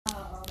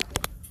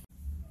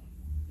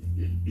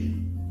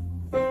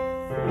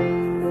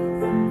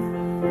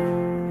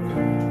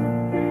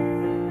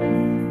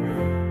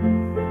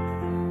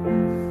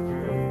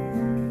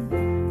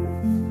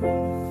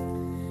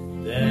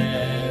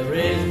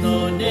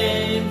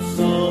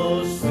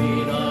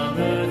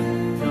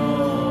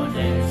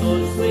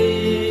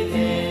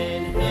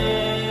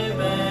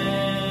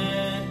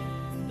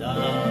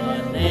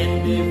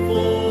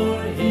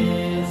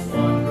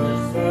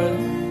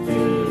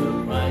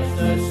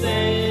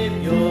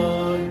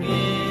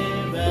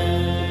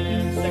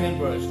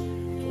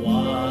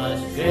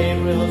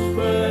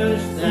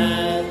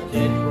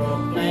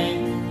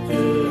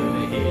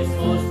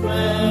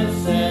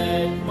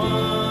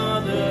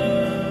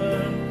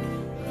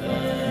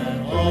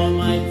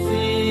might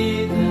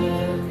see the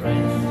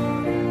Christ.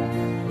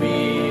 We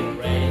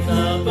praise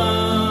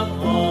above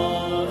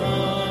all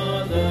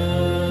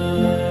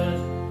others.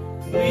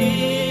 We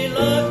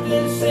love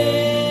to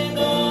sing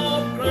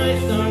of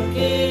Christ our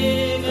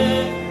King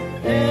and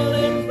hail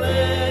Him,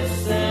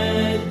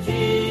 blessed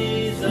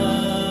Jesus.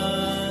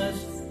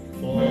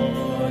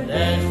 For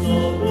there's no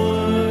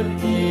word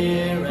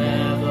here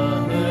ever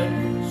heard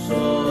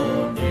so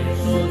dear,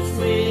 so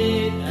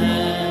sweet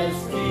as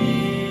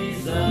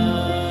Jesus.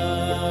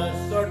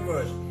 Third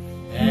verse.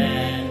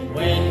 And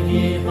when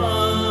He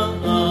hung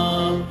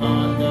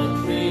upon the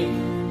tree,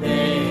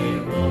 they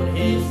wrote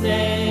His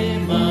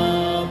name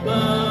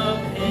above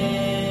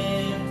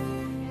Him,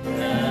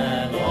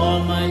 that all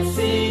might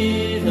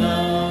see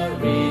the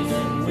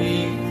reason we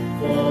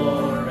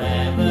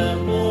forevermore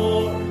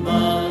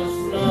must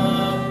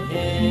love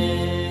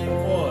Him.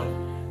 For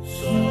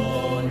so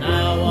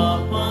now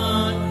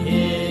upon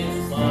His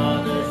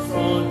Father's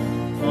throne,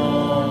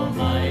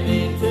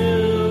 Almighty to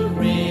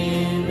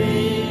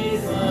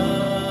release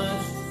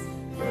us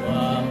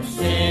from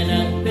sin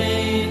and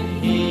pain,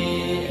 He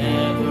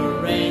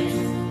ever reigns,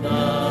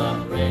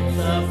 the Prince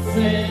of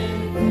sin,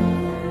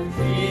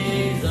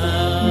 Jesus.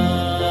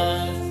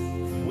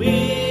 We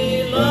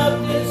love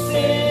to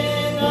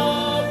sing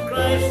of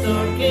Christ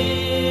our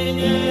King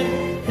and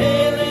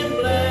hail Him,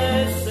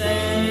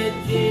 blessed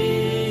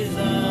Jesus.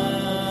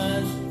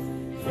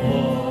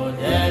 For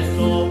there's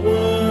no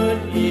word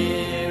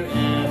here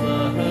ever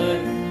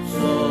heard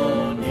so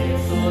dear,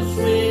 so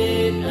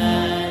sweet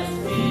as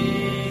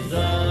Jesus.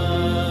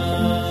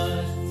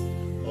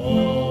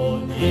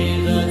 Oh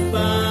Jesus,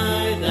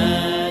 by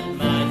that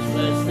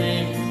matchless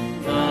name,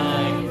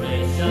 Thy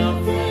grace shall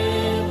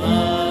fill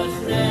us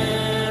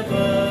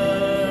never.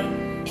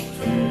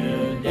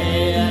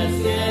 Today as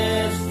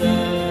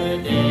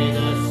yesterday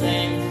the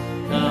same,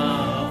 the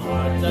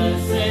heart the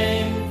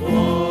same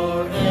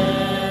forever.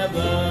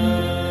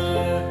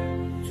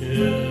 To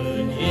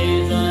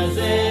Jesus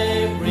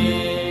every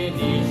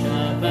knee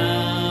shall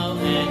bow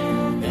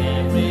and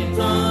every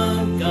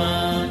tongue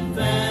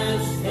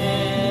confess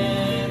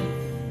Him.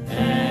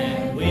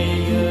 And we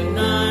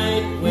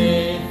unite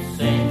with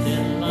saints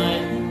in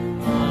light,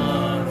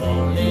 our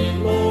only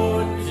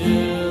Lord to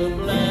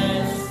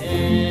bless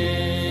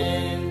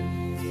Him.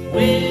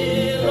 We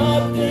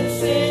love to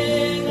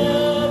sing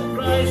of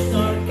Christ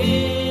our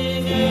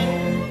King and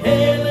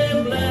hail Him,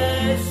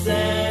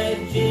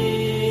 blessed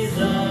Jesus.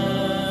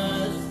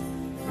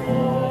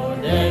 For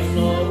there's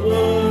no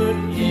word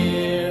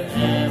here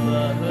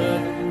ever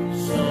heard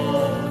so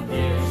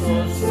dear, so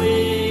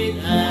sweet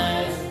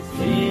as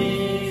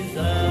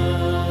Jesus.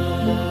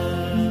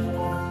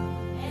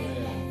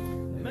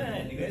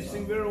 Man, you guys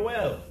sing very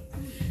well.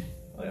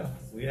 Well,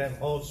 we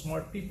have all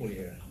smart people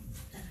here.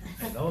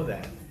 I know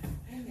that.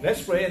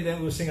 Let's pray and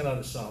then we'll sing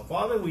another song.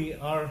 Father, we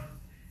are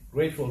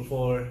grateful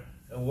for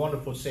a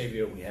wonderful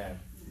Savior we have.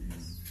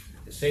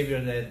 The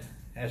Savior that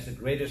has the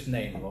greatest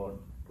name, Lord,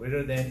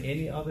 greater than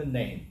any other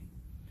name.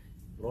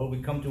 Lord, we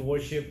come to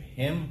worship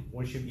Him,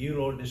 worship You,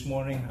 Lord, this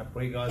morning. I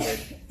pray, God, that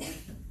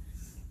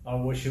our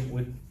worship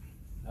would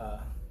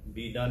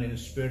be done in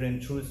spirit and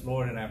truth,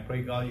 Lord, and I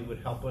pray, God, You would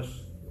help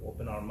us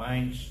open our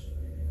minds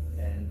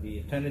and be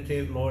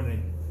attentive, Lord,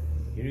 and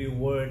hear Your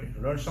word.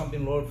 Learn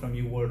something, Lord, from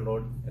Your word,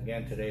 Lord,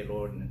 again today,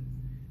 Lord, and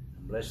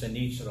bless the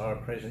needs that are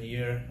present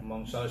here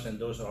amongst us and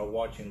those that are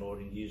watching,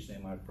 Lord. In Jesus'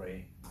 name I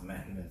pray.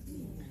 Amen.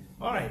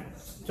 All right,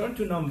 turn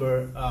to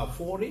number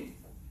 40.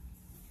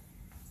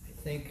 I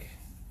think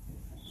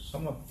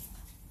a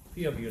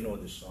few of you know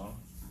this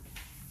song.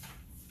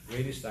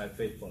 Great is Thy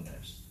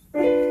faithfulness.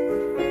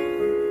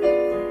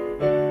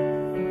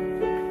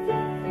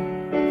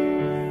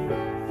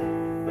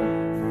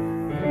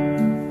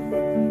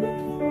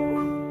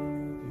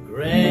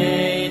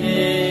 Great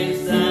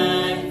is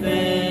Thy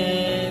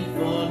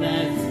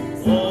faithfulness,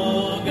 O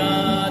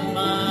God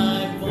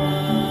my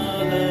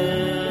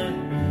Father.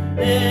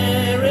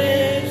 There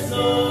is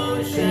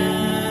no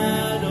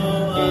shadow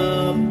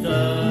of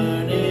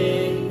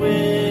turning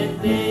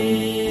with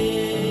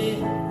Thee.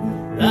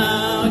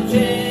 Thou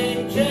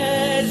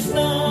changest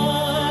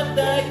not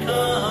Thy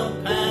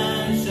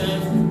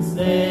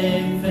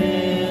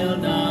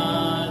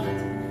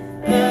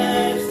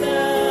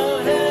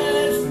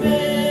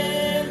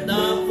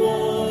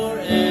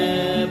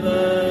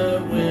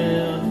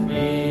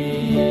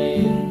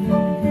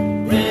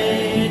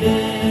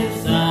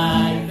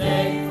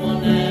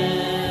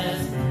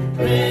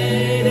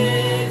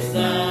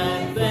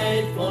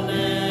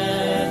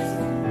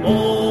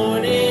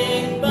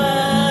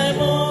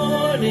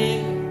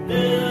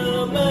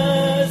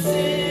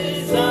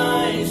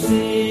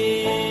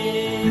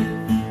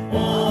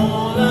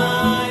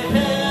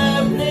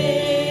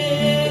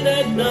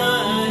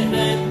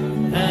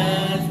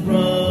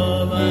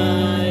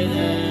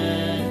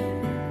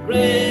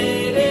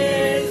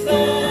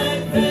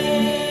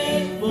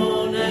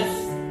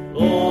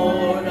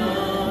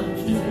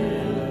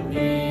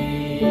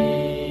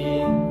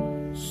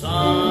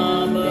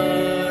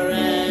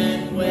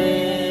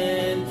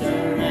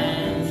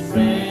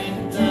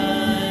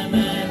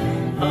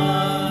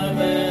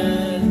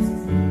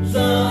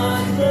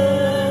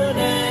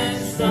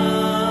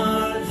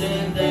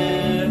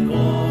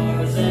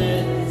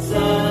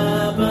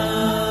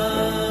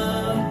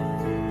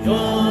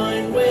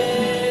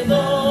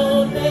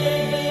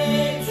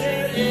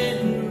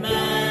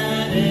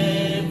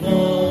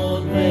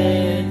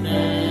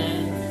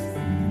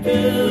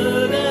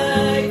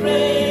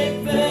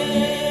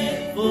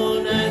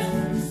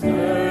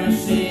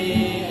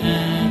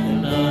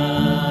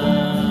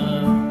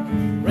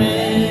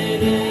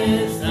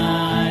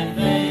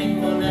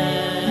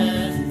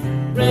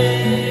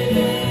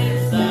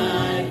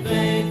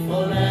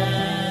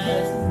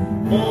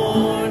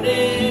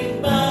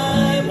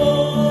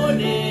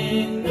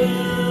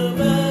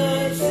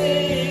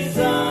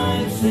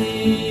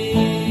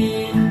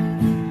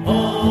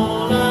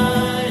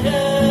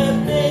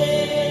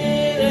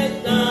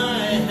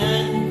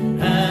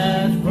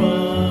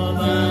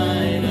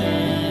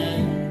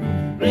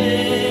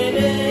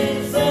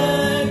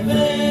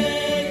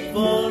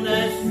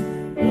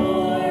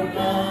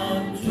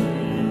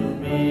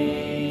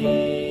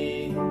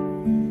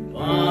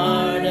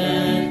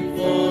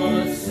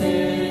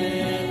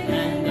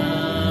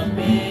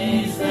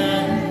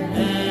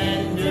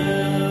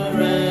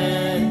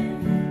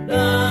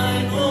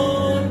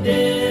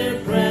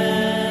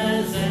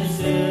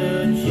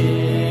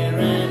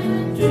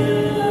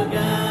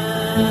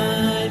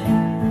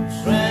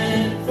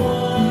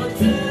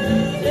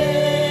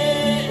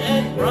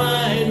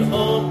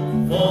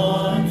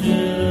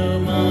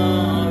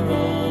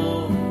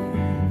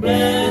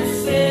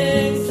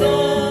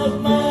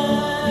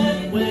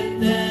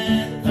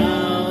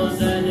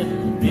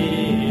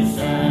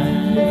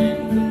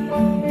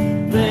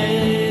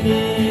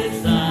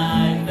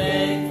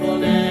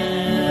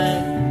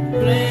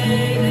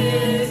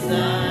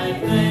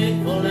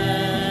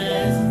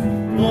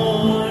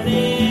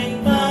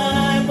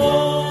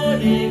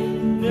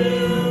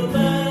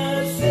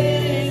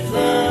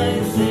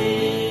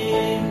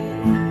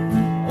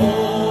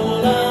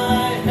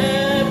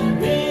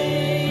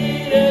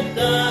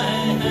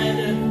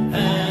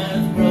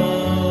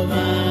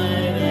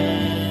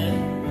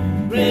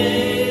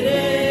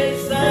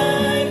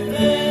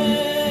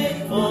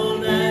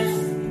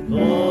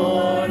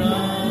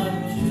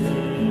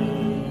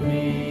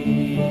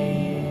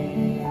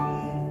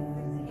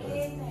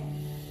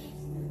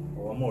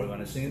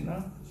Want to sing it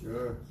now?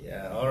 Sure.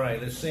 Yeah, all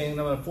right. Let's sing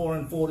number 4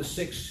 and 4 to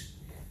 6.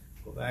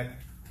 Go back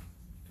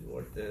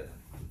toward the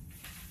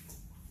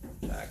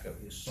back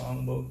of your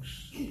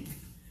songbooks.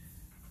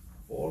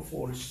 4,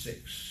 4 to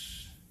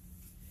 6.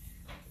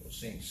 We'll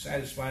sing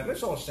Satisfied.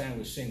 Let's all stand.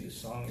 We'll sing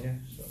this song here.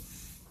 So.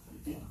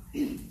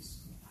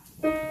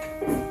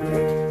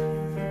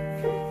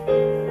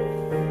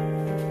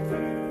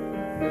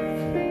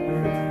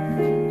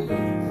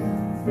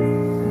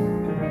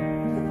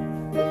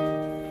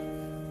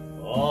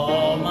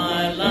 All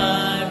my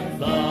life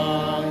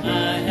long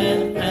I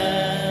had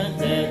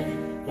panted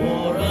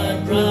for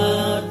a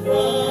draught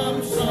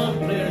from some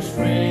clear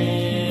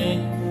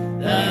spring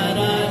that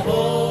I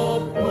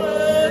hoped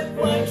would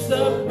quench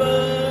the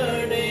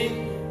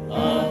burning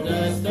of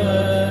the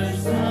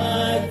thirst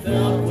I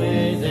felt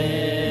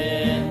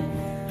within.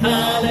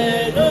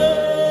 Hallelujah,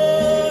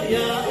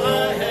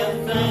 I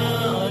have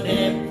found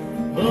Him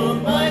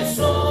whom my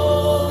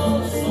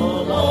soul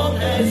so long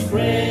has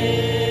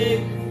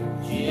craved.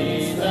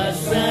 Jesus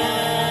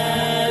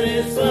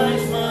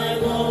satisfies my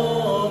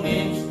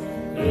longings.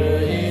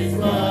 Through His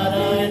blood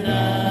I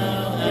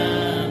now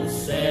am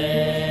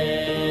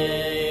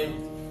saved.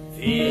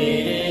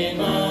 Feeding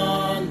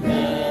on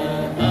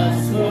the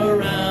husk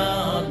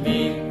around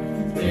me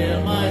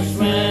till my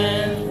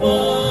strength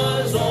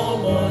was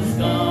almost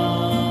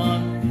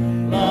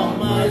gone. Long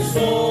my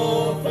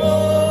soul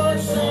for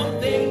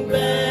something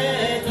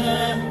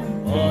better,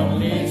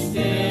 only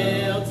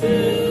still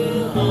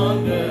to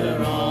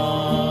hunger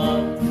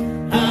on.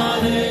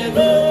 Hallelujah,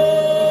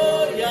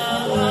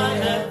 I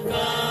have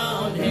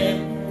found Him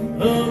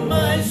whom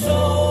my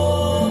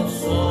soul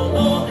so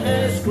long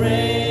has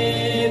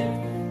craved.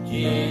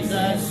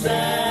 Jesus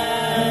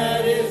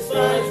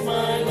satisfies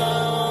my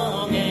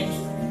longings.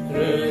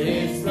 Through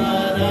His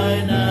blood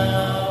I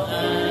now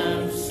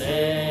am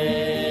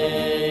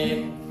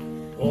saved.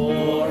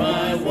 For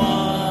I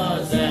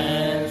was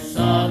and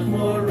sought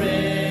for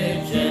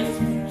riches,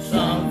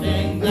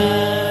 something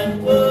that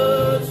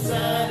would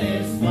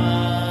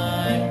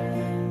satisfy.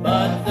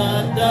 But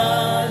the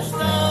dust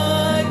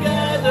I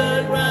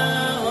gathered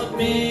round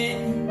me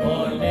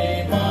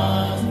only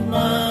mocked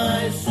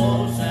my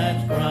soul's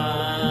sad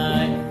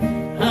cry.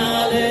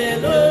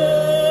 Hallelujah,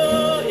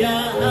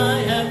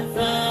 I have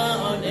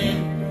found Him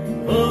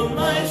whom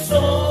my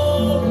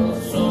soul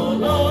so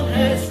long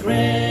has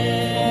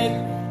craved.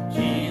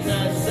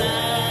 Jesus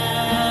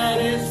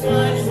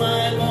satisfies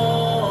my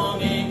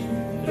longing.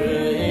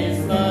 Through His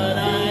blood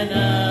I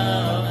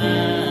now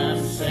am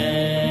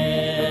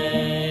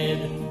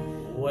saved.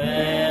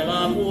 Well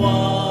of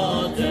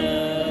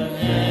water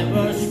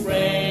ever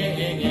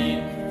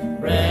springing,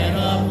 bread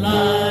of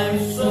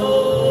life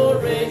so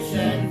rich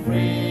and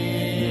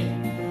free,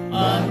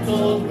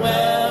 untold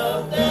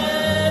wealth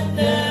that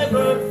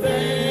never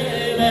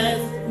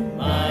faileth,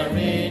 my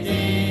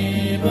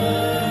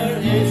Redeemer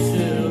is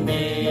to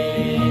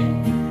me.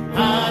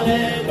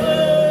 Hallelujah,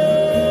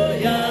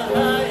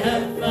 I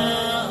have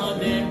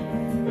found Him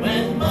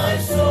when my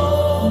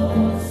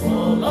soul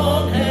so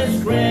long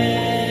has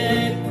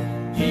craved.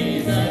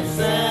 Jesus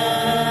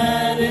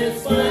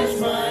satisfies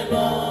my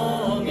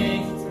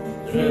longings.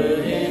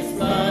 Through His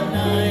blood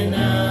I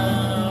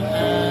now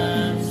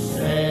am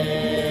saved.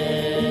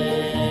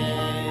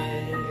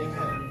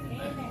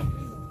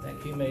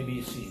 Thank you. May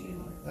be seated.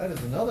 That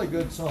is another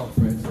good song,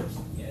 Francis.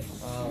 Yes.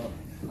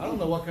 I don't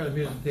know what kind of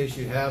music taste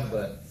you have,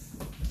 but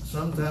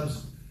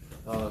sometimes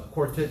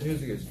quartet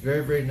music is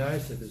very, very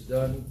nice if it's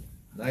done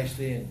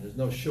nicely and there's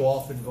no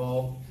show-off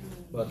involved.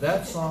 But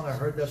that song, I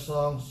heard that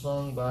song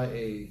sung by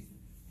a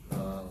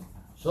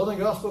Southern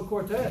Gospel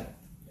Quartet,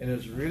 and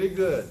it's really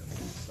good.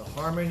 The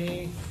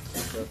harmony,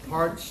 the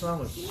part sung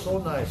was so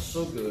nice,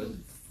 so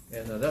good,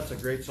 and that's a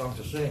great song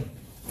to sing.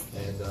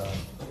 And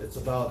it's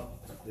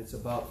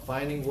about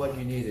finding what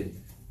you needed.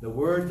 The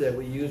word that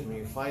we use when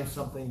you find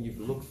something you've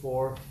looked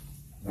for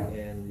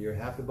and you're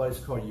happy about it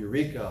is called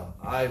eureka.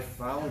 I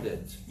found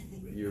it.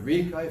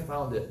 Eureka, I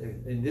found it.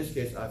 In this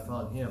case, I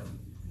found Him.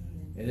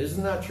 And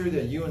isn't that true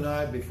that you and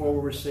I, before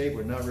we were saved,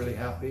 were not really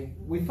happy?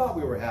 We thought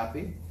we were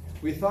happy.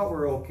 We thought we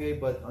were okay,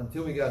 but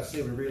until we got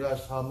saved, we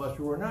realized how much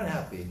we were not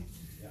happy.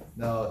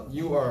 Now,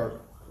 you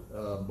are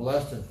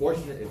blessed and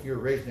fortunate if you're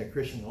raised in a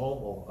Christian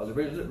home or a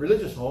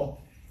religious home,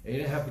 and you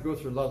didn't have to go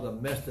through a lot of the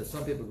mess that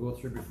some people go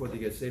through before they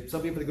get saved.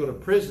 Some people go to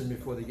prison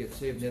before they get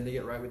saved, and then they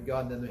get right with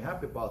God, and then they're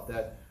happy about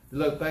that. They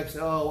look back and say,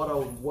 oh,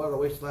 what a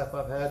waste of life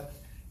I've had,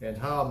 and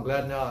how I'm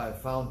glad now I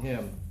found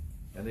Him.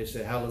 And they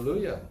say,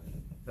 hallelujah.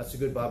 That's a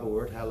good Bible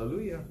word,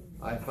 hallelujah.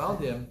 I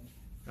found Him.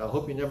 I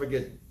hope you never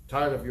get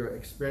tired of your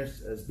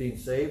experience as being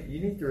saved. You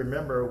need to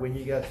remember when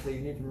you got saved.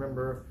 You need to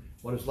remember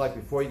what it's like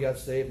before you got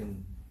saved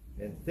and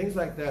things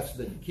like that, so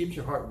that it keeps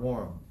your heart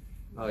warm.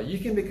 You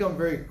can become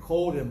very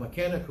cold and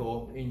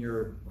mechanical in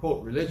your,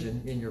 quote,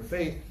 religion, in your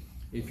faith,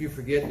 if you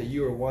forget that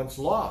you were once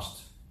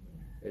lost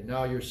and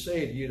now you're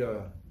saved. You'd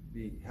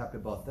be happy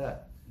about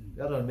that.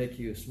 That ought to make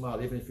you smile,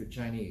 even if you're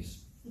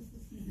Chinese.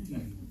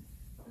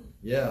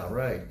 Yeah,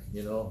 right.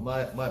 You know,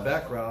 my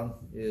background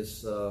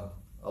is a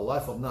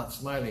life of not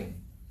smiling.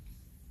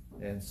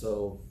 And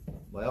so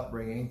my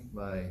upbringing,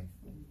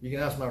 you can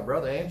ask my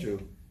brother Andrew,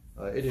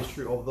 it is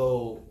true,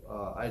 although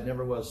I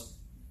never was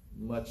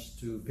much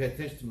to pay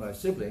attention to my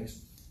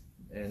siblings,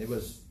 and it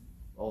was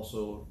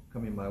also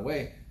coming my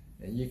way,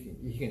 and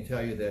he can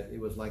tell you that it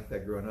was like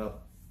that growing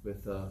up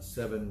with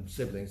 7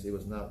 siblings. It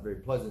was not very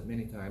pleasant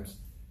many times,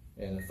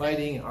 and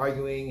fighting, and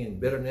arguing, and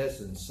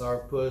bitterness, and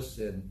sourpuss,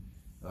 and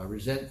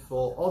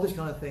resentful, all these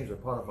kind of things are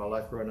part of our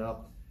life growing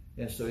up,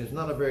 and so it's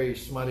not a very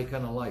smiley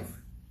kind of life.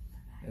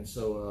 And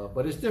so,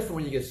 but it's different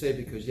when you get saved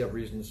because you have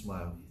reason to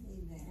smile.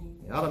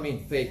 I don't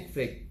mean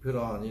fake, put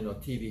on,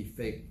 TV,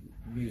 fake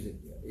music,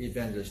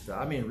 evangelist.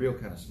 I mean real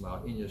kind of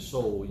smile in your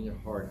soul, in your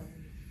heart.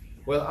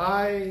 Well,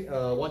 I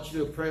want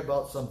you to pray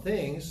about some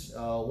things.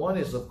 One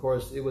is, of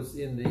course, it was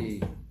in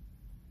the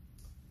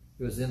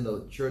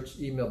church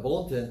email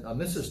bulletin.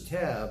 Mrs.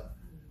 Tabb,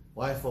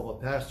 wife of a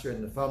pastor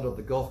and the founder of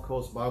the Gulf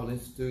Coast Bible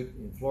Institute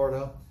in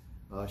Florida,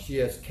 she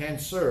has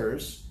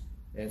cancers,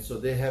 and so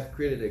they have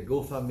created a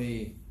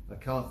GoFundMe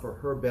account for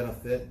her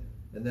benefit.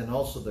 And then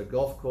also the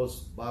Gulf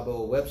Coast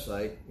Bible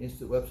website,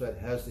 Institute website,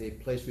 has a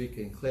place where you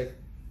can click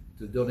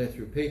to donate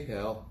through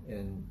PayPal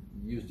and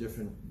use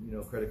different,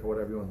 credit card,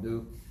 whatever you want to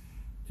do,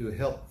 to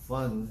help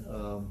fund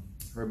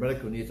her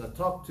medical needs. I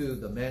talked to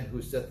the man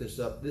who set this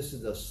up. This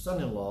is the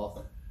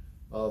son-in-law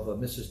of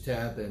Mrs.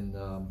 Tabb, and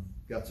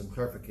got some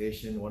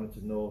clarification, wanted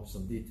to know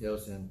some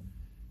details, and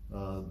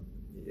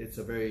it's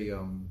a very,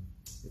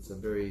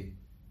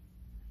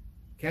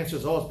 cancer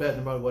is always bad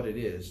no matter what it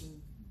is,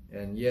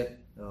 and yet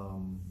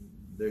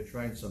they're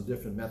trying some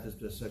different methods,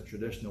 just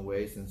traditional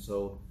ways, and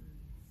so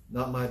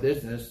not my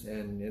business,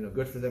 and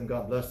good for them.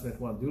 God bless them if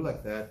they want to do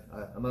like that.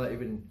 I'm not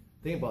even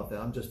thinking about that.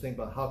 I'm just thinking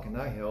about how can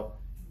I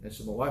help. And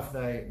so my wife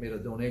and I made a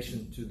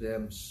donation to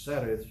them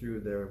Saturday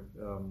through their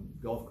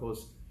Gulf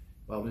Coast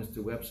Bible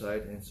Institute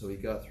website, and so he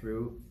got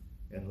through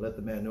and let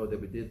the man know that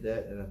we did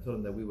that, and I told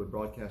him that we would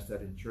broadcast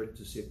that in church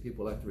to see if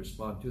people like to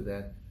respond to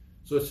that.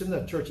 So it's in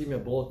the church email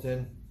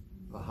bulletin,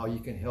 how you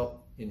can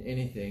help in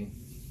anything.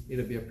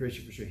 It'll be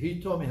appreciated for sure.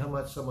 He told me how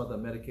much some of the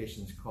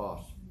medications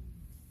cost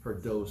per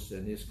dose,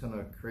 and it's kind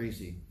of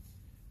crazy.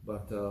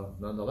 But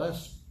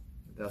nonetheless,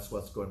 that's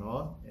what's going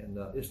on. And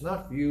it's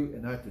not for you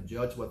and I to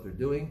judge what they're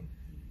doing.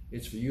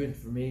 It's for you and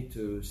for me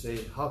to say,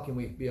 how can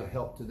we be a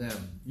help to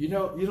them? You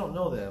don't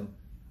know them.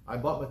 I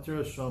bought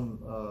materials from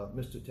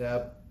Mr.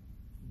 Tabb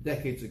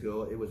decades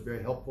ago. It was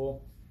very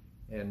helpful.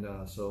 And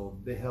so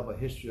they have a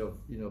history of,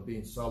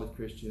 being solid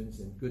Christians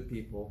and good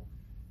people.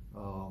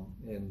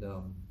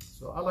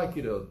 So I'd like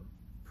you to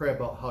pray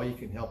about how you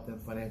can help them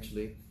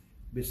financially.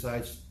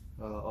 Besides,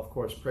 of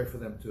course, pray for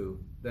them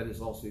too. That is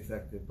also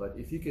effective. But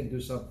if you can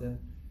do something,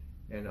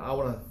 and I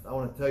want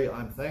to tell you,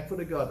 I'm thankful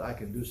to God I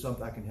can do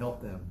something, I can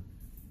help them.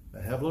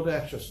 I have a little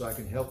extra so I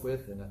can help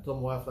with, and I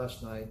told my wife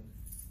last night,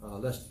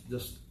 let's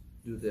just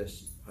do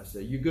this. I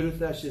said, you good with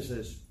that? She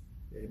says,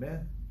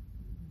 amen.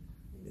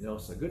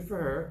 So good for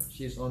her.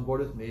 She's on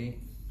board with me.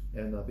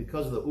 And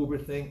because of the Uber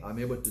thing, I'm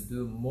able to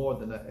do more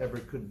than I ever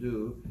could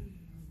do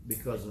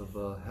because of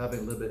having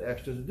a little bit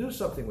extra to do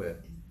something with.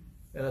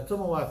 And I told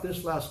my wife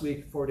this last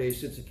week, 4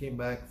 days since I came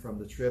back from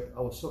the trip,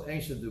 I was so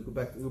anxious to go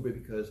back to Uber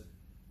because,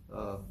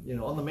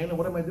 on the mainland,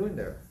 what am I doing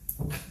there?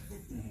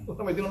 What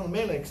am I doing on the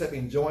mainland except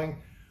enjoying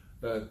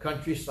the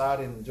countryside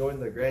and enjoying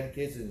the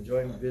grandkids and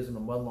enjoying visiting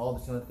my mother, all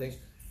these kind of things.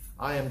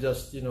 I am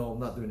just,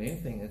 not doing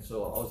anything. And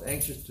so I was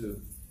anxious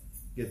to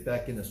get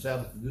back in the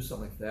saddle to do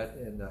something like that,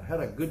 and I had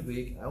a good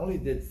week. I only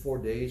did 4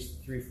 days,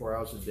 3-4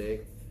 hours a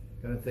day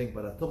kind of thing,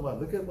 but I told my,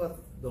 look at what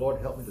the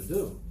Lord helped me to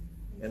do.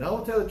 And I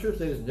will tell the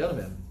truth, ladies and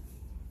gentlemen,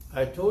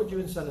 I told you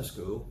in Sunday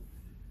school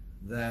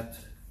that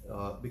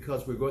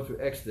because we're going through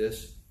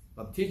Exodus,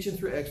 I'm teaching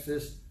through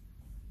Exodus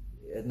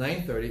at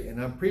 9:30, and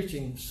I'm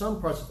preaching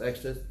some parts of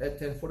Exodus at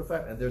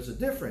 10:45, and there's a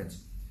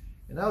difference.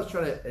 And I was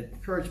trying to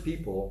encourage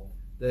people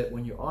that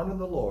when you honor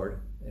the Lord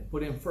and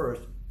put Him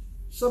first,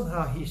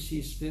 somehow He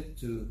sees fit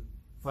to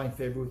find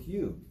favor with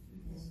you.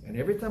 And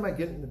every time I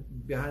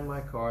get behind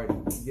my car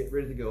and get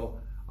ready to go,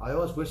 I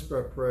always whisper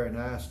a prayer and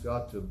I ask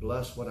God to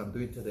bless what I'm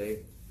doing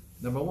today.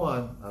 Number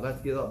one, I'd like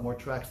to get out more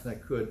tracts than I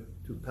could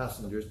to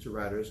passengers, to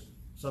riders.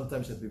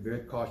 Sometimes I have to be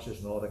very cautious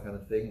and all that kind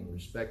of thing and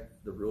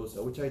respect the rules,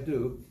 which I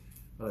do.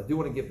 But I do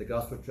want to give the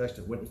gospel tracts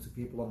and witness to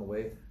people on the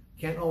way.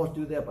 Can't always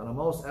do that, but I'm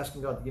always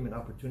asking God to give me an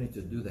opportunity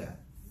to do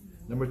that.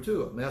 Number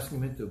two, I'm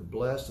asking Him to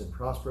bless and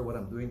prosper what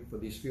I'm doing for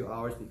these few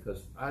hours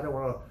because I don't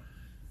want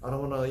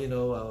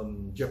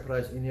to,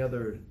 jeopardize any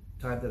other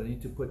time that I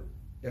need to put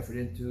effort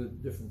into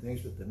different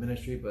things with the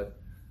ministry. But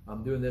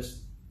I'm doing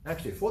this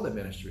actually for the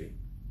ministry,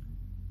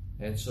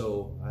 and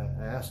so I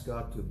ask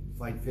God to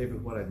find favor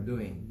with what I'm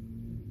doing.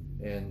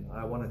 And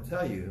I want to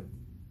tell you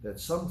that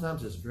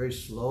sometimes it's very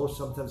slow.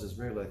 Sometimes it's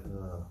very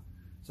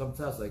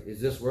sometimes like, is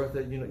this worth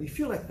it? You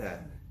feel like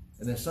that,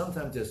 and then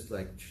sometimes it's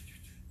like.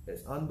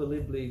 It's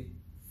unbelievably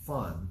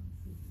fun,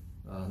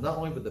 not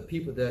only with the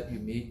people that you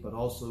meet, but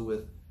also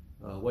with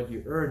what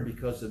you earn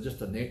because of just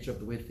the nature of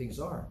the way things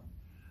are.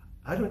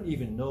 I don't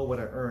even know what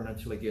I earn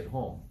until I get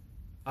home.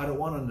 I don't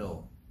want to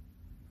know.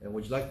 And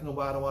would you like to know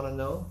why I don't want to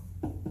know?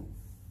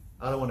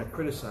 I don't want to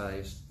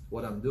criticize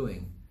what I'm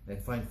doing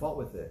and find fault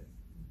with it.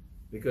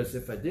 Because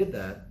if I did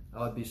that,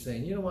 I would be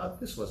saying, you know what,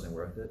 this wasn't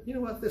worth it. You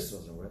know what, this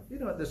wasn't worth it. You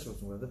know what, this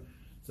wasn't worth it.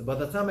 So by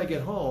the time I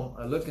get home,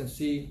 I look and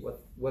see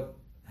what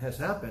has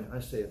happened. I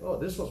say, oh,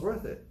 this was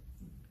worth it.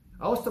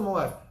 I always tell my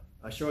wife,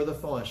 I show her the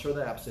phone, I show her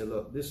the app, say,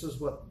 look, this is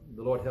what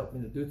the Lord helped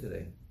me to do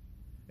today.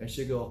 And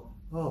she go,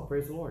 oh,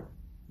 praise the Lord.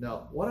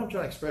 Now, what I'm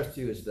trying to express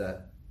to you is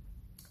that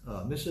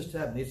Mrs.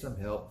 Tab needs some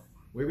help.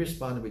 We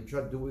responded, we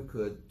tried to do what we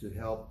could to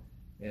help,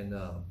 and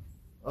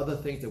other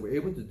things that we're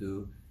able to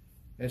do.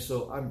 And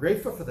so I'm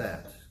grateful for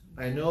that.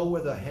 I know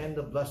where the hand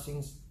of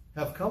blessings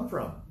have come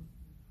from.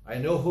 I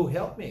know who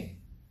helped me.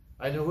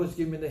 I know who's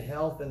given me the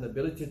health and the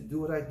ability to do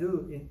what I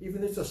do. And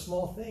even if it's a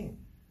small thing.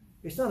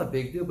 It's not a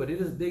big deal, but it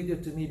is a big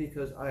deal to me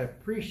because I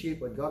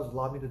appreciate what God has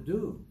allowed me to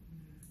do.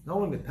 Not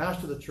only to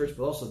pastor the church,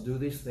 but also do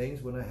these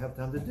things when I have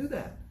time to do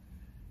that.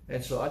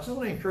 And so I just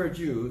want to encourage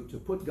you to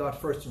put God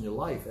first in your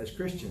life as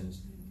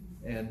Christians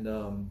and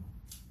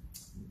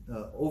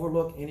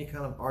overlook any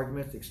kind of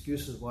arguments,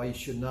 excuses why you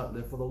should not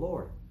live for the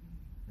Lord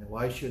and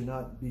why you should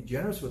not be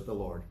generous with the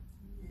Lord.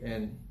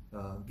 And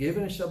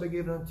given it shall be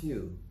given unto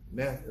you.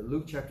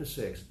 Luke chapter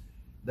 6.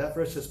 That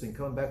verse has been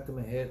coming back to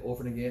my head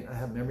over and again. I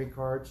have memory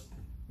cards.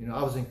 You know,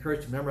 I was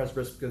encouraged to memorize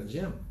verse because of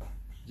Jim.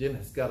 Jim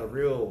has got a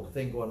real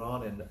thing going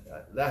on, and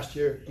last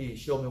year he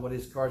showed me what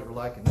his cards were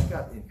like, and I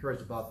got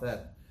encouraged about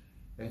that.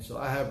 And so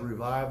I have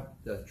revived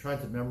trying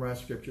to memorize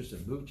scriptures,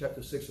 and Luke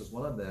chapter 6 is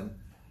one of them.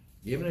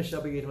 Given it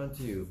shall be given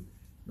unto you.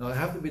 Now I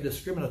have to be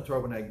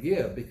discriminatory when I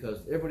give because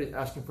everybody's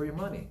asking for your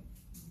money.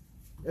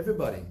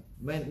 Everybody,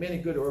 many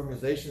good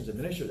organizations and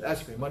ministers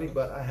ask for your money,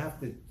 but I have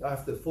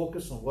to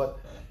focus on what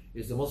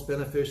is the most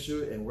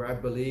beneficial and where I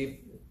believe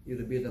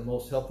it'll be the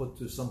most helpful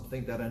to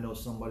something that I know,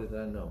 somebody that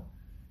I know.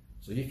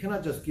 So you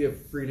cannot just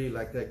give freely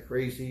like that,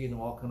 crazy, you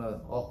know,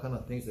 all kind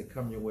of things that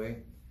come your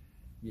way.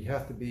 You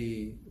have to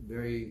be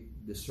very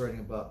discerning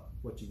about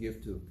what you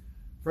give to.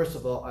 First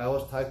of all, I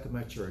always tithe to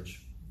my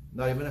church.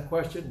 Not even a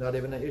question, not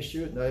even an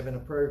issue, not even a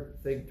prayer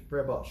thing to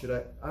pray about.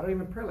 I don't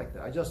even pray like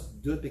that. I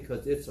just do it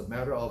because it's a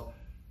matter of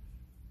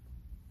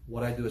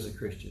what I do as a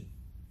Christian.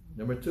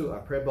 Number two, I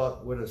pray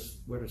about where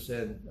to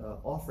send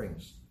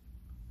offerings,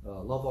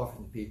 love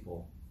offering to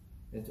people,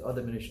 and to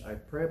other ministries. I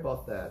pray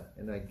about that,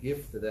 and I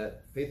give to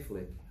that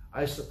faithfully.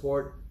 My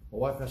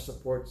wife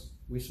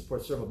we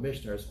support several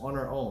missionaries on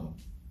our own,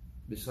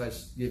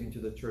 besides giving to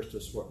the church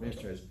to support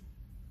missionaries,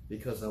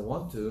 because I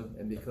want to,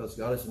 and because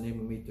God has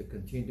enabled me to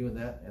continue doing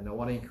that, and I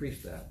want to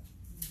increase that.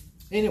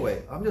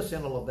 Anyway, I'm just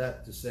saying all of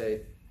that to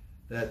say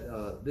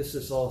that this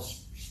is all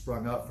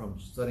sprung out from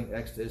studying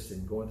Exodus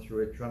and going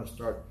through it, trying to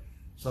start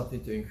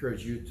something to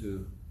encourage you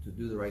to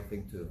do the right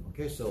thing too.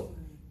 Okay, so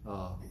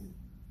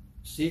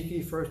seek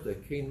ye first the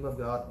kingdom of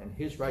God and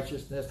his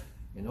righteousness,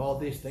 and all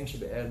these things shall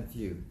be added to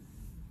you.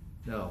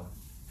 Now,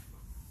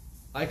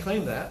 I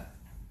claim that,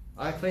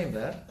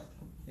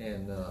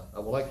 and I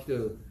would like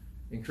to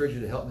encourage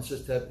you to help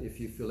Mrs. Ted if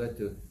you feel led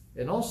to.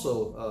 And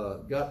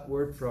also got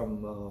word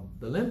from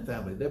the Lim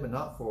family. They've been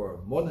out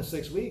for more than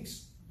 6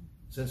 weeks.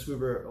 Since we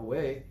were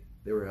away,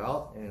 they were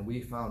out, and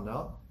we found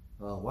out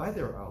why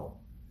they were out.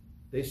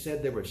 They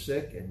said they were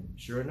sick, and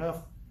sure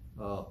enough,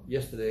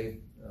 yesterday,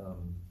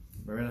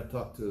 Marina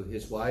talked to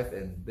his wife,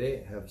 and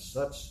they have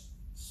such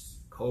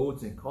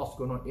codes and coughs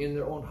going on in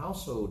their own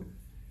household.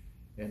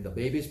 And the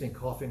baby's been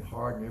coughing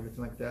hard and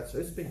everything like that. So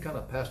it's been kind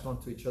of passed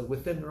on to each other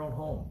within their own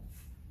home.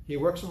 He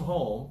works from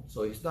home,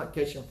 so he's not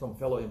catching from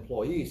fellow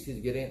employees. He's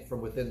getting it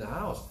from within the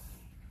house.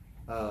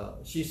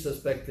 She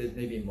suspected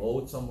maybe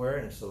mold somewhere,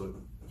 and so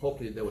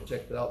hopefully they will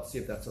check it out, see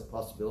if that's a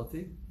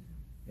possibility.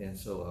 And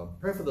so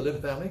pray for the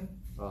Lim family.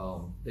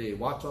 They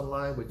watch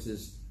online, which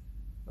is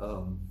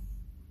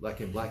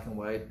like in black and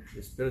white.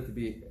 It's better to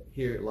be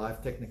here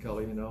live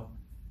technically, you know.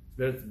 It's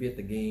better to be at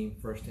the game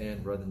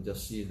firsthand rather than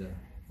just see the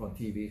on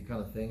TV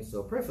kind of thing.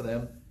 So pray for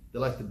them. They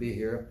like to be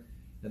here.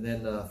 And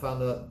then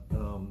found out,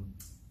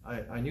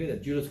 I knew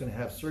that Judith's going to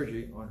have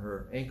surgery on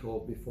her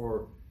ankle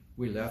before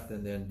we left,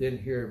 and then didn't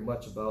hear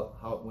much about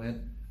how it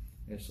went.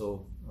 And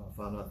so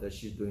found out that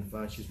she's doing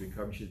fine. She's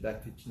recovering. She's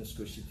back teaching in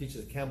school. She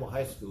teaches at Campbell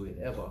High School in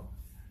Eva.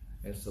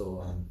 And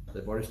so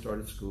they've already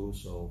started school.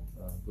 So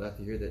glad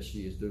to hear that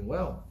she is doing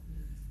well.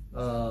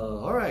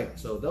 All right.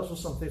 So those were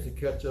some things to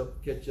catch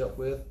up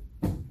with.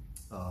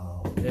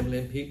 Emily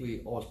and Pete,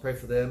 we always pray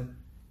for them.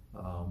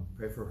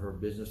 Pray for her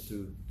business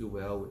to do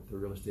well with the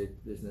real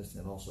estate business,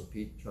 and also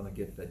Pete trying to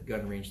get that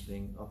gun range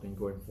thing up and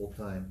going full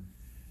time.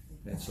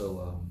 And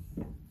so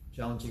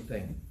challenging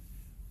thing.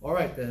 All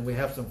right, then we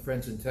have some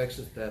friends in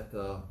Texas that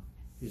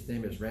his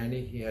name is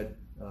Randy. He had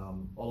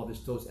all of his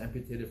toes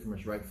amputated from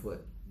his right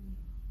foot.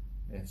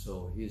 And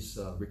so he's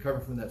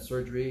recovering from that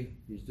surgery.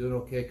 He's doing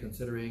okay,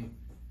 considering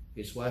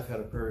his wife had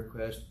a prayer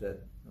request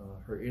that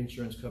her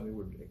insurance company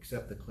would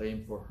accept the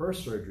claim for her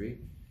surgery.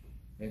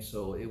 And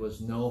so it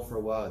was no for a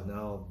while.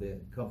 Now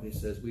the company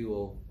says we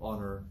will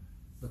honor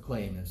the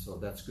claim. And so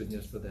that's good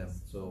news for them.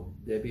 So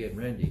Debbie and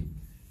Randy.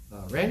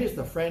 Randy is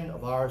the friend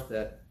of ours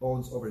that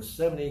owns over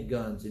 70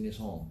 guns in his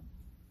home,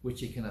 which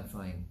he cannot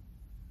find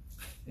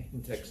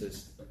in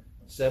Texas.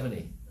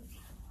 70.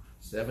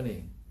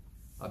 70.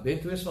 I've been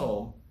to his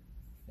home,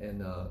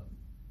 and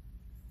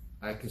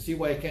I can see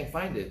why you can't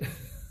find it.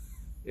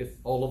 It's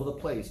all over the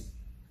place.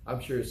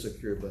 I'm sure it's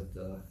secure, but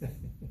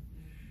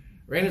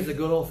Raina's a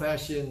good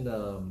old-fashioned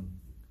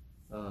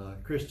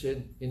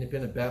Christian,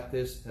 independent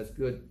Baptist, has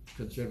good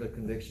conservative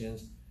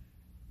convictions.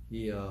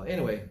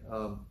 Anyway,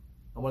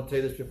 I want to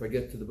tell you this before I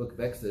get to the book of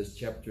Exodus,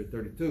 chapter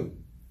 32.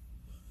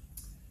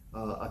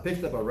 I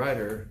picked up a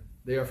writer.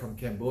 They are from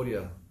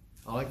Cambodia.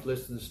 I like to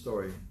listen to the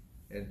story,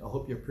 and I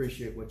hope you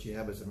appreciate what you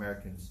have as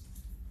Americans.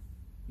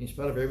 In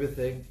spite of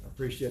everything, I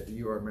appreciate that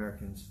you are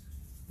Americans.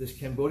 This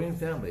Cambodian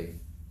family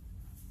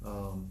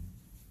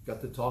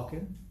got to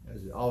talking,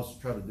 as they always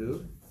try to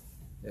do,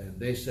 and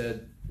they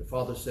said, the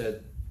father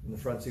said in the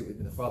front seat with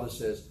me, the father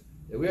says,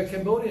 yeah, we are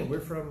Cambodian, we're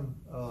from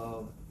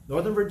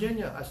Northern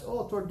Virginia. I said,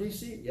 oh, toward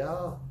D.C.?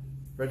 Yeah.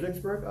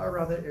 Fredericksburg,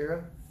 around that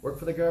area. Work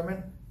for the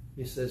government?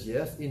 He says,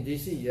 yes. In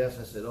D.C.? Yes.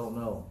 I said, oh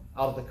no,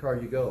 out of the car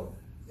you go.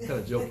 Kind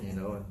of joking, you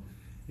know. And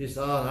he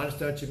said, oh, I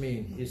understand what you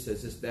mean. He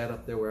says, it's bad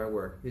up there where I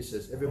work. He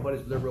says,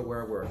 everybody's liberal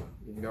where I work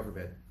in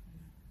government.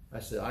 I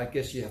said, I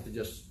guess you have to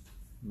just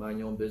mind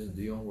your own business,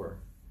 do your own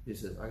work. He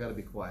says, I got to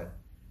be quiet.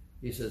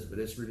 He says, but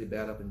it's really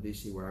bad up in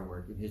D.C. where I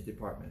work, in his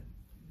department.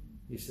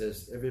 He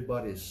says,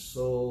 everybody is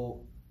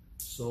so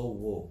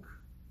woke.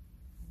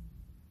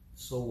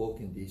 So woke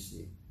in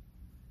D.C.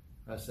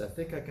 I said, I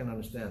think I can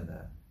understand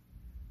that.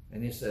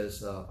 And he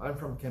says, I'm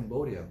from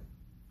Cambodia.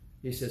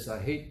 He says,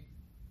 I hate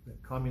the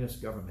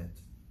communist government.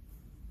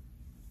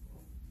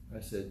 I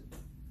said,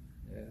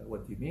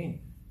 what do you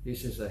mean? He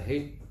says,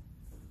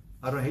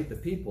 I don't hate the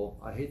people,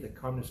 I hate the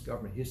communist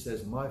government. He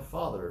says, my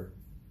father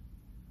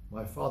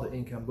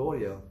in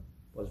Cambodia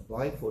was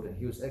blindfolded and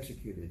he was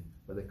executed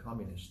by the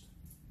communists.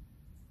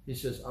 He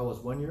says, I was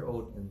 1 year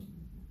old and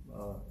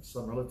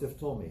some relative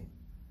told me,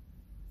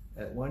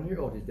 at 1 year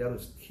old, his dad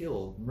was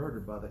killed,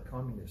 murdered by the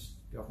communist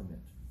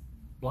government,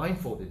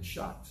 blindfolded,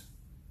 shot.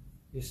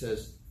 He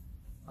says,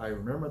 I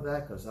remember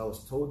that because I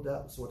was told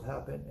that's what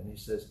happened. And he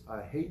says,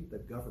 I hate the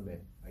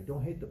government. I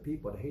don't hate the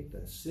people, I hate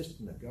the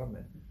system, the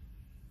government.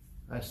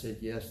 I said,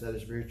 yes, that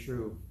is very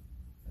true.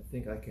 I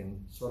think I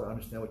can sort of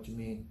understand what you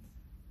mean.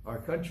 Our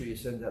country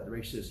is sending out the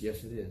racist.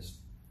 Yes, it is.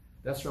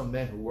 That's from a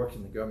man who works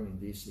in the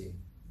government in D.C.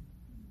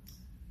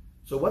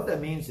 So what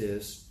that means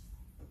is,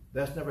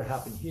 that's never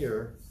happened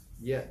here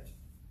yet.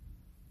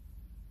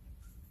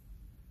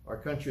 Our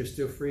country is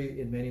still free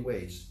in many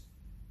ways.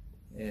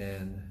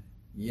 And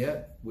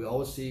yet, we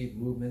always see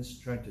movements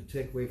trying to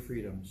take away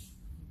freedoms.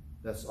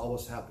 That's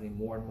always happening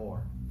more and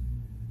more.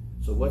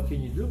 So what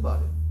can you do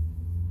about it?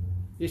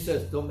 He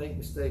says, don't make a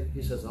mistake.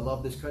 He says, I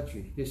love this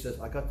country. He says,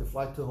 I got to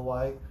fly to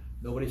Hawaii.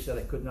 Nobody said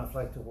I could not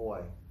fly to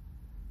Hawaii.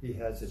 He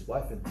has his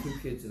wife and 2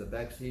 kids in the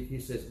back seat. He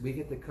says, we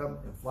get to come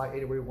and fly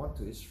anywhere we want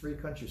to. It's a free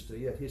country still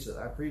yet. He says,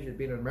 I appreciate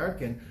being an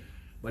American,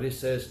 but he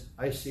says,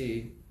 I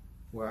see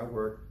where I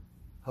work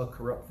how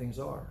corrupt things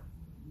are.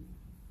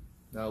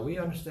 Now we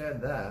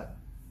understand that,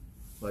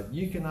 but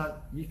you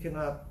cannot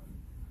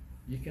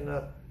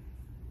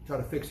try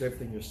to fix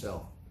everything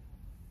yourself.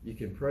 You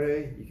can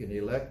pray, you can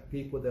elect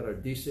people that are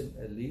decent,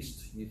 at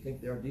least you think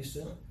they are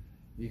decent.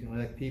 You can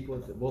elect people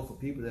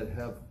that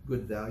have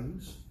good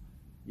values.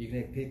 You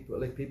can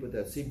elect people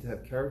that seem to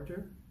have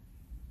character.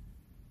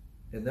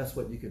 And that's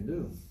what you can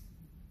do.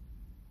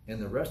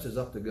 And the rest is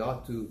up to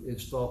God to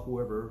install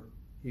whoever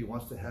he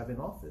wants to have in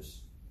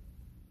office.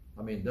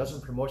 I mean,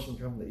 doesn't promotion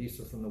come from the east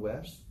or from the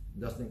west?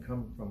 Doesn't it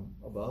come from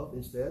above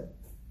instead?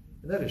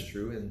 And that is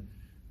true.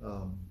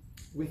 And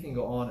we can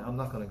go on. I'm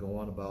not going to go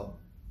on about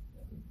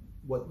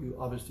what you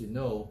obviously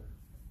know,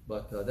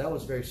 but that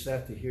was very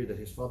sad to hear that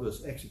his father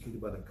was executed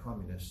by the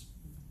communists,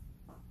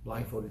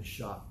 blindfolded,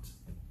 shot.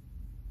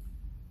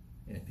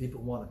 And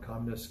people want a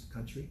communist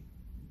country?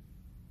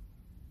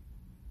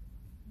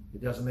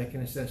 It doesn't make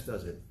any sense,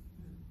 does it?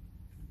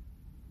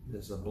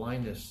 There's a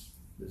blindness,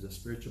 there's a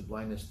spiritual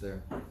blindness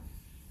there.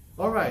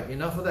 All right,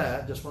 enough of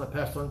that. Just want to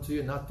pass on to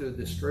you, not to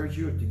discourage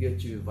you or to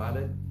get you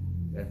violent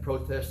and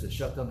protest and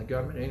shut down the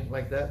government or anything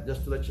like that,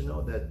 just to let you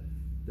know that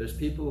there's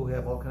people who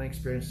have all kinds of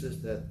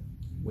experiences that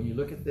when you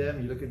look at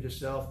them, you look at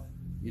yourself,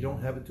 you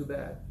don't have it too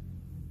bad.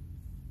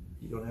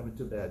 You don't have it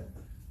too bad.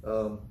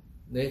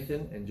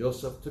 Nathan and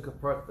Joseph took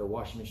apart the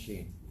washing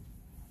machine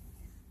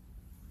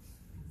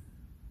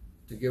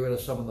to get rid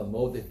of some of the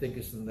mold they think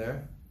is in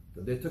there.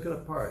 So they took it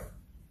apart.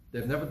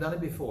 They've never done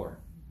it before.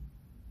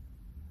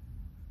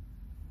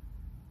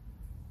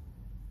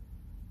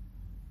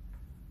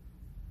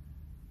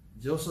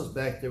 Joseph's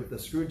back there with the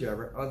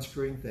screwdriver,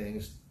 unscrewing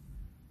things,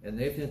 and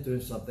Nathan's doing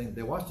something.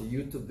 They watched a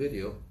YouTube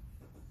video.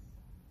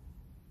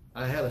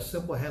 I had a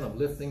simple hand of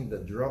lifting the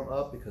drum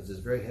up because it's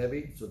very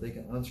heavy, so they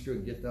can unscrew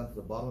and get down to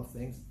the bottom of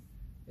things.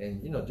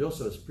 And you know,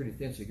 Joseph is pretty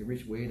thin, so you can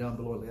reach way down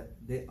below.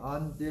 They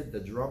undid the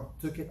drum,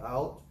 took it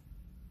out,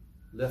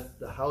 left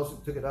the house,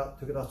 took it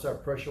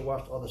outside, pressure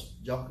washed all the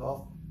junk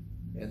off,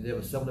 and they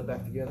assembled it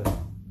back together.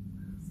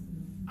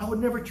 I would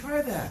never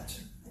try that.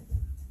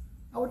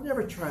 I would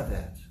never try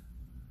that.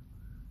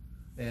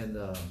 And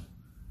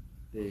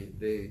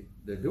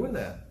they're doing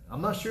that.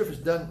 I'm not sure if it's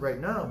done right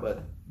now,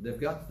 but they've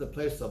got to the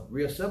place of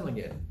reassembling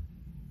it.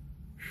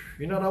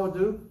 You know what I would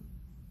do?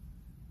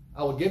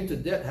 I would get into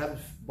debt, have it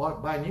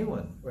buy a new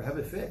one, or have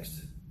it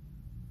fixed.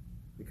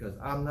 Because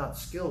I'm not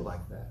skilled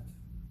like that.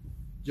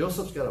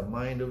 Joseph's got a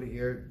mind over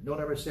here. Don't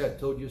ever say I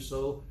told you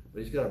so,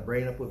 but he's got a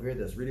brain up over here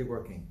that's really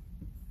working.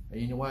 And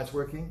you know why it's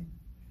working?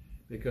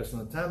 Because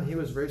from the time he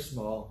was very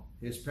small,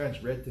 his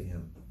parents read to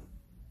him.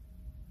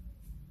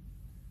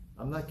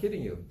 I'm not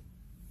kidding you.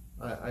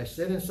 I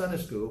said in Sunday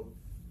school,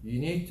 you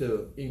need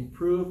to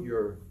improve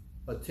your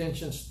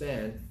attention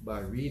span by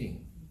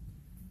reading.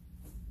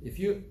 If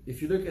you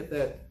look at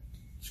that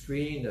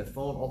screen, that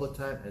phone all the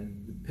time,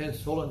 and depends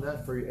solely on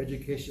that for your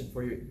education,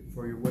 for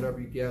your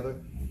whatever you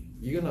gather,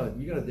 you're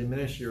gonna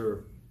diminish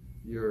your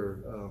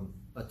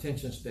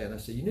attention span. I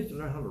say you need to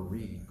learn how to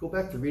read. Go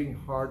back to reading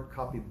hard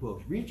copy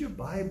books. Read your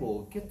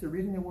Bible. Get to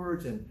reading the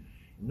words, and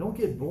don't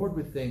get bored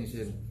with things.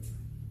 And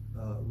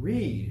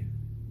read,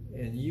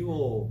 and you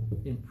will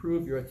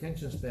improve your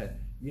attention span.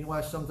 You know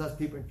why sometimes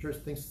people in church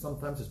think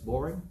sometimes it's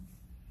boring?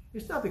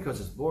 It's not because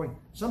it's boring.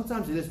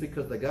 Sometimes it is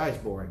because the guy's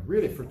boring.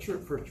 Really, for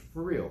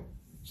real.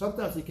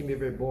 Sometimes he can be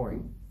very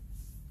boring.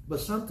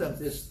 But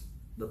sometimes it's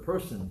the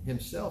person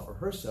himself or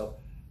herself.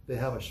 They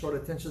have a short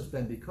attention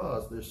span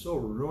because they're so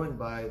ruined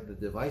by the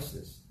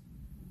devices.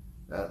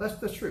 That's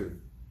the truth.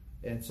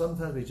 And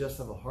sometimes we just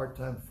have a hard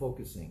time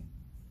focusing.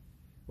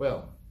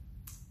 Well,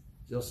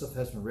 Joseph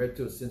has been read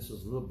to since he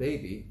was a little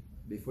baby,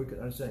 before he could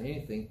understand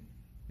anything.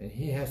 And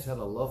he has had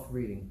a love for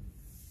reading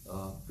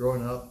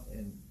growing up.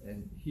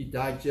 And he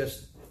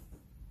digests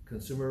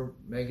consumer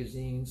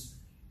magazines.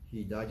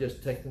 He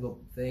digests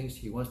technical things.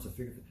 He wants to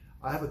figure.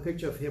 I have a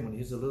picture of him when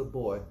he's a little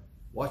boy,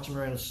 watching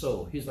Miranda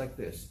Soul. He's like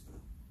this,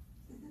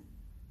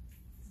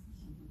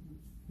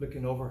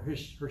 looking over her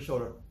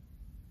shoulder.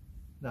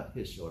 Not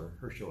his shoulder,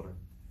 her shoulder.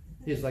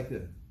 He's like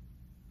this,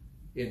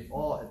 in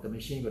awe at the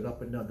machine going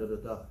up and down, da da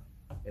da.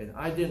 And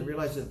I didn't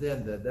realize it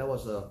then that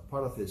was a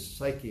part of his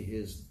psyche,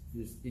 his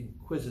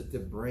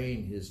inquisitive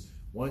brain, his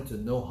wanting to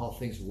know how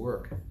things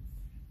work.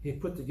 He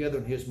put together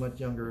when he was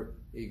much younger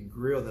a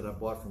grill that I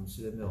bought from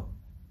City Mill.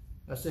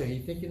 I said,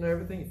 you think you know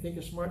everything? You think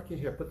you're smart? Kid,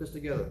 here, put this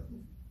together.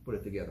 Put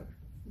it together.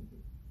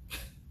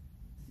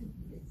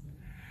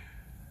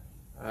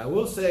 I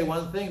will say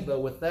one thing though,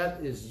 with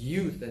that is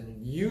youth.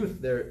 And youth,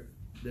 they're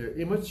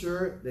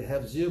immature, they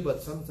have zeal,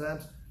 but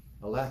sometimes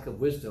a lack of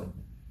wisdom.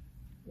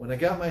 When I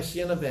got my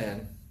Sienna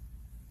van,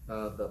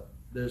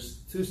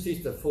 there's two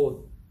seats that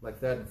fold like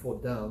that and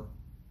fold down.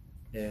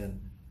 And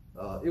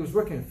it was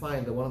working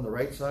fine, the one on the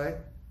right side.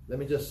 Let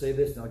me just say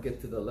this, and I'll get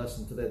to the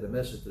lesson today, the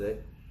message today.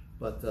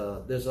 But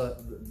there's a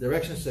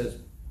direction says,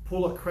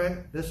 pull a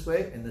crank this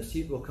way, and the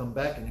seat will come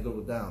back and it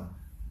will go down.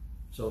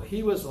 So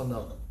he was on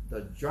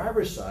the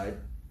driver's side.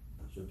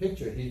 So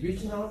picture, he's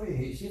reaching out over here.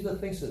 He sees the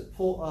thing says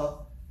pull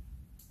up.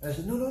 And I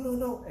said,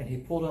 no. And he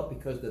pulled up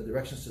because the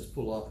direction says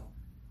pull up.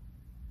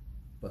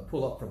 But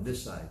pull up from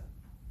this side,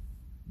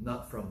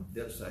 not from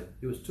the other side.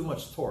 It was too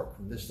much torque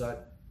from this side.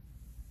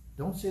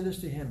 Don't say this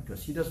to him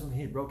because he doesn't mean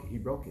he broke it. He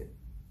broke it.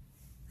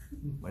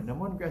 My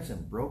number one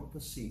grandson broke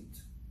the seat.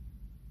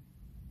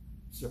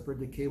 Separate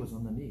decay was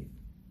underneath.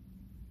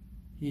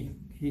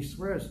 He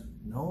swears,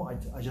 no,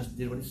 I just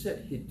did what he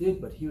said. He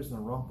did, but he was in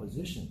the wrong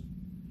position.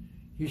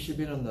 He should have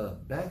been on the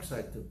back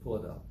side to pull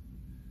it up.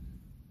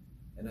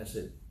 And I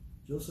said,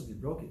 Joseph, you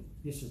broke it.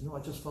 He says, no, I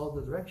just followed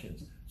the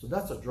directions. So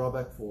that's a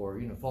drawback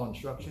for, following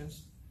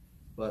instructions.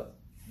 But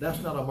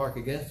that's not a mark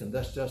against him.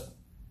 That's just,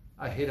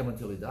 I hate him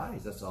until he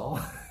dies, that's all.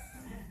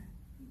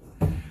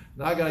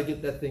 Now I got to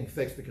get that thing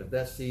fixed because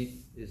that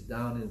seat is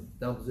down in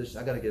down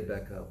position. I got to get it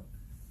back up.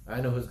 I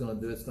know who's going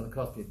to do it. It's going to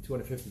cost me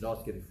 $250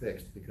 to get it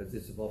fixed because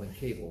it's involving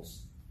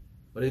cables.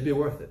 But it'd be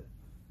worth it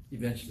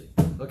eventually.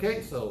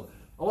 Okay, so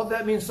all of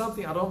that means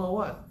something. I don't know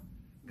what.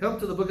 Come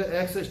to the book of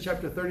Exodus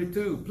chapter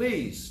 32,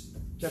 please.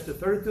 Chapter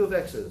 32 of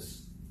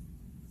Exodus.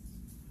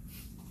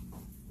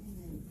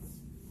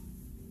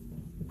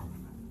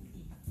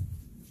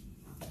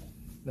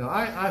 Now,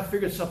 I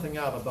figured something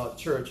out about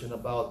church and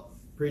about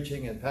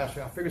preaching and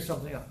pastoring. I figured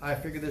something out. I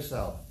figured this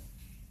out.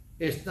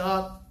 It's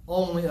not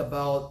only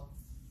about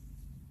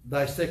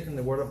dissecting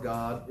the Word of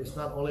God. It's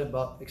not only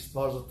about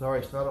expository.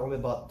 It's not only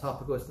about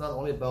topical. It's not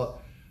only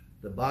about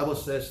the Bible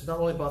says. It's not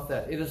only about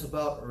that. It is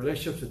about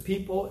relationships with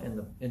people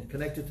and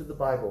connected to the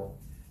Bible.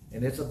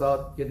 And it's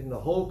about getting the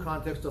whole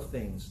context of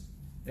things.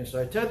 And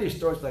so I tell these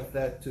stories like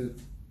that to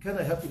kind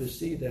of help you to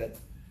see that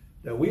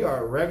we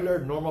are regular,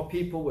 normal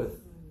people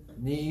with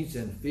needs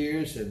and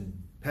fears and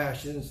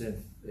passions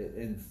and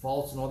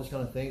faults and all these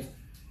kind of things.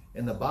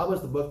 And the Bible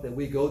is the book that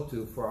we go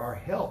to for our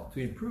help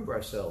to improve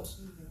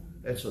ourselves.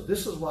 And so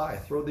this is why I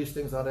throw these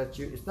things out at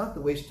you. It's not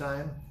to waste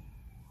time,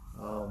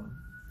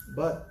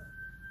 but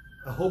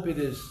I hope it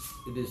is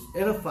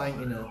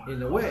edifying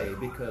in a way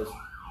because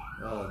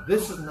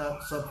this is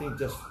not something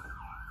just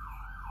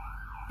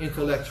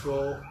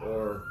intellectual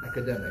or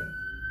academic.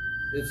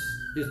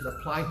 It's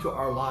applying to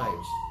our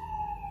lives.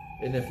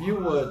 And if you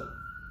would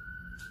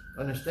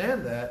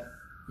understand that,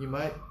 you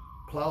might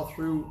plow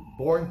through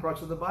boring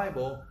parts of the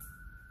Bible,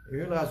 you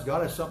realize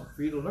God has something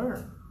for you to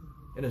learn.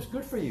 And it's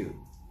good for you.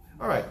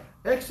 All right,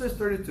 Exodus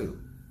 32.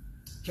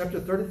 Chapter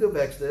 32 of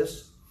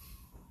Exodus,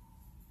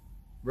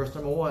 verse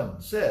number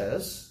 1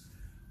 says,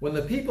 when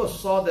the people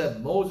saw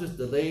that Moses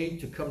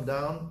delayed to come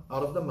down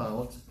out of the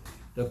mount,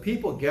 the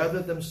people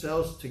gathered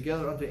themselves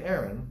together unto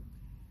Aaron,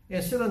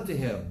 and said unto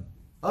him,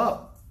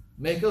 Up,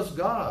 make us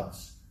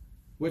gods,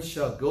 which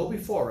shall go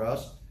before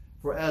us.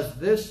 For as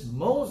this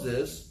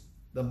Moses,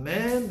 the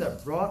man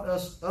that brought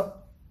us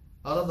up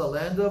out of the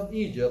land of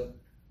Egypt,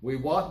 we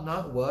wot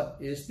not what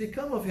is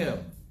become of him.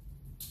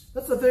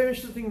 That's a very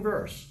interesting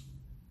verse.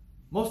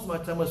 Most of my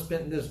time was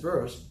spent in this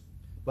verse,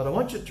 but I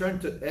want you to turn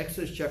to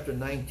Exodus chapter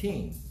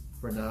 19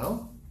 for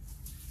now.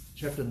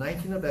 Chapter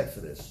 19 of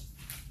Exodus.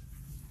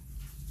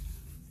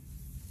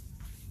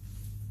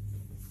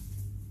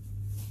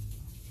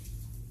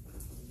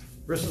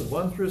 Verses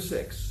 1 through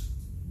 6.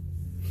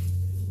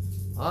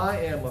 I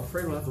am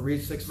afraid we'll have to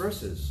read 6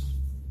 verses.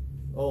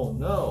 Oh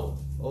no.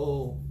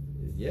 Oh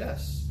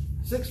yes.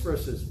 6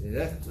 verses in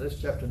Exodus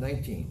chapter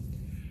 19.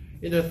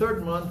 In the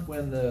 3rd month,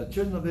 when the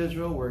children of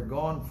Israel were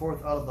gone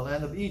forth out of the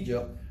land of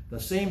Egypt, the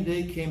same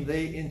day came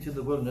they into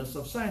the wilderness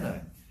of Sinai.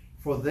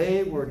 For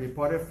they were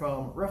departed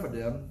from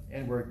Rephidim,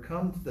 and were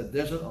come to the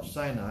desert of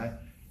Sinai,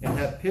 and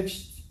had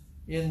pitched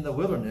in the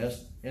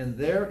wilderness, and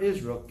there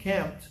Israel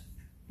camped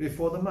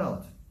before the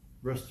mount.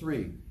 Verse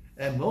 3.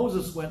 And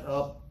Moses went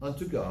up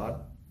unto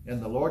God,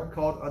 and the Lord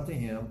called unto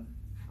him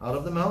out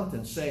of the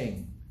mountain,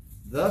 saying,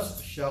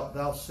 Thus shalt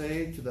thou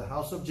say to the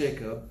house of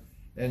Jacob,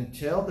 and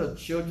tell the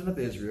children of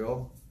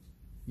Israel,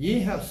 Ye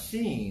have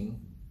seen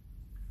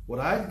what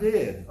I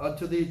did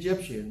unto the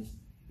Egyptians,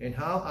 and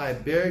how I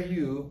bare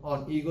you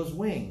on eagle's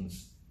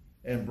wings,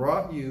 and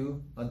brought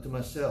you unto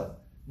myself.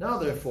 Now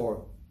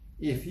therefore,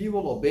 if ye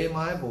will obey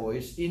my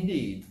voice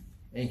indeed,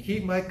 and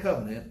keep my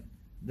covenant,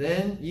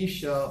 then ye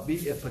shall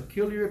be a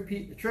peculiar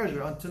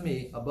treasure unto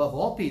me above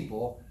all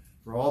people,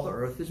 for all the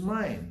earth is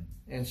mine.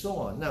 And so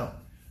on. Now,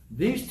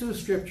 these 2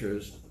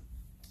 scriptures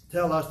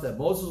tell us that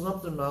Moses went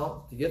up the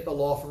mount to get the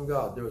law from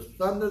God. There was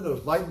thunder, there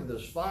was lightning, there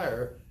was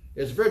fire.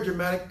 It's a very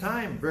dramatic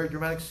time, very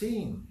dramatic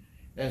scene.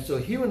 And so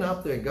he went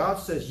up there, and God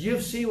says,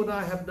 You've seen what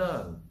I have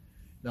done.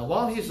 Now,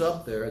 while he's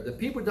up there, the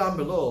people down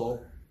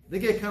below, they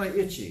get kind of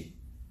itchy.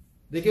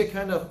 They get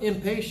kind of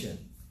impatient.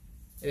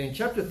 And in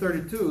chapter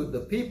 32,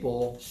 the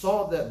people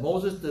saw that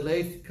Moses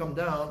delayed to come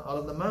down out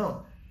of the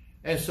mount.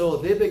 And so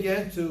they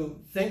began to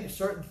think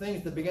certain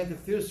things, they began to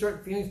feel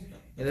certain feelings,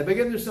 and they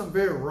began to do something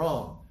very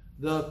wrong.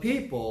 The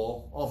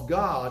people of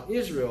God,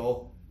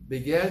 Israel,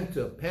 began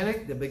to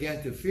panic, they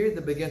began to fear,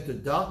 they began to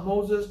doubt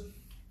Moses,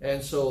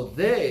 and so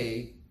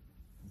they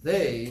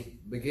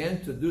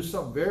began to do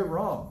something very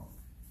wrong.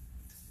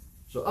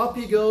 So up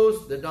he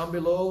goes, they're down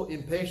below,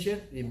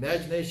 impatient, the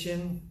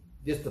imagination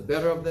gets the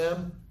better of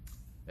them.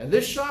 And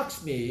this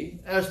shocks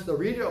me as the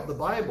reader of the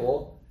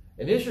Bible,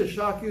 and it should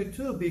shock you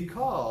too,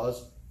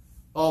 because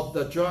of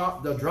the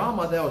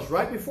drama that was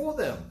right before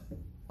them,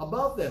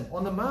 above them,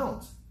 on the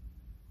mount.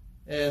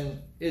 And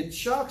it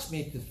shocks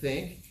me to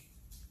think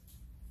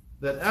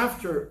that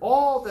after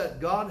all that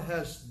God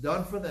has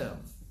done for them,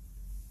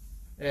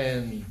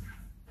 and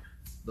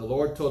the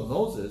Lord told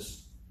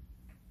Moses,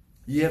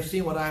 Ye have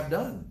seen what I have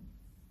done.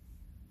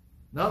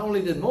 Not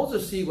only did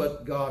Moses see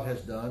what God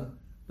has done,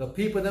 the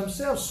people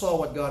themselves saw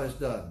what God has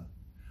done.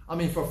 I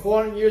mean, for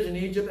 400 years in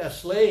Egypt as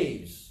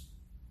slaves.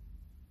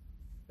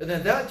 And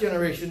then that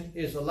generation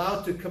is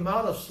allowed to come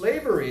out of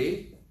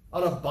slavery,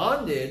 out of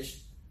bondage,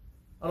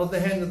 out of the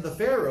hand of the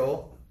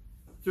Pharaoh,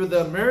 through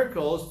the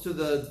miracles, to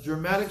the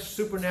dramatic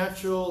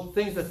supernatural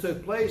things that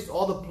took place,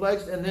 all the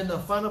plagues, and then the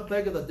final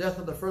plague of the death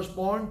of the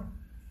firstborn.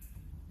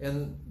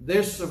 And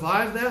they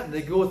survive that, and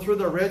they go through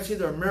the Red Sea,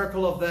 the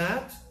miracle of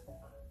that.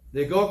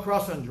 They go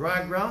across on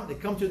dry ground. They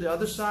come to the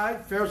other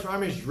side. Pharaoh's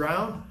army is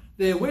drowned.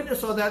 They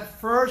witness all that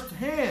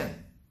firsthand.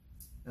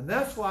 And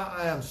that's why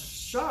I am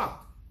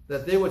shocked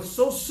that they would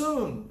so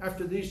soon,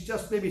 after these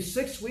just maybe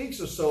 6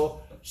 weeks or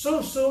so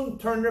soon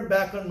turn their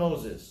back on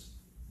Moses.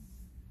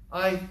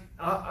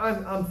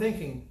 I'm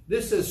thinking,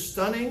 this is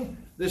stunning.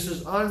 This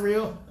is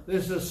unreal.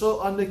 This is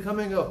so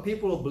unbecoming of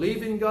people who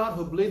believe in God,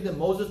 who believe in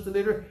Moses the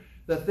leader,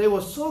 that they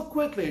will so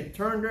quickly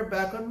turn their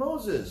back on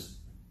Moses.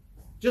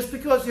 Just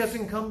because he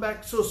hasn't come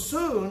back so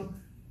soon,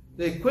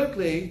 they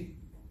quickly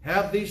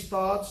have these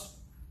thoughts.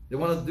 They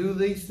want to do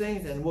these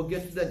things, and we'll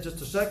get to that in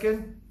just a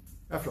second.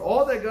 After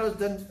all that God has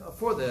done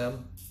for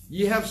them,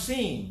 ye have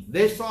seen.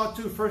 They saw it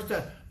too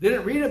firsthand. They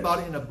didn't read about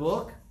it in a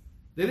book.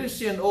 They didn't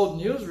see an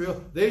old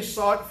newsreel. They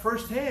saw it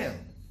firsthand.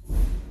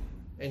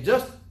 And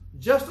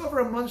just over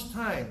a month's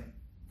time,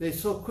 they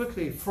so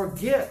quickly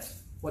forget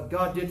what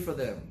God did for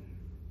them.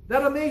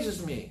 That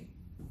amazes me.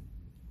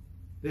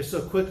 They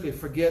so quickly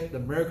forget the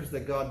miracles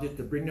that God did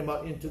to bring them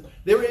out into.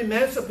 They were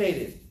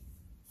emancipated.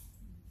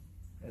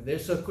 And they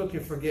so quickly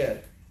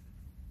forget.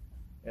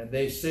 And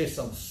they say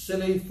some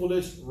silly,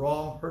 foolish,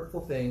 wrong,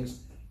 hurtful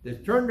things. They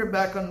turn their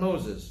back on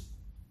Moses.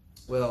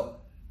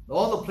 Well,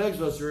 all the plagues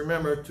was,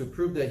 remember, to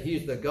prove that he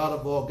is the God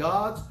of all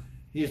gods,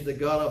 He's the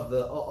God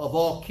of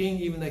all king,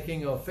 even the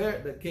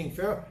king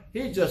Pharaoh.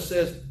 He just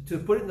says, to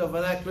put it in the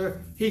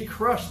vernacular, he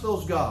crushed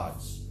those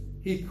gods.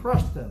 He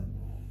crushed them.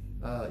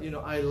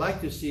 I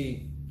like to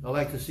see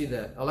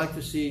that. I like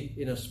to see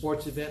in a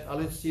sports event. I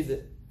like to see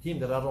the team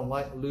that I don't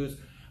like lose.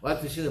 I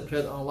like to see the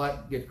player that I don't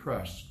like get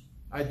crushed.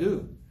 I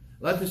do.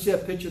 I like to see a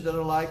pitcher that I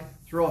like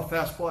throw a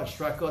fastball and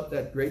strike out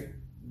that great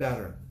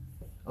batter.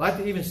 I like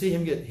to even see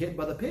him get hit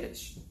by the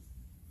pitch.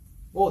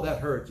 Oh, that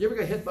hurts. You ever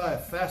get hit by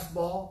a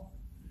fastball?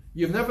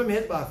 You've never been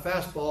hit by a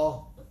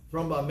fastball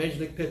thrown by a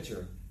major league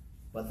pitcher,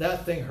 but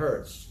that thing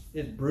hurts.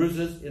 It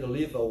bruises. It'll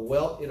leave a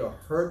welt. It'll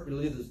hurt.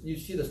 You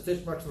see the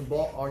stitch marks on the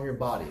ball on your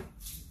body.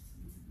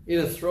 It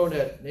is thrown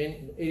at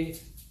 80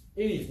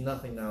 is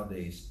nothing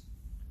nowadays.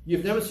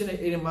 You've never seen an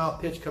 80-mile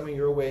pitch coming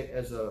your way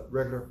as a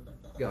regular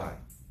guy.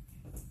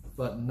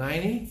 But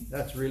 90,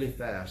 that's really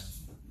fast.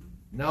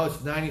 Now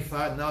it's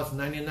 95, now it's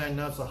 99,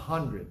 now it's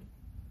 100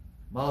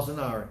 miles an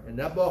hour. And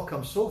that ball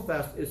comes so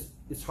fast,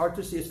 it's hard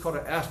to see. It's called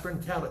an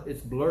aspirin tablet.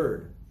 It's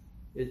blurred.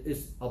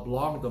 It's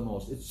oblong the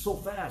most. It's so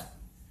fast.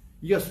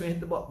 You got to hit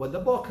the ball. When the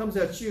ball comes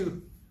at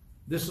you,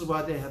 this is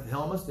why they have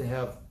helmets. They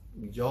have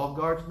jaw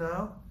guards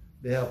now.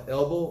 They have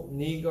elbow,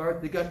 knee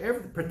guard. They got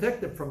everything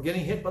protected from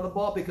getting hit by the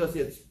ball because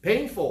it's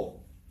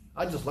painful.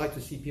 I just like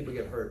to see people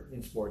get hurt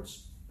in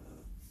sports.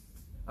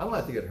 I don't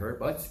like to get hurt,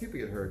 but I like to see people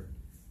get hurt.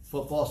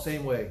 Football,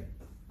 same way.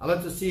 I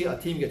like to see a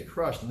team get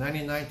crushed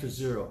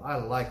 99-0. I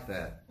like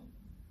that.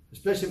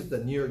 Especially with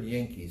the New York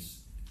Yankees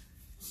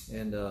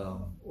and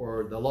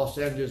or the Los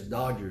Angeles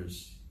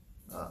Dodgers.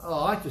 I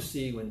like to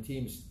see when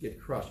teams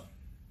get crushed.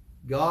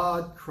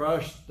 God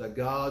crushed the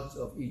gods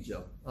of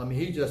Egypt. I mean,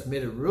 he just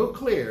made it real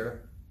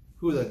clear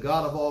who the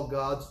God of all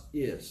gods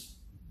is.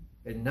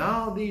 And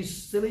now these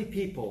silly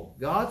people,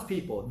 God's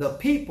people, the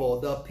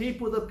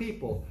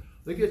people.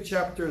 Look at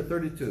chapter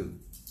 32,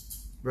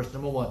 verse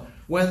number 1.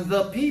 When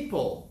the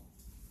people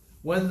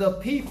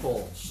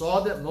saw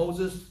that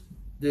Moses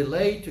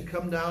delayed to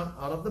come down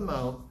out of the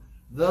mount,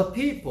 the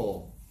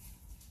people,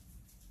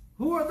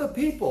 who are the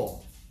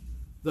people?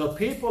 The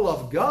people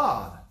of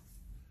God,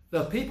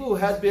 the people who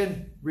had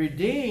been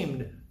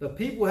redeemed, the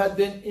people who had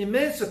been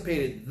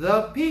emancipated,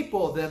 the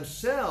people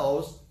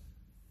themselves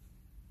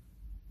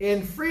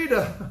in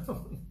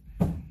freedom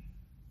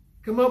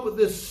come up with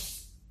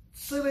this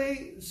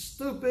silly,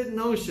 stupid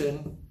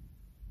notion.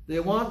 They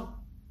want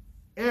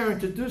Aaron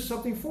to do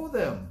something for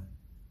them.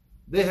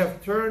 They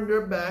have turned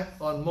their back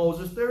on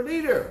Moses, their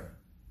leader.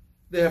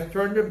 They have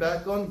turned their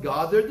back on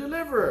God, their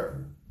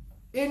deliverer.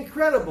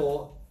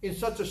 Incredible, in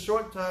such a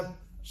short time,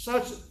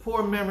 such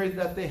poor memory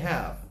that they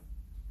have.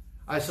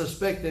 I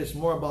suspect it's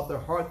more about their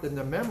heart than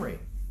their memory.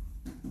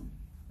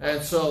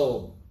 And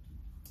so,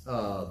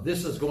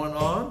 this is going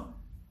on.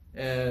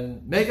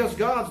 And make us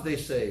gods, they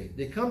say.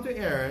 They come to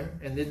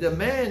Aaron and they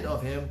demand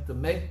of him to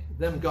make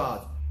them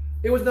gods.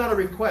 It was not a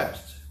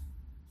request.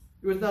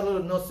 It was not a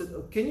little note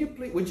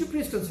that, would you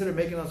please consider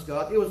making us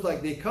gods? It was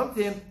like they come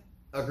to him,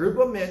 a group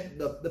of men,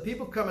 the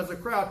people come as a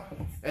crowd,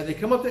 and they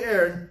come up to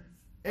Aaron.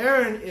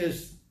 Aaron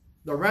is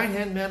the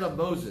right-hand man of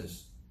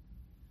Moses.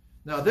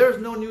 Now, there's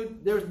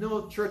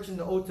no church in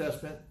the Old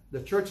Testament.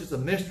 The church is a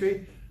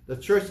mystery. The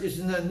church is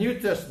in the New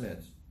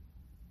Testament.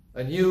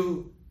 A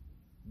new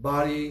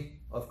body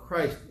of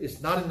Christ.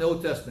 It's not in the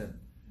Old Testament.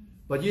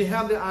 But you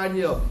have the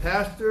idea of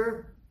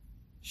pastor,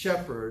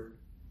 shepherd.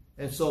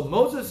 And so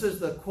Moses is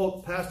the,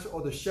 quote, pastor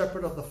or the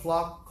shepherd of the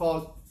flock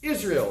called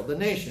Israel, the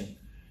nation.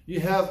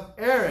 You have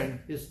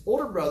Aaron, his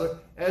older brother,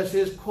 as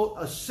his, quote,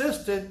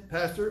 assistant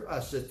pastor,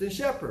 assistant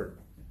shepherd.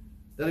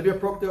 That'd be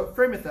appropriate to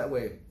frame it that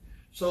way.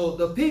 So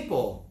the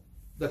people,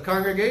 the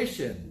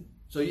congregation.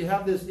 So you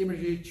have this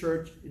imagery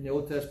church in the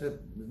Old Testament.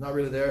 It's not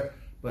really there.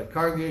 But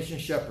congregation,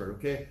 shepherd,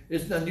 okay?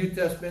 Isn't the New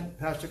Testament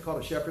pastor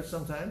called a shepherd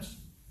sometimes?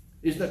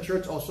 Isn't the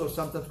church also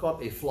sometimes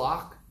called a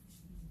flock?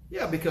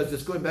 Yeah, because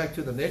it's going back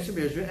to the nation of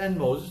Israel and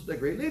Moses, the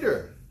great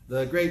leader,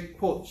 the great,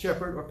 quote,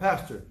 shepherd or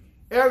pastor.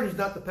 Aaron is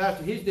not the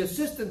pastor. He's the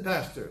assistant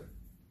pastor.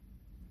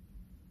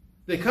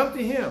 They come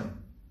to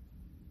him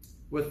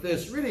with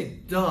this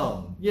really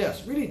dumb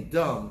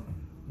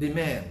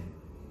demand.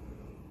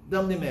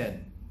 Dumb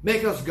demand.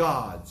 Make us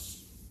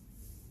gods.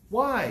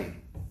 Why?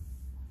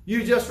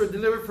 You just were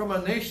delivered from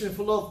a nation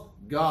full of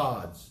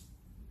gods.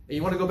 And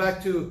you want to go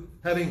back to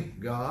having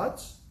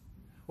gods?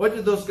 What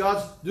did those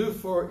gods do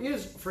for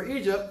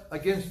Egypt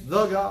against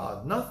the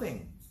God?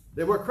 Nothing.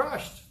 They were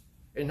crushed.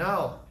 And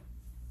now,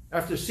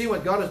 after seeing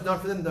what God has done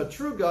for them, the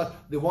true God,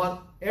 they want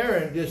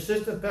Aaron, the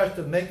assistant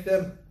pastor, to make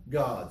them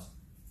gods.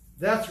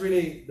 That's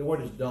really, the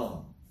word is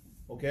dumb.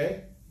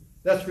 Okay?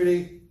 That's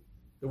really,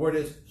 the word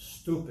is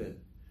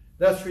stupid.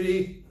 That's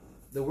really,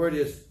 the word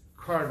is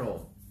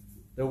carnal.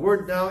 The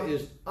word now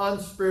is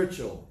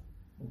unspiritual.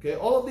 Okay?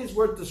 All of these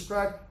words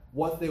describe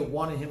what they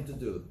wanted him to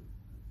do.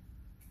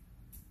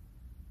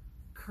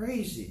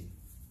 Crazy.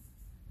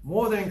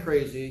 More than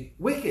crazy.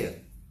 Wicked.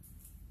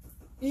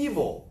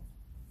 Evil.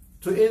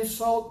 To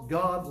insult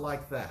God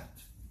like that.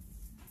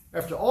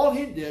 After all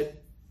he did,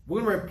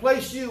 we're going to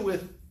replace you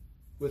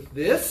with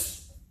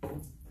this.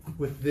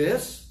 With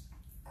this.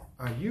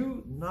 Are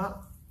you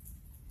not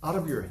out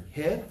of your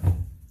head?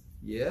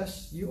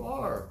 Yes, you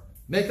are.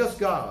 Make us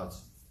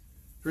gods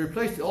to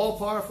replace the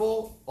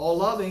all-powerful,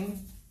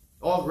 all-loving,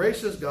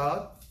 all-gracious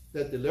God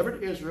that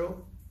delivered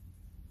Israel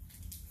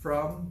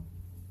from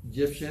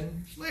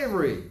Egyptian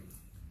slavery.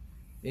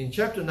 In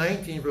chapter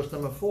 19, verse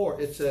number 4,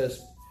 it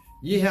says,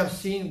 Ye have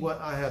seen what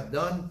I have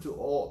done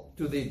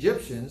to the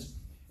Egyptians,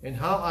 and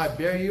how I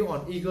bear you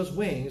on eagle's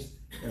wings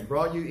and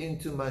brought you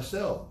into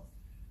myself.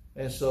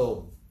 And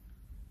so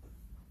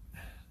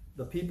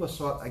the people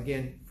saw it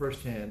again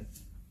firsthand.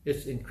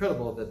 It's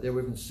incredible that they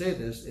would even say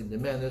this and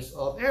demand this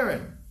of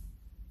Aaron.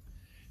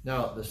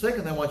 Now, the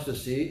second thing I want you to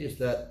see is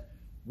that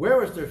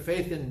where is their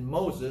faith in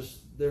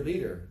Moses, their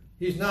leader?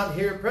 He's not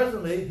here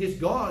presently. He's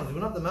gone. He's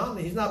went up the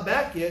mountain. He's not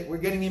back yet. We're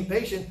getting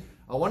impatient.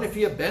 I wonder if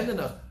he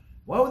abandoned us.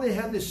 Why would they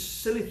have these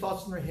silly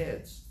thoughts in their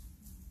heads?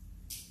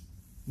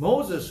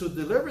 Moses, who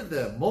delivered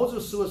them.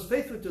 Moses, who was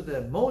faithful to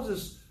them.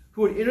 Moses,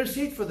 who would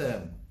intercede for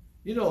them.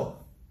 You know,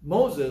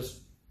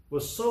 Moses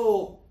was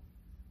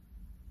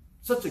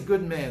such a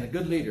good man, a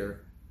good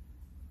leader.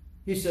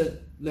 He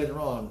said later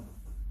on,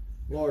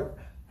 Lord,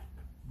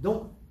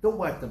 don't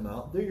wipe them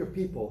out. They're your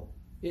people.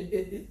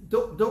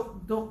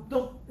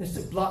 Don't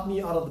instead blot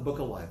me out of the book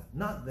of life.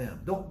 Not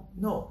them.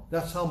 No.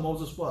 That's how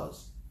Moses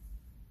was.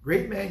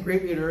 Great man,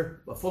 great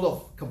leader, but full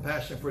of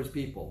compassion for his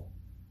people.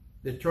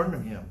 They turned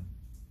on him.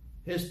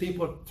 His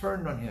people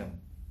turned on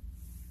him.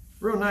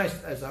 Real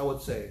nice, as I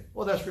would say.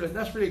 Well, that's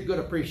really good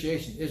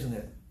appreciation, isn't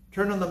it?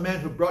 Turn on the man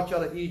who brought you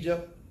out of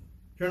Egypt.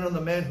 Turn on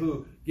the man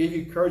who gave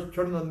you courage.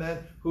 Turn on the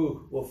man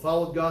who will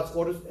follow God's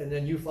orders, and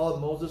then you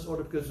followed Moses'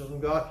 order because it was from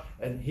God,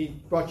 and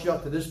he brought you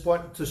out to this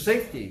point, to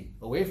safety,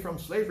 away from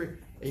slavery.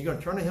 And you're going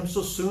to turn on him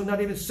so soon,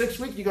 not even 6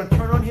 weeks, you're going to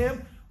turn on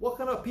him? What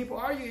kind of people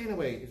are you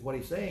anyway, is what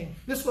he's saying.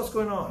 This is what's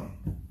going on.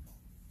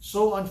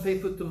 So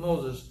unfaithful to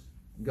Moses,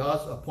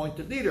 God's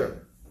appointed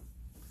leader.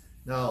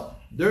 Now,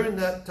 during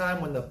that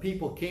time when the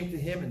people came to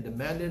him and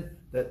demanded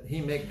that he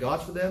make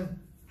gods for them,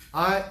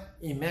 I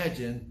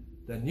imagine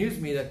the news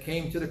media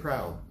came to the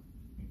crowd.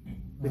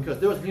 Because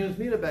there was news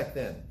media back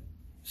then.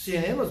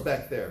 CNN was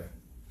back there.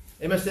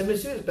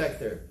 MSNBC was back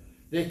there.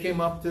 They came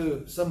up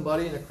to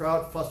somebody in the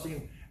crowd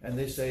fussing, and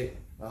they say,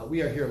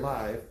 we are here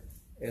live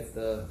at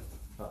the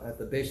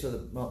base of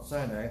the Mount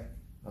Sinai.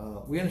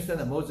 We understand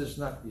that Moses is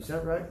not, is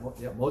that right? Well,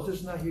 yeah, Moses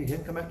is not here. He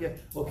didn't come back yet.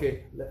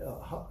 Okay,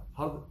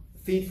 how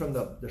feed from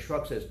the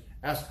shrub says,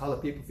 ask how the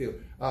people feel.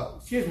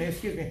 Excuse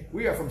me,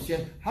 we are from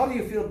CNN. How do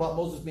you feel about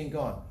Moses being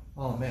gone?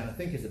 Oh man, I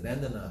think he's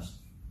abandoned us.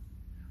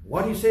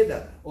 Why do you say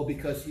that? Oh,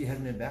 because he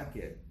hasn't been back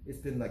yet. It's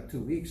been like 2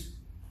 weeks.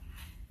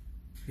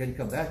 He hasn't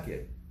come back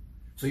yet.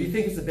 So you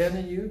think he's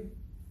abandoned you?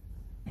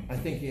 I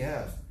think he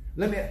has.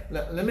 Let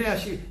me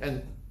ask you,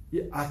 and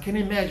I can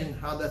imagine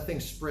how that thing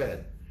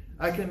spread.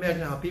 I can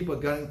imagine how people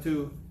got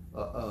into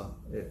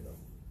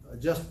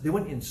they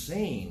went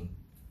insane,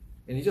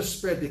 and it just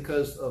spread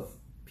because of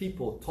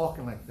people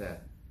talking like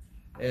that.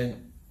 And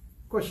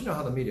of course, you know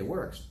how the media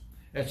works,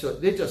 and so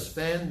they just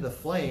fanned the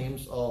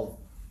flames of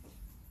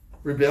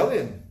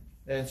rebellion.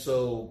 And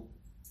so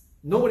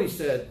nobody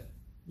said,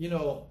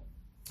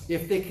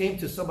 if they came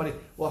to somebody,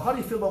 well, how do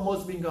you feel about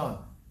Moses being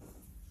gone?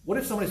 What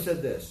if somebody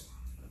said this?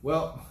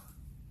 Well,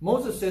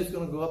 Moses says he's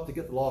going to go up to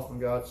get the law from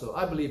God, so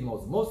I believe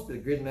Moses. Moses is a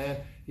good man.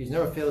 He's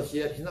never failed us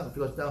yet. He's not going to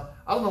fail us now.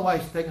 I don't know why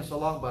he's taking so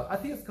long, but I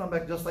think it's coming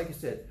back just like he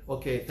said.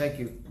 Okay, thank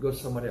you. Go to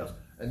somebody else.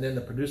 And then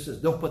the producers,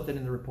 don't put that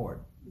in the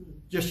report.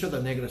 Just show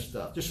the negative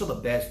stuff. Just show the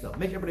bad stuff.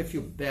 Make everybody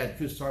feel bad,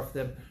 feel sorry for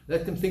them.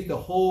 Let them think the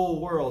whole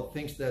world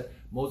thinks that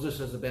Moses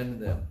has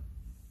abandoned them.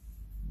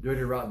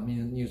 Dirty, rotten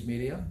news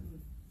media.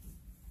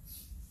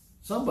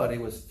 Somebody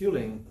was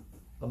fueling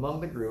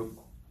among the group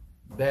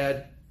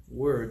bad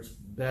words,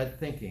 bad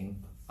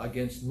thinking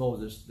against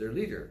Moses, their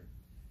leader.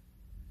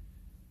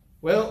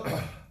 Well,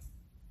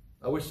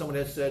 I wish someone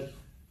had said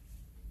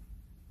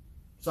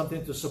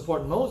something to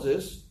support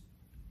Moses.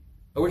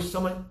 I wish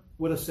someone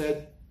would have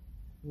said,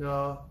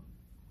 no,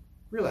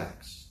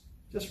 relax.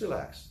 Just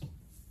relax.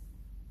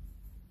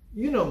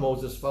 You know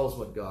Moses follows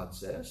what God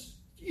says.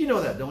 You know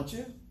that, don't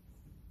you?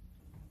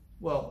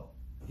 Well,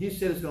 he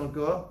said he's going to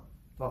go up,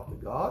 talk to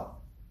God.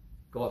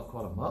 God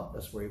called him up.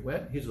 That's where he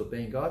went. He's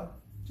obeying God.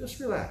 Just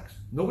relax.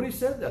 Nobody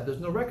said that. There's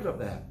no record of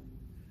that.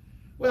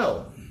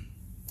 Well,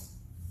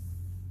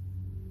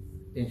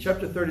 in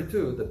chapter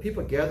 32, the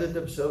people gathered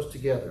themselves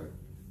together.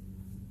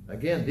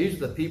 Again, these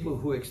are the people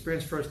who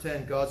experienced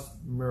firsthand God's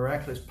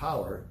miraculous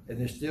power, and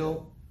they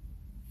still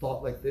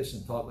thought like this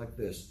and thought like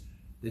this.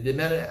 They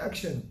demanded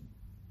action.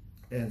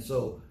 And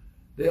so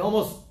they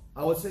almost,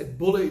 I would say,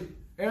 bullied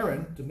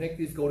Aaron to make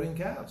these golden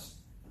calves.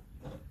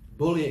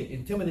 Bullying,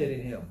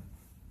 intimidating him.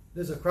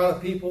 There's a crowd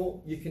of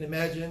people, you can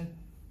imagine.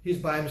 He's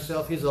by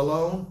himself, he's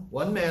alone,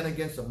 one man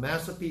against a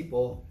mass of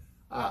people.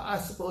 I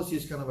suppose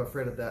he's kind of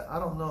afraid of that. I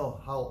don't know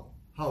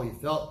how he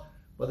felt,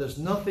 but there's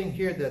nothing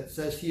here that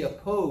says he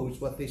opposed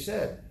what they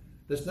said.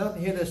 There's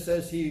nothing here that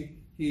says he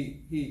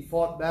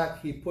fought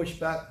back, he pushed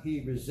back,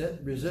 he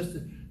resisted.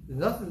 There's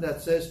nothing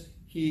that says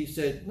he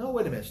said, no,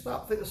 wait a minute,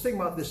 stop, let's think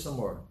about this some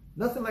more.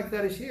 Nothing like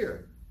that is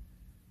here.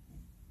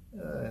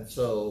 And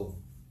so,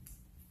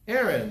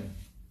 Aaron,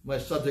 my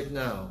subject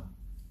now.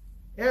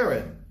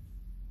 Aaron,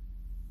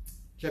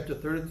 chapter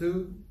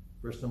 32,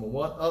 verse number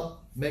 1.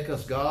 Up, make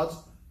us gods,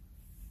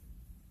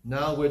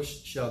 now which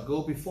shall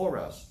go before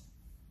us.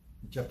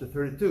 Chapter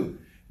 32.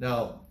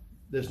 Now,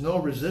 there's no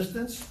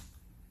resistance,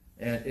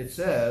 and it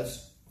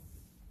says,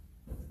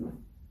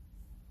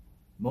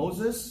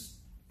 Moses,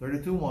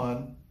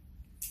 32:1.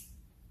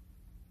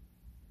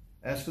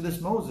 As for this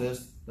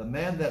Moses, the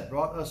man that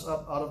brought us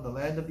up out of the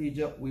land of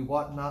Egypt, we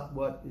wot not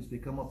what is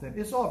become of him.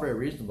 It's all very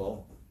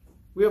reasonable.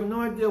 We have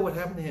no idea what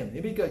happened to him.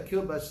 Maybe he got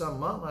killed by some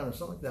mountain lion or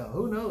something like that.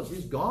 Who knows?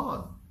 He's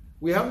gone.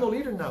 We have no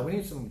leader now. We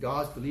need some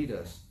gods to lead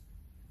us.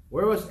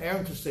 Where was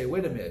Aaron to say,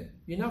 wait a minute,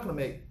 you're not going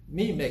to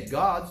make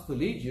gods to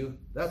lead you.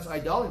 That's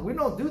idolatry. We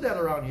don't do that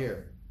around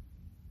here.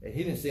 And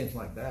he didn't say anything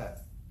like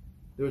that.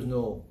 There was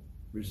no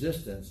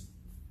resistance.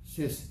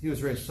 He was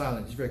very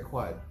silent. He's very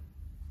quiet.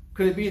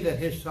 Could it be that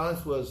his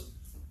silence was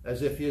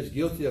as if he is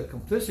guilty of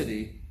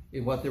complicity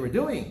in what they were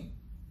doing?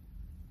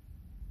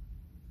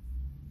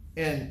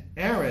 And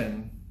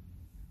Aaron,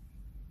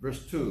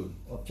 verse 2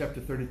 of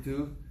chapter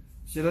 32,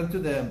 said unto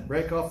them,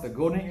 break off the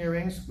golden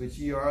earrings which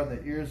ye are in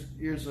the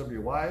ears of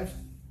your wives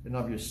and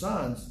of your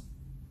sons.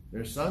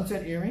 Their sons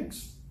had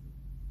earrings?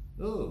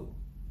 Oh,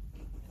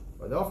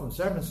 are they all from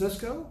San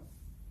Francisco?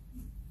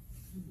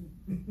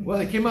 Well,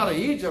 they came out of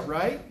Egypt,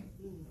 right?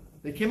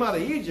 They came out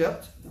of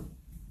Egypt.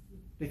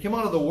 They came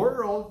out of the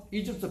world.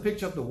 Egypt's a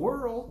picture of the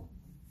world.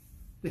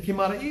 They came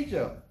out of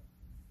Egypt.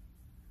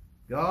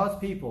 God's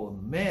people,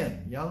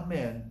 men, young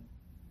men,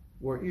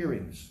 wore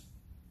earrings.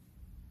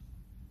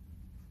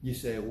 You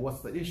say, well,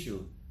 what's the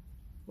issue?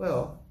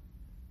 Well,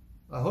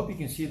 I hope you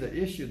can see the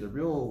issue, the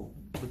real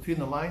between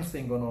the lines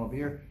thing going on over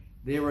here.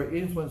 They were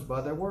influenced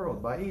by their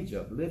world, by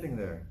Egypt, living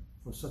there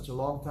for such a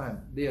long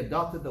time. They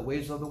adopted the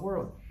ways of the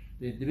world.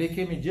 They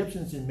became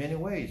Egyptians in many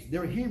ways. They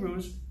were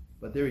Hebrews,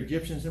 but they were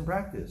Egyptians in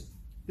practice.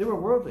 They were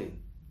worldly.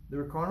 They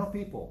were carnal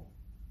people.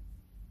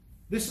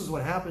 This is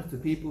what happens to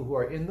people who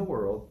are in the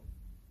world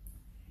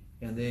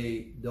and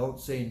they don't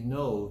say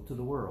no to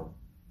the world.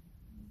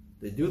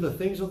 They do the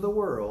things of the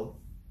world.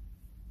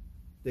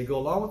 They go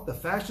along with the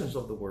fashions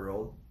of the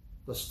world,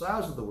 the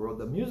styles of the world,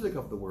 the music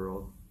of the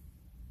world,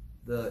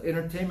 the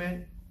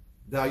entertainment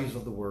values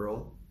of the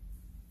world.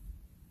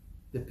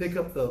 They pick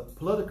up the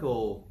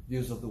political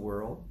views of the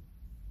world,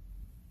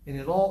 and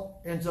it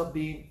all ends up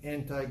being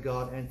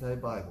anti-God,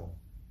 anti-Bible.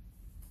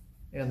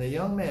 And the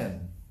young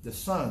men, the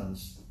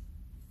sons,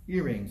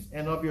 earrings,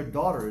 and of your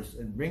daughters,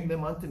 and bring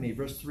them unto me.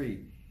 Verse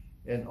 3.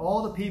 And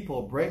all the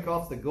people break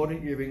off the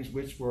golden earrings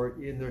which were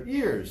in their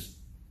ears.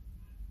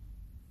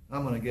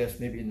 I'm going to guess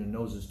maybe in their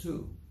noses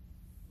too.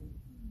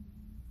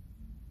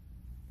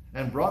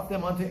 And brought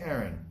them unto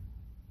Aaron.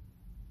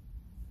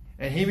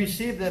 And he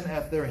received them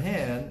at their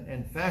hand,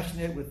 and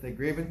fashioned it with a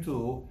graven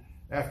tool,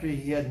 after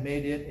he had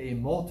made it a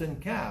molten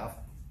calf.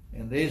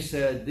 And they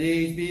said,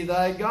 these be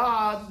thy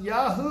gods,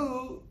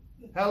 Yahoo!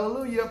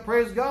 Hallelujah,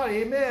 praise God,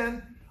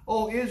 amen.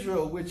 O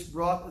Israel, which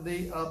brought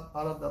thee up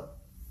out of the...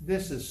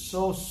 This is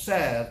so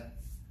sad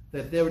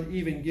that they would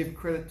even give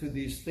credit to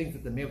these things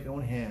that they made with their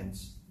own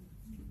hands.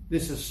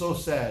 This is so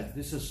sad.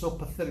 This is so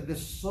pathetic. This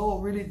is so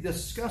really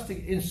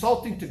disgusting,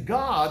 insulting to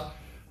God,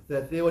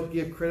 that they would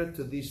give credit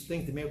to these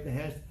things they made with their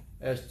hands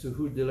as to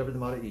who delivered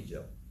them out of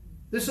Egypt.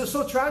 This is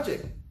so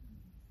tragic.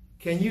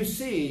 Can you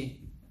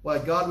see why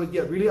God would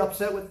get really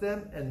upset with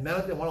them and mad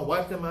at them, want to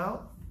wipe them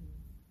out?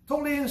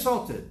 Totally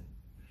insulted.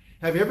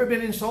 Have you ever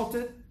been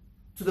insulted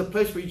to the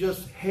place where you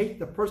just hate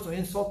the person who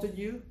insulted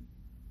you?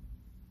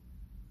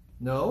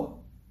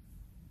 No?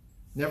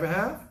 Never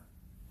have?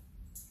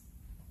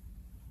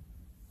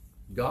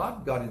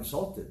 God got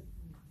insulted.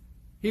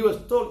 He was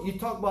told, you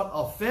talk about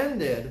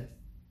offended,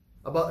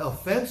 about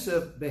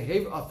offensive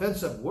behavior,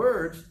 offensive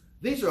words.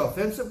 These are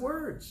offensive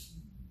words.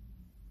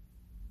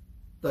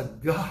 The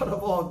God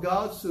of all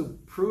gods who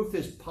proved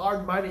his power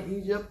and might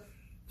in Egypt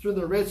through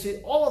the Red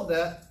Sea, all of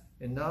that,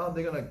 and now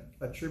they're going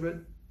to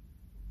attribute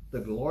the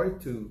glory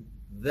to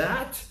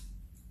that?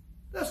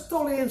 That's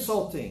totally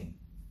insulting.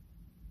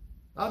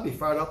 I'd be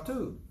fired up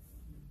too.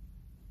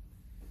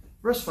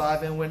 Verse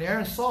 5, and when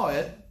Aaron saw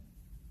it,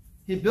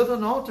 he built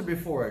an altar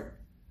before it.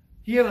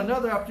 He had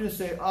another opportunity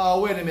to say,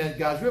 oh, wait a minute,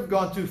 guys, we've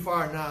gone too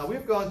far now.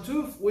 We've gone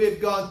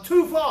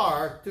too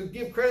far to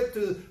give credit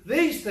to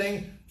these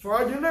things for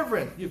our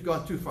deliverance. You've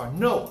gone too far.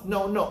 No,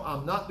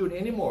 I'm not doing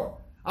it anymore.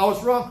 I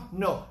was wrong.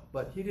 No,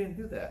 but he didn't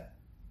do that.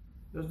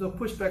 There's no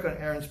pushback on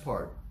Aaron's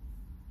part.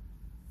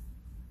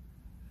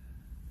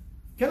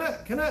 Can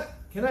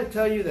I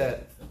tell you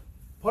that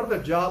part of the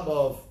job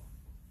of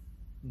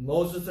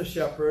Moses the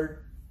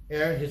shepherd,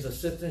 Aaron his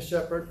assistant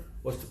shepherd,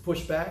 was to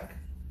push back?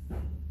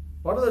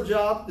 Part of the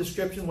job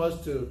description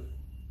was to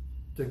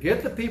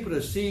get the people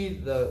to see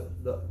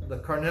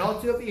the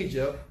carnality of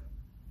Egypt,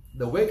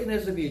 the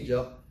wickedness of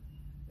Egypt,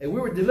 and we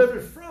were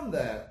delivered from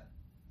that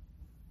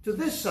to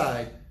this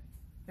side.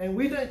 And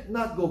we did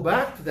not go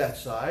back to that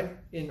side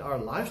in our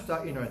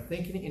lifestyle, in our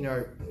thinking, in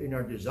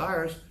our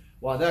desires,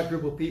 while that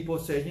group of people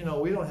said,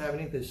 we don't have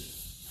anything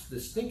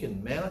this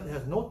stinking manna. It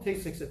has no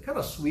taste. It's kind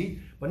of sweet,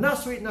 but not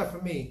sweet enough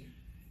for me.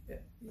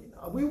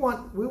 We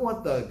want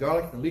the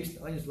garlic and leeks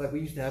and onions like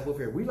we used to have over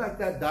here. We like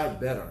that diet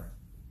better.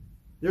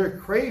 They're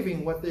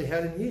craving what they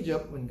had in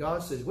Egypt when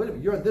God says, wait a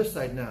minute, you're on this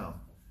side now.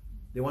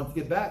 They want to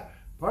get back.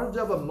 Part of the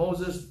job of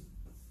Moses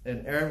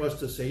and Aaron was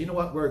to say, you know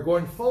what, we're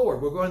going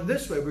forward. We're going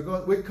this way.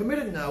 We're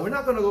committed now. We're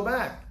not going to go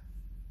back.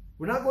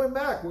 We're not going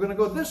back. We're going to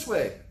go this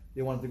way.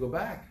 They wanted to go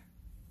back.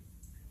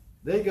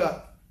 They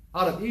got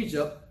out of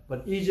Egypt,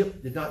 but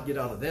Egypt did not get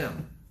out of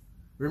them.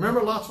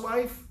 Remember Lot's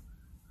wife?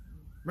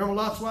 Remember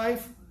Lot's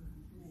wife?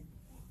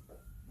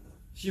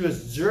 She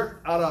was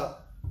jerked out of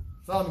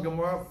Sodom and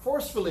Gomorrah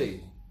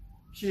forcefully.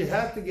 She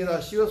had to get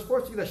out. She was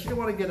forced to get out. She didn't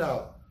want to get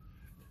out.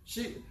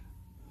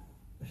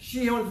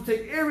 She wanted to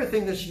take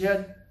everything that she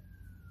had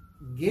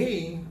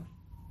gained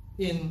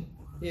in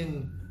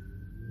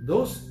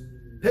those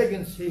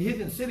pagan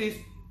heathen cities.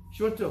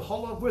 She went to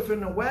haul off with her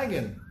in a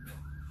wagon.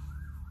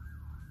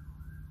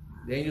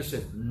 The angel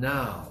said,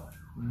 now,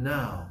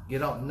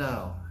 get out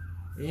now.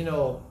 And, you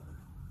know,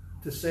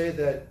 to say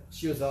that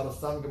she was out of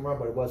Sodom and Gomorrah,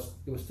 but it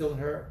was still in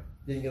her,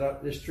 didn't get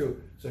out, it's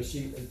true. So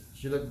she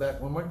looked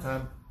back one more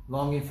time,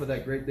 longing for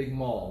that great big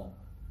mall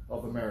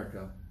of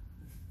America,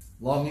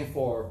 longing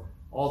for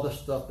all the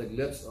stuff, the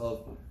glitz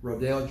of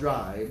Rodeo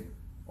Drive,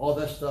 all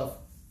that stuff.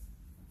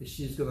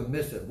 She's going to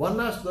miss it. One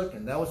last look,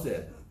 and that was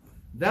it.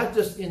 That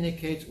just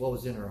indicates what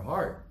was in her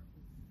heart.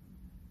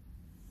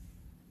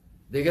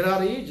 They get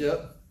out of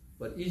Egypt,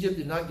 but Egypt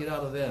did not get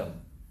out of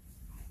them.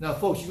 Now,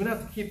 folks, you're going to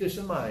have to keep this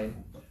in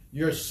mind.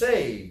 You're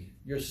saved.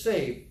 You're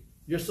saved.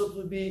 You're supposed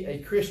to be a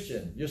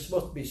Christian. You're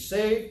supposed to be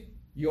saved.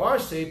 You are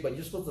saved, but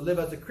you're supposed to live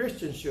as a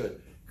Christian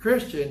should.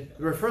 Christian,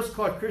 they were first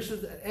called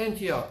Christians at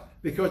Antioch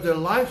because their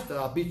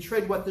lifestyle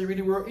betrayed what they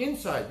really were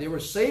inside. They were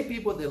saved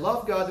people. They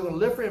loved God. They were going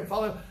to live for Him,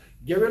 follow Him,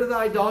 get rid of the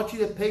idolatry,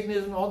 the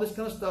paganism, all this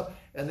kind of stuff,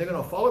 and they're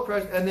going to follow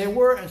Christ. And they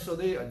were, and so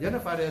they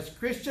identified as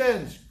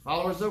Christians,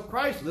 followers of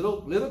Christ,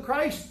 little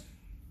Christ.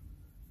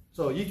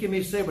 So you can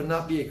be saved but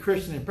not be a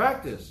Christian in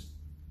practice.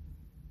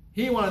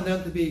 He wanted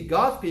them to be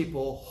God's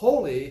people,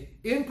 holy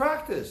in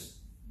practice.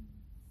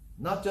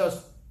 Not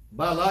just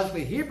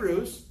biologically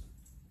Hebrews,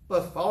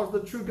 but followers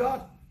of the true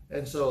God.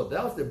 And so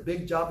that was their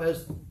big job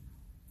as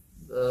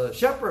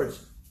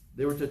shepherds.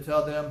 They were to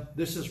tell them,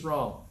 this is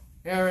wrong.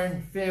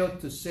 Aaron failed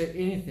to say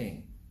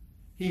anything.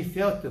 He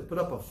failed to put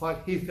up a fight.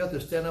 He failed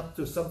to stand up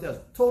to something that's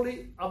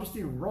totally,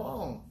 obviously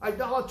wrong.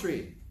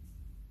 Idolatry.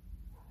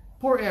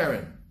 Poor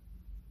Aaron.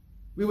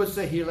 We would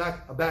say he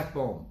lacked a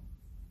backbone.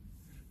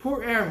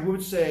 Poor Aaron, we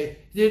would say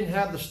he didn't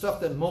have the stuff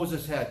that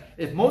Moses had.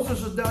 If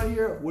Moses was down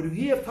here, would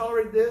he have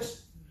tolerated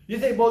this? You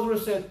think Moses would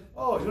have said,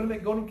 oh, you want to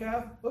make a golden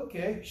calf?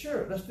 Okay,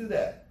 sure, let's do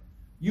that.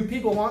 You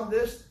people want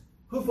this?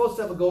 Who votes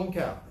to have a golden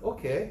calf?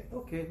 Okay,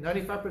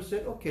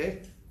 95%,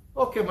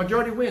 okay,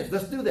 majority wins,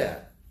 let's do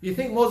that. You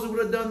think Moses would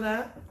have done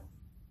that?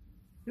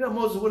 You know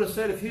what Moses would have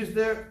said if he was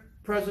there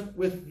present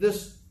with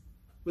this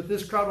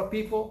crowd of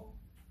people?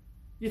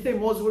 You think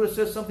Moses would have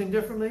said something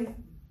differently?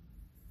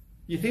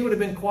 You think he would have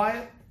been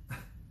quiet?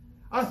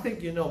 I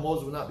think you know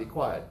Moses would not be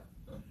quiet.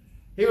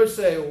 He would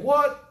say,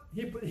 what?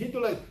 He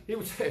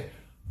would say,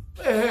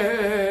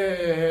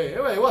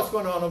 hey, what's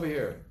going on over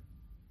here?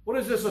 What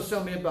is this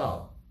assembly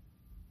about?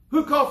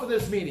 Who called for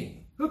this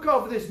meeting? Who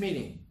called for this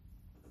meeting?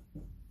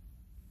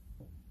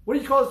 What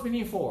do you call this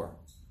meeting for?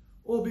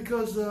 Oh,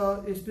 because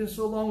it's been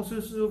so long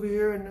since it's over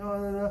here,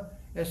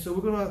 and so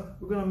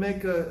we're gonna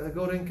make a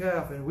golden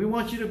calf, and we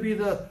want you to be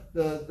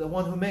the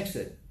one who makes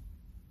it.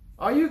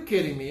 Are you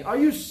kidding me? Are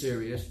you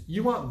serious?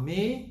 You want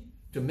me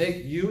to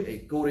make you a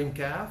golden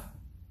calf?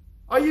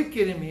 Are you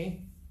kidding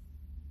me?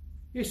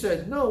 He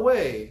said, no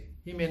way.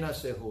 He may not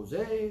say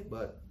Jose,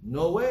 but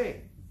no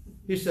way.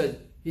 He said,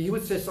 he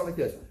would say something like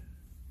this.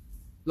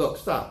 Look,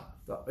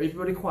 stop.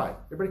 Everybody quiet.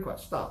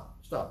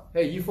 Stop.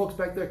 Hey, you folks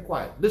back there,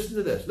 quiet. Listen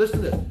to this.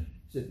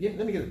 He said,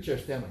 let me get a chair,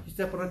 stand up. He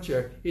stepped on a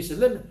chair. He said,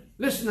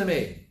 listen to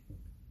me.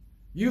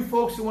 You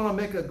folks who want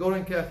to make a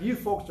golden calf, you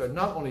folks are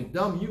not only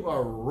dumb, you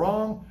are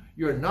wrong.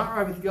 You're not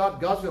right with God.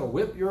 God's going to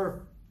whip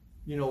your,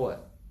 you know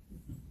what.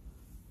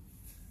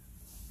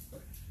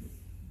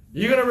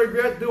 You're going to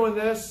regret doing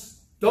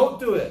this. Don't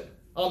do it.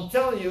 I'm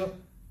telling you,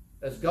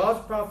 as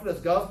God's prophet,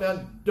 as God's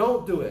man,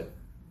 don't do it.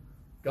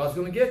 God's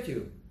going to get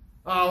you.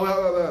 Oh,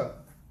 well.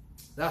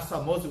 That's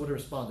how Moses would have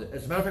responded.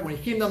 As a matter of fact, when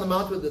he came down the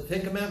mountain with the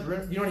Ten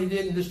Commandments, you know what he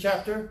did in this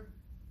chapter?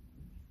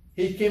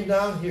 He came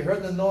down, he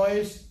heard the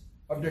noise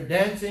of their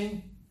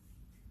dancing.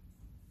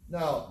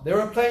 Now, they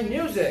were playing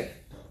music.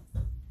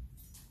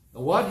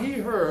 And what he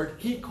heard,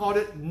 he called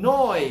it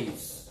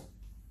noise.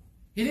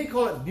 He didn't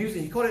call it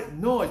music, he called it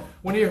noise.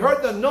 When he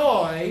heard the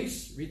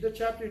noise, read the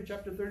chapter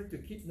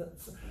 32,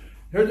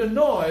 heard the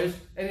noise,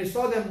 and he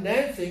saw them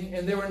dancing,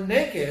 and they were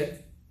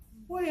naked.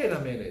 Wait a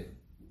minute.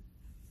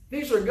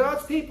 These are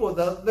God's people.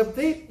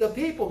 The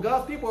people,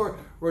 God's people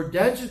were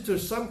dancing to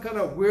some kind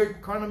of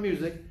weird kind of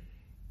music.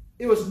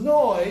 It was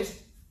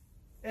noise,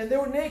 and they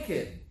were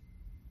naked.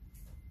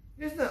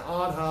 Isn't it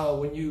odd how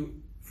when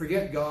you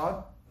forget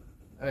God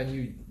and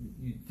you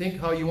think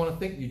how you want to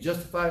think, you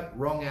justify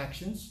wrong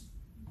actions?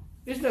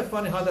 Isn't that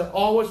funny how that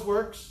always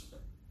works?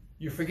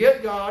 You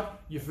forget God,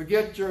 you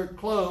forget your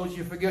clothes,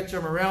 you forget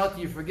your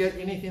morality, you forget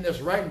anything that's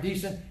right and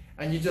decent,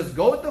 and you just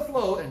go with the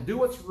flow and do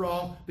what's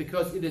wrong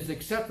because it is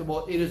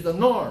acceptable, it is the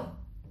norm.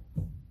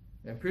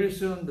 And pretty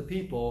soon the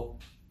people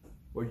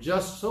were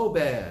just so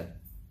bad.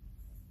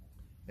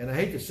 And I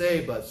hate to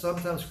say, but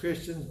sometimes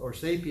Christians or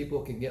saved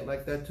people can get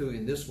like that too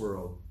in this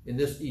world, in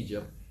this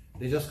Egypt.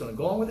 They're just going to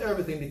go on with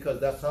everything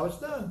because that's how it's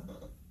done.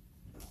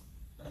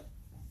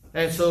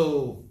 And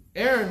so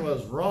Aaron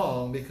was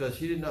wrong because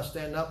he did not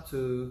stand up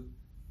to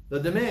the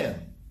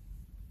demand.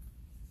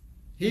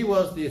 He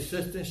was the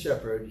assistant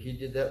shepherd. He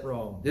did that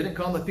wrong. Didn't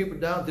calm the people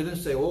down. Didn't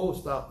say, oh,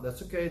 stop.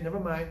 That's okay. Never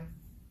mind.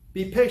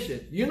 Be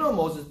patient. You know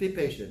Moses. Be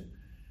patient.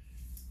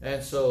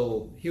 And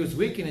so he was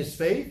weak in his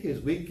faith. He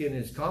was weak in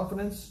his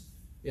confidence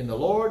in the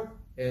Lord.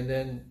 And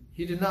then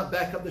he did not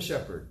back up the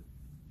shepherd.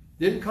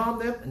 Didn't calm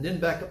them and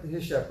didn't back up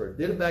his shepherd.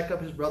 Didn't back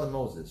up his brother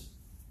Moses.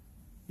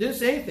 Didn't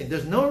say anything.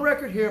 There's no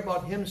record here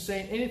about him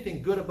saying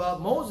anything good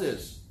about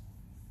Moses.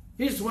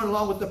 He just went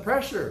along with the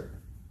pressure.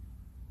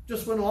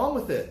 Just went along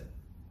with it.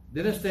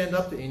 Didn't stand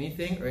up to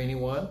anything or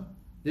anyone.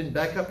 Didn't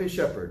back up his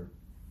shepherd.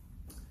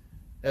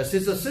 As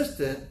his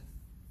assistant,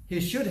 he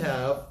should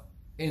have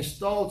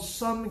installed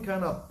some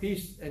kind of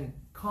peace and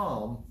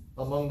calm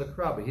among the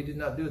crowd, but he did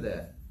not do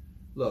that.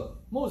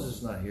 Look, Moses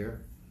is not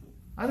here.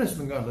 I know it's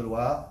been gone a little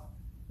while,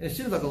 and it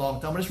seems like a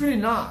long time, but it's really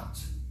not.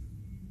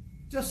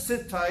 Just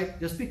sit tight,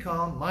 just be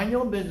calm, mind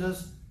your own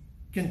business,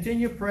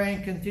 continue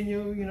praying,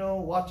 continue,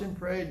 watch and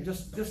pray, and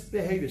just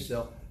behave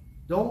yourself.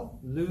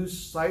 Don't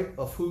lose sight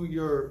of who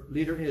your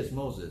leader is,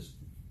 Moses.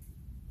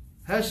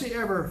 Has he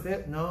ever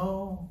fit?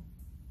 No.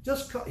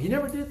 He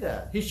never did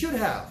that. He should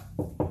have.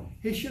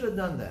 He should have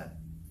done that.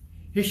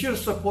 He should have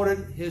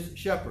supported his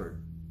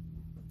shepherd.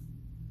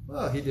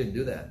 Well, he didn't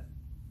do that.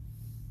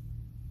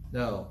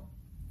 No.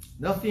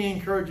 Nothing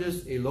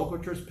encourages a local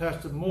church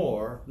pastor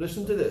more.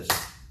 Listen to this.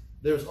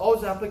 There's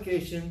always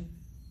application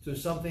to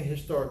something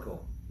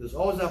historical. There's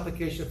always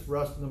application for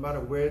us no matter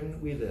when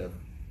we live.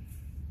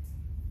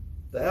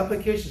 The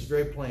application is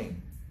very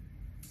plain.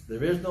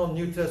 There is no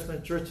New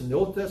Testament church in the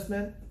Old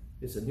Testament.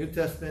 It's a New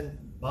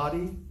Testament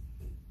body.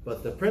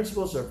 But the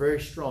principles are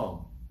very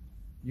strong.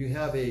 You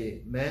have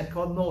a man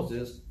called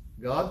Moses.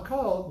 God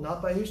called,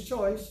 not by his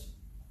choice.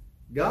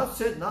 God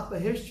said, not by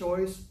his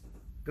choice.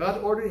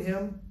 God ordered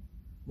him.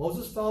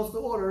 Moses follows the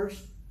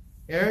orders.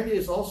 Aaron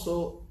is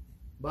also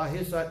by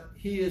his side.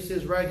 He is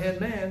his right-hand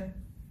man.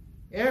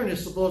 Aaron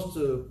is supposed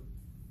to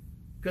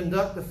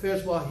conduct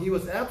affairs while he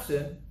was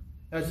absent,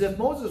 as if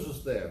Moses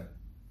was there.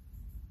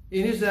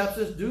 In his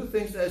absence, do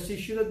things as he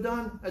should have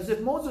done, as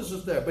if Moses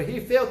was there. But he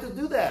failed to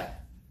do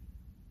that.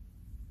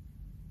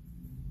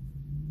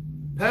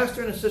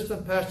 Pastor and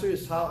assistant pastor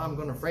is how I'm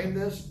going to frame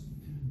this.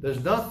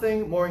 There's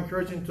nothing more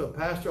encouraging to a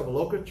pastor of a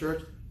local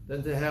church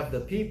than to have the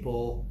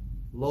people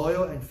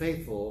loyal and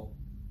faithful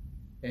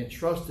and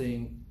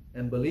trusting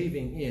and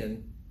believing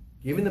in,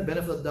 giving the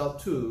benefit of the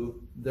doubt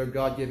to their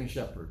God-given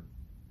shepherd.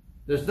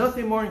 There's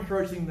nothing more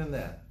encouraging than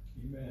that.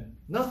 Amen.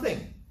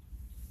 Nothing.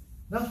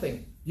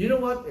 Nothing. You know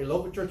what a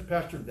local church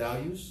pastor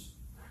values?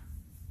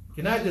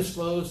 Can I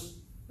disclose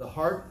the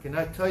heart? Can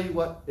I tell you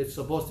what it's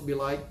supposed to be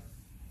like?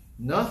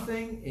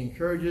 Nothing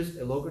encourages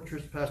a local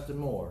church pastor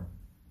more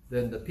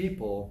than the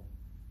people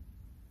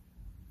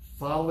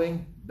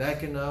following,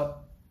 backing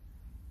up,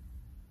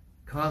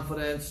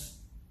 confidence,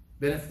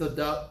 benefit of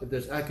the doubt. If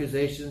there's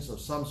accusations of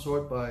some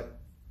sort by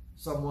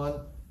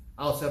someone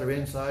outside or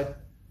inside,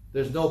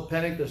 there's no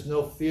panic, there's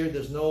no fear,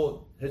 there's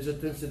no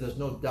hesitancy, there's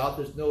no doubt,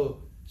 there's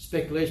no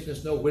speculation,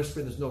 there's no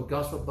whispering, there's no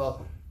gossip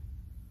about,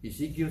 is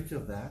he guilty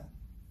of that?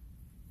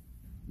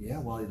 Yeah,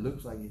 well, it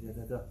looks like he did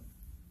that.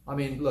 I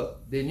mean,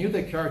 look, they knew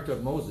the character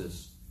of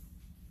Moses.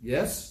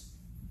 Yes?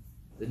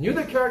 They knew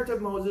the character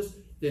of Moses.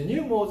 They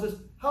knew Moses.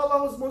 How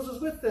long was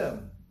Moses with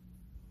them?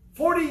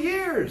 40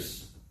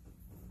 years.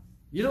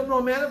 You don't know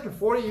a man after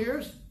 40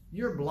 years?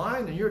 You're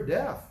blind and you're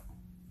deaf.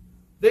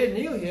 They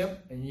knew him,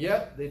 and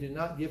yet they did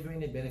not give him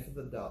any benefit of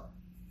the doubt.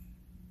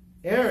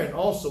 Aaron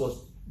also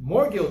was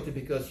more guilty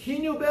because he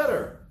knew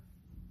better.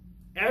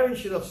 Aaron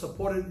should have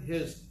supported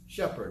his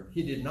shepherd.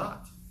 He did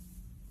not.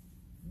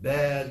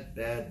 Bad,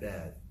 bad,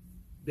 bad.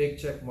 Big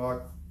check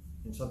mark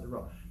and something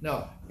wrong.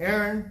 Now,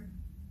 Aaron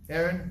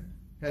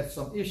had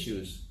some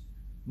issues.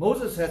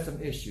 Moses had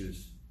some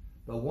issues.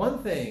 But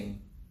one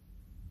thing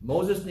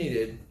Moses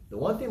needed, the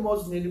one thing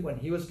Moses needed when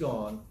he was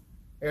gone,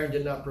 Aaron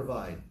did not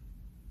provide.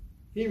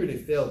 He really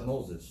failed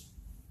Moses.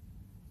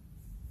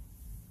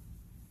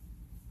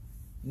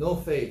 No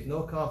faith,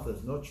 no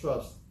confidence, no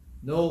trust,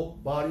 no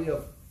body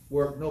of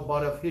work, no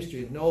body of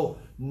history, no.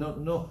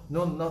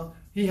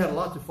 He had a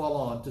lot to fall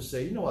on to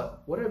say, you know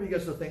what, whatever you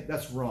guys think,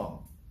 that's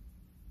wrong.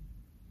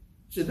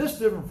 See, this is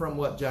different from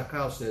what Jack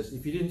Kyle says.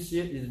 If you didn't see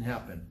it, it didn't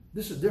happen.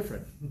 This is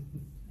different.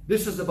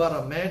 This is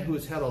about a man who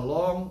has had a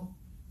long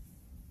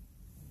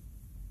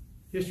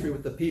history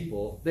with the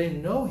people. They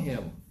know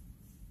him.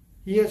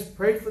 He has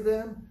prayed for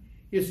them.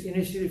 He has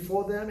initiated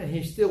for them, and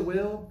he still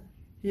will.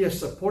 He has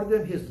supported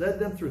them. He has led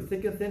them through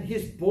thick and thin.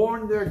 He's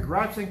borne their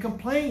gripes and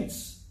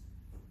complaints.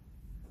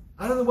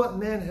 I don't know what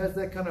man has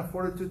that kind of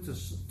fortitude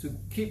to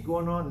keep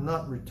going on and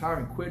not retire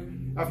and quit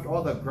after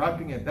all the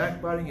griping and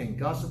backbiting and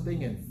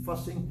gossiping and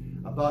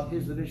fussing about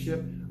his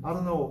leadership. I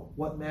don't know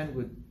what man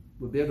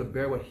would be able to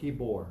bear what he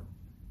bore.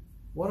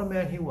 What a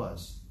man he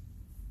was.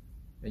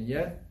 And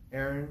yet,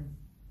 Aaron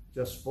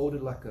just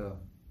folded like a,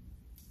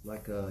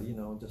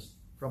 just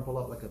crumpled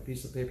up like a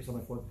piece of paper,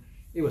 something like that.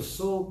 It was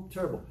so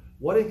terrible.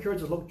 What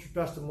encourages local church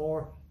pastor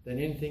more than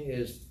anything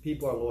is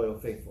people are loyal,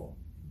 faithful.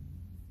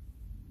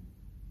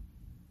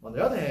 On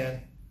the other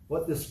hand,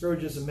 what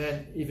discourages a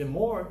man even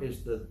more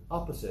is the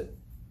opposite.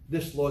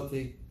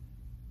 Disloyalty,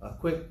 a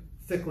quick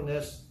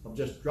fickleness of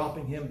just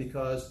dropping him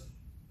because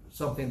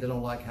something they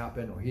don't like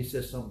happened or he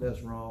says something that's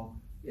wrong.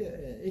 Yeah,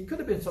 it could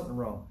have been something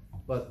wrong,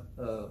 but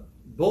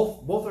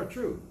both are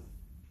true.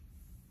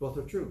 Both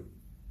are true.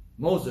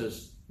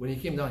 Moses, when he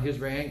came down, he was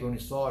very angry when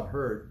he saw and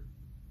heard.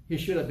 He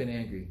should have been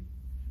angry.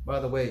 By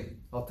the way,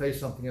 I'll tell you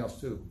something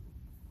else too.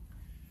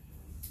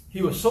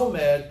 He was so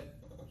mad,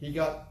 he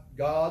got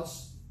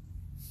God's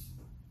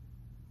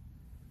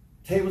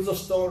tables of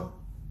stone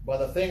by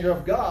the finger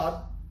of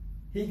God.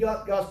 He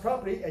got God's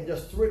property and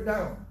just threw it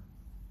down.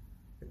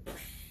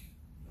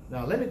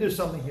 Now, let me do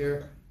something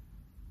here.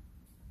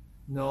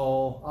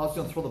 No, I was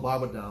going to throw the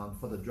Bible down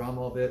for the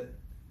drama of it,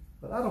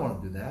 but I don't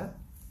want to do that.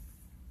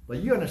 But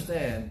you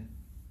understand,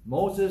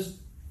 Moses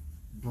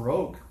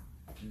broke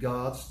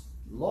God's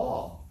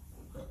law.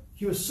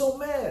 He was so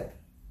mad.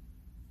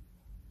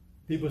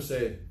 People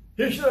say,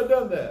 he should have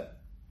done that.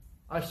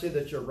 I say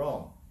that you're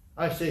wrong.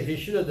 I say he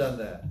should have done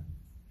that.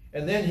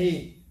 And then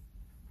he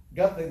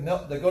got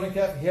the golden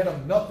calf, he had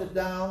him melt it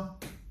down,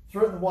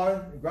 threw it in the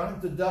water, ground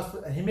it to dust,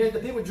 and he made the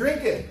people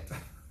drink it.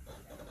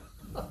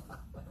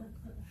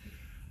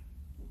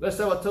 Let's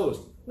have a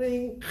toast.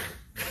 They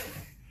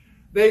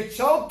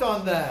choked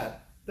on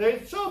that. They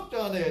choked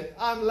on it.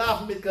 I'm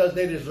laughing because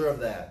they deserve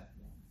that.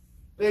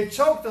 They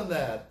choked on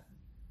that.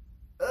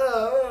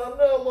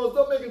 No, Moses,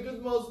 don't make it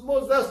good, Moses.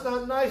 Moses, that's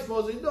not nice,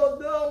 Moses. No,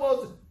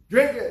 Moses.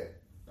 Drink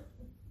it.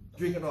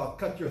 Drink it off.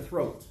 Cut your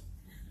throat.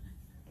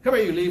 Come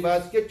here, you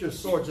Levites. Get your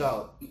swords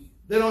out.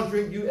 They don't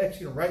drink, you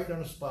execute right there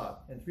on the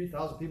spot. And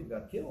 3,000 people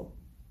got killed.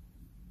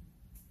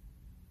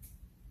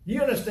 Do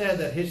you understand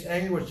that his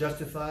anger was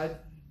justified?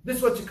 This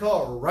is what you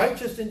call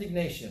righteous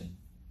indignation.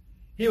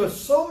 He was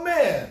so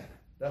mad.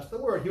 That's the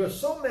word. He was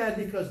so mad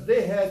because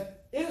they had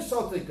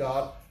insulted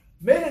God,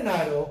 made an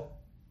idol.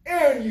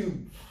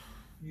 Aaron,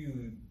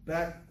 you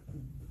back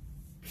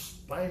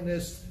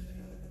spineless.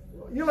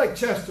 You're like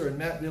Chester and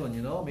Matt Dillon,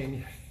 you know. I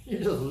mean,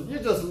 you're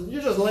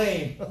just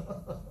lame.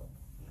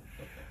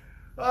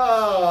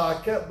 I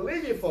can't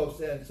believe you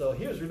folks. And so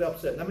he was really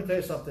upset. Let me tell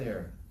you something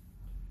here.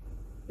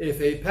 If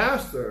a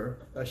pastor,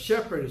 a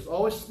shepherd, is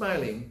always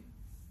smiling,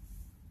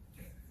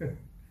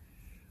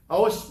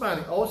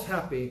 always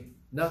happy,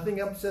 nothing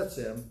upsets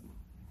him,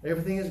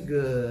 everything is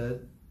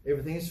good,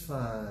 everything is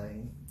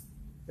fine,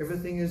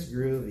 everything is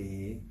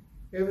groovy,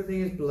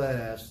 everything is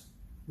blessed,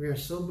 we are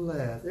so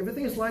blessed,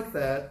 everything is like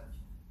that.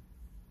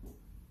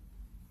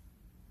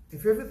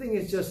 If everything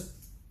is just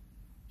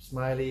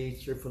smiley,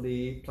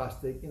 cheerfully,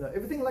 plastic,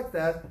 everything like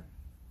that,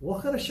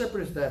 what kind of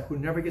shepherd is that who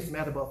never gets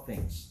mad about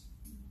things?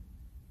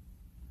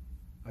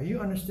 Are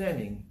you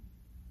understanding?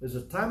 There's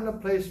a time and a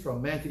place for a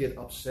man to get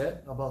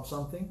upset about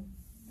something.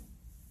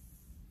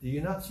 Do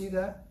you not see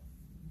that?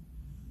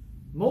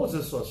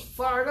 Moses was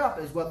fired up,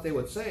 is what they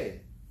would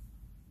say.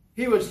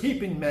 He was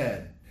heaping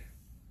mad.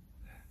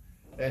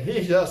 And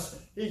he just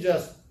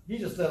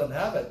let them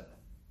have it.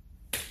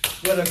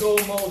 Way to go,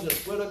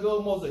 Moses. Way to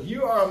go, Moses.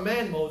 You are a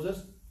man,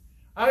 Moses.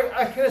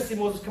 I kind of see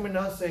Moses coming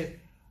down and say,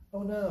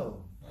 oh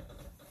no.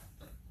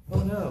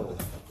 Oh no.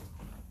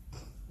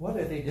 What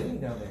are they doing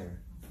down there?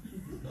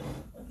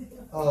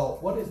 Oh,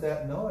 what is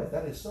that noise?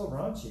 That is so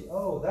raunchy.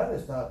 Oh, that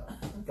is not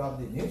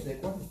godly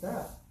music. What is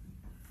that?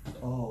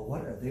 Oh,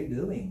 what are they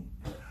doing?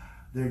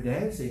 They're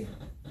dancing.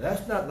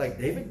 That's not like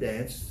David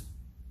danced.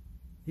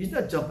 He's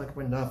not jumping up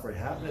and down for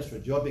happiness, for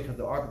joy, because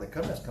the Ark of the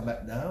Covenant has come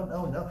back down.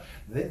 Oh, no.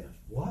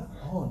 What?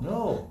 Oh,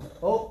 no.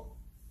 Oh.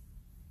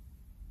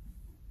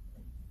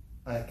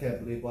 I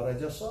can't believe what I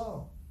just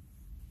saw.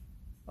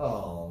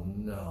 Oh,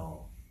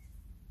 no.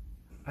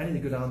 I need to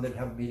go down there and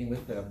have a meeting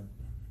with them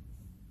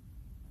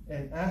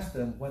and ask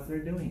them what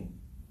they're doing.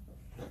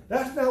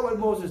 That's not what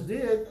Moses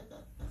did.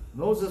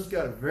 Moses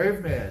got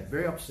very mad,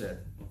 very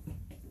upset.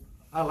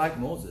 I like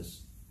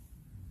Moses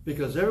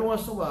because every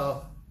once in a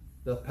while,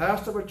 the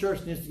pastor of a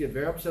church needs to get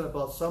very upset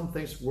about some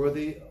things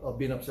worthy of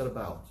being upset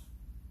about.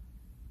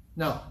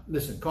 Now,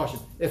 listen, caution.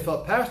 If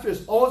a pastor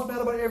is always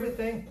mad about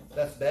everything,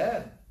 that's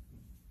bad.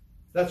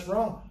 That's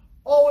wrong.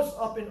 Always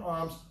up in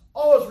arms,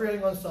 always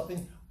railing on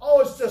something,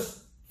 always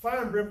just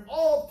fire and brim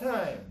all the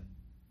time.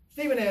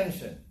 Steven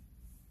Anderson.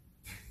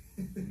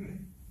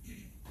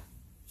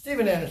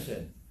 Steven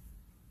Anderson.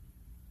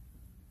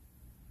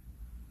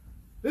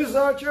 This is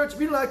our church.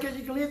 If you like it,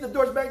 you can leave the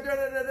doors back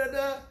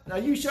there. Now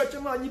you shut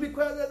your mouth. You be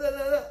quiet.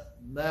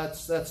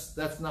 That's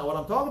not what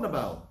I'm talking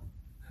about.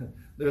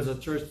 There's a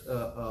church,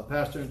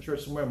 pastor in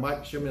church somewhere.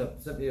 Mike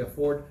sent me a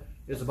forward.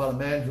 It's about a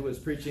man who was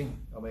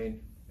preaching.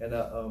 and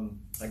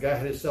a guy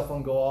had his cell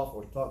phone go off,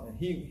 or talking, and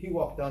he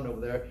walked down over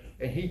there,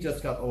 and he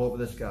just got all over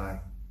this guy.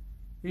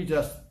 He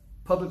just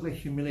publicly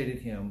humiliated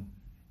him,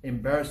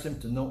 embarrassed him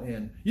to no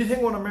end. You think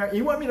I want to marry?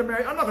 You want me to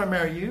marry? I'm not going to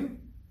marry you.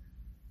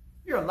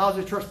 You're a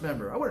lousy church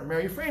member. I wouldn't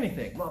marry you for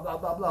anything. Blah blah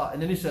blah blah.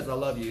 And then he says, "I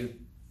love you."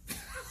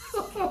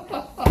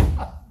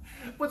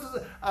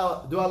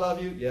 Do I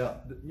love you? Yeah.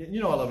 You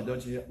know I love you,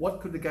 don't you?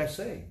 What could the guy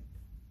say?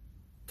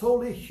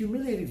 Totally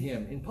humiliated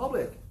him in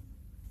public.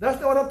 That's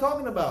not what I'm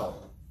talking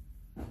about.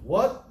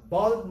 What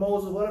bothered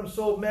Moses, what I'm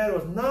so mad,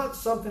 was not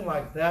something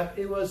like that.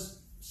 It was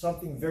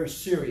something very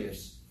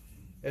serious.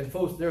 And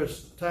folks,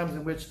 there's times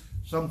in which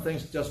some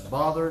things just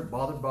bother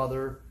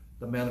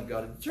the man of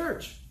God in the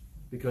church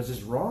because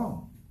it's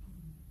wrong.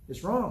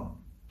 It's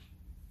wrong.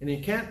 And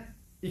he can't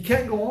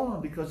go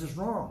on because it's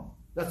wrong.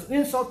 That's an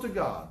insult to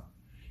God.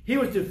 He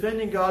was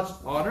defending God's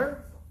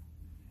honor.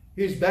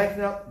 He's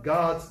backing up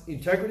God's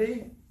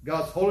integrity,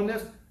 God's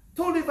holiness.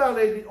 Totally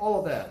violated all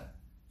of that.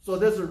 So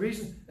there's a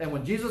reason. And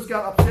when Jesus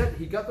got upset,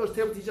 he got those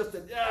tables. He just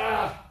said,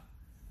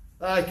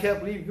 I can't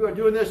believe you are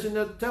doing this in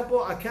the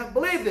temple. I can't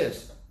believe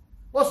this.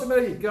 What's the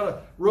matter? He got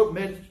a rope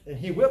made and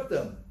he whipped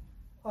them.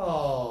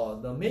 Oh,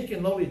 the meek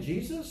and lowly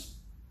Jesus?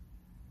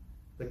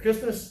 The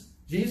Christmas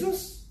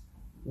Jesus?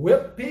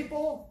 Whipped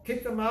people?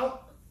 Kicked them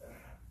out?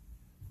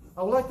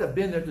 I would like to have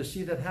been there to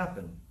see that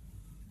happen.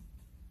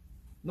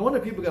 No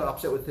wonder people got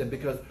upset with him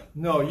because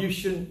no, you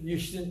shouldn't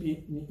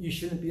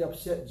be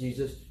upset,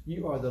 Jesus.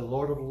 You are the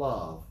Lord of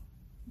love.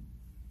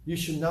 You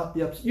should not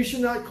be upset. You should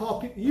not call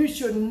people. You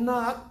should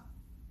not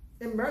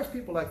embarrass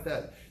people like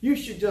that. You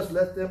should just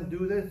let them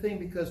do their thing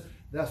because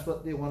that's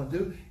what they want to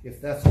do.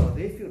 If that's how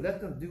they feel, let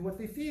them do what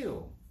they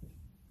feel.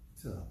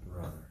 Oh,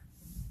 brother.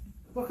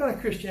 What kind of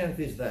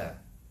Christianity is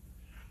that?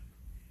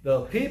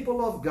 The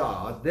people of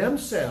God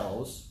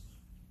themselves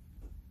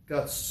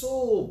got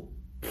so...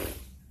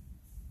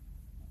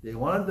 They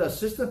wanted the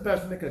assistant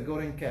pastor to make a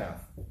golden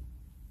calf.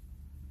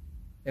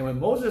 And when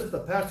Moses, the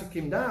pastor,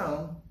 came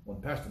down, when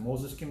Pastor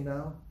Moses came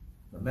down,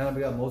 the man of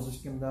God Moses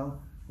came down,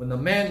 when the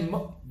man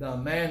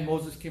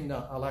Moses came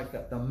down, I like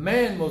that. The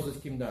man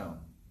Moses came down.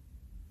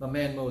 The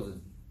man Moses.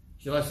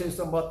 Shall I say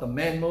something about the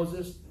man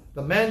Moses?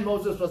 The man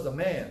Moses was a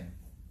man.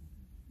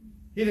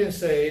 He didn't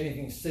say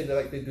anything silly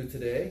like they do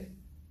today.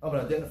 I'm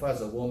going to identify as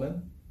a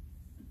woman.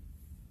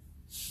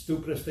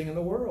 Stupidest thing in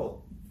the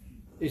world.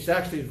 It's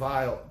actually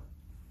vile.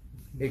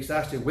 It's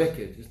actually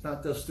wicked. It's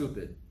not just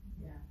stupid.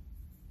 Yeah.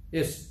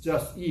 It's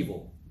just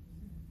evil.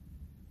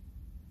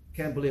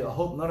 Can't believe. I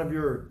hope none of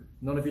your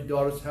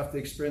daughters have to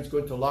experience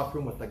going to a locker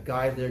room with a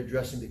guy there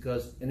dressing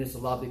and it's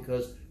allowed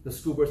because the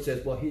school board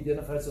says, well, he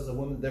identifies as a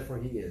woman, therefore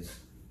he is.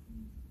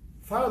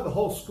 Fire the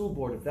whole school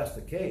board if that's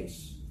the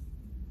case.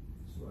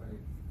 That's right.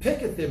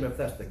 Picket them if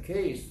that's the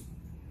case.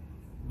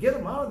 Get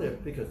them out of there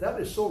because that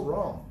is so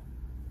wrong.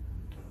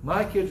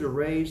 My kids are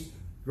raised,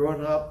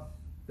 growing up,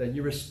 that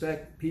you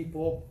respect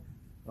people.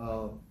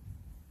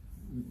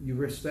 You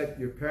respect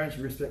your parents,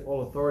 you respect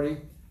all authority,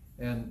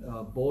 and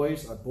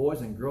boys are boys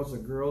and girls are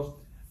girls,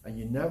 and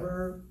you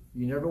never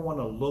want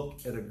to look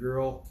at a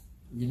girl,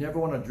 you never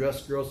want to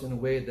dress girls in a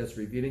way that's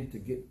revealing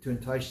to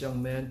entice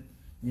young men.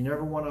 You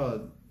never want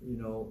to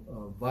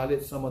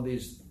violate some of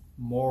these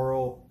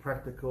moral,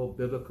 practical,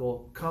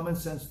 biblical, common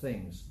sense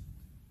things.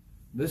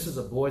 This is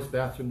a boy's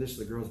bathroom, this is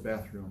a girl's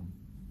bathroom.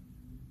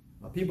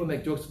 People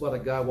make jokes about a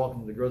guy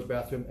walking to the girl's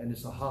bathroom and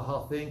it's a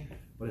ha-ha thing,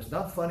 but it's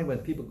not funny when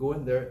people go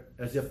in there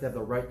as if they have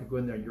the right to go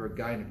in there and you're a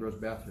guy in a girl's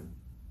bathroom.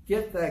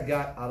 Get that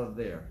guy out of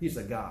there. He's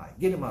a guy.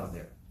 Get him out of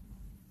there.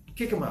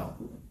 Kick him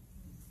out.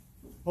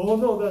 Oh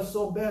no, that's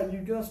so bad.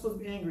 You're not supposed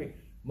to be angry.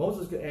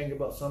 Moses got angry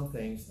about some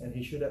things and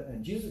he should have,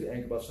 and Jesus got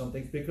angry about some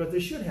things because they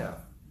should have.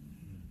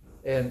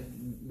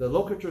 And the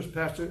local church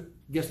pastor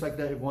gets like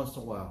that every once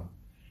in a while.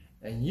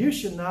 And you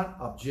should not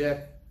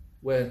object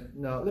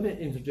now let me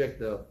interject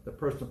the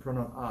personal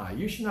pronoun I.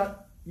 You should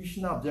not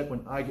object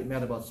when I get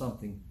mad about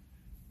something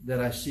that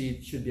I see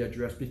should be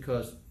addressed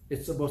because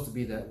it's supposed to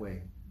be that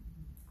way.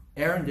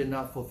 Aaron did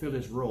not fulfill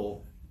his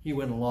role. He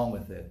went along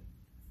with it.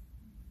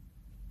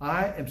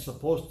 I am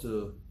supposed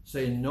to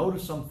say no to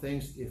some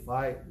things if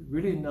I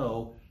really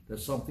know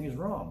that something is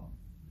wrong.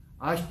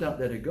 I should not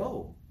let it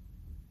go.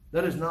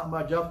 That is not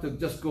my job to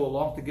just go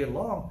along to get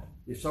along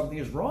if something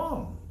is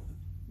wrong.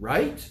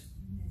 Right?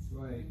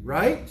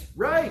 Right.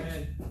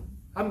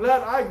 I'm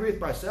glad I agree with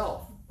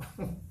myself.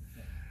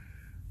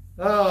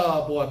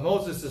 Oh boy,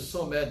 Moses is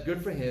so mad.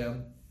 Good for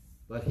him,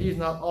 but he's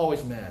not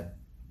always mad.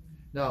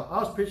 Now,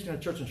 I was preaching in a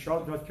church in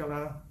Charlotte, North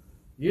Carolina,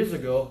 years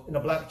ago in a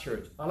black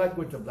church. I like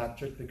going to a black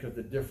church because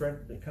they're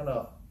different. They're kind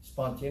of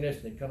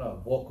spontaneous. They're kind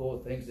of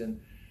vocal things.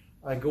 And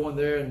I go in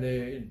there and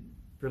they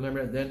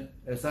preliminary. And then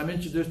as I'm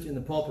introduced in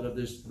the pulpit of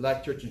this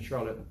black church in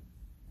Charlotte,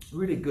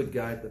 really good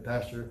guy, the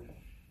pastor,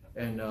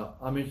 and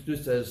I'm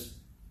introduced as.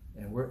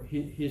 And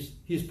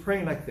he's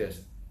praying like this.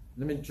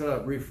 Let me try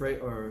to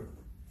rephrase, or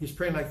he's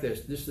praying like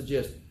this. This is the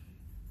gist.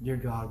 Dear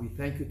God, we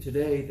thank you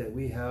today that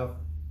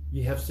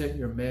you have sent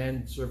your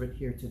manservant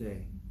here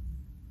today.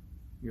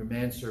 Your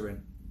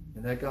manservant.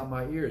 And that got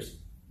my ears.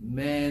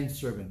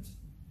 Manservant.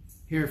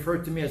 He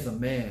referred to me as a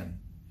man.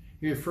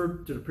 He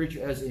referred to the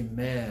preacher as a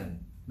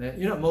man.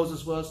 You know what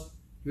Moses was?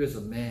 He was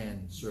a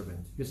man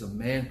servant. He was a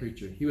man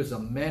preacher. He was a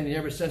man in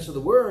every sense of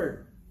the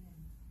word.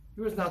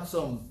 He was not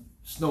some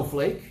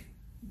snowflake.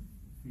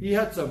 He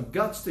had some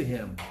guts to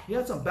him. He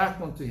had some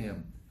backbone to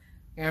him.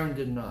 Aaron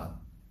did not.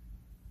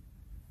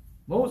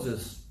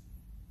 Moses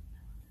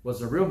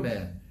was a real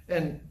man.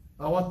 And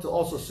I want to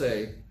also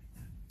say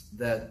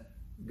that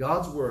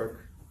God's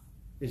work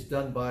is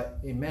done by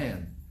a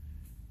man.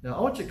 Now,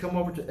 I want you to come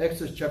over to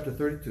Exodus chapter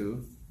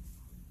 32.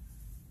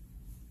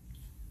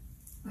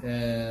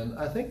 And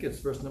I think it's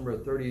verse number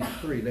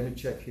 33. Let me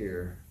check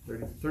here.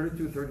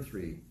 32,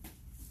 33.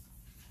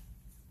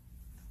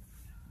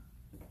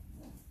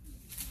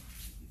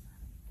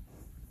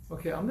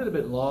 Okay, I'm a little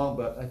bit long,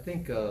 but I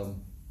think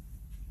I'm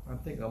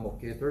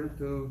okay.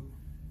 32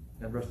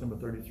 and verse number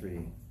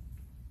 33.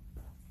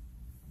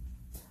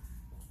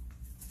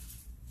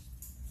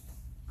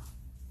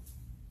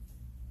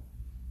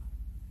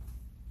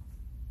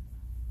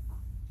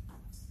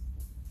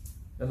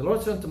 And the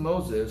Lord said unto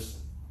Moses,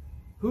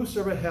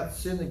 whosoever hath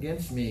sinned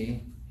against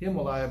me, him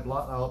will I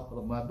blot out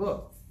of my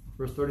book.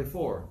 Verse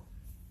 34.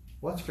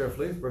 Watch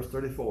carefully. Verse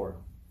 34.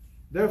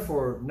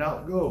 Therefore now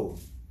go,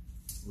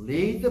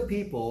 lead the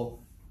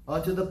people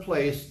unto the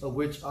place of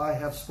which I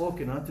have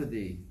spoken unto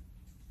thee.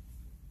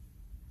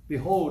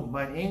 Behold,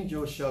 mine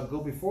angel shall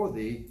go before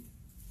thee.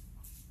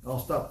 I'll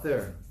stop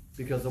there,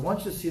 because I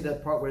want you to see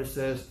that part where it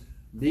says,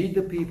 lead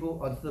the people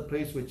unto the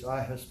place which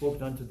I have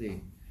spoken unto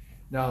thee.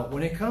 Now,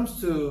 when it comes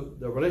to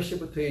the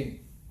relationship between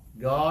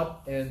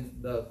God and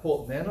the,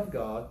 quote, man of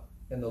God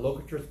and the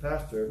local church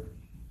pastor,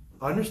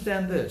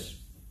 understand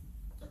this,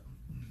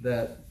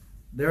 that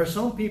there are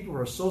some people who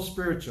are so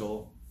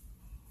spiritual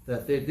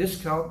that they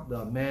discount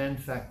the man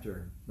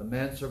factor, the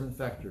man-servant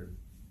factor.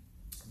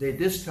 They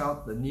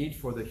discount the need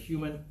for the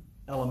human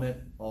element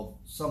of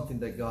something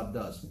that God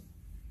does.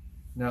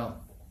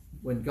 Now,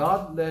 when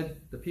God led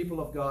the people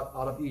of God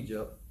out of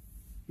Egypt,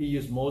 he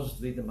used Moses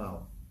to lead them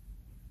out.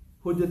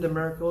 Who did the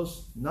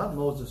miracles? Not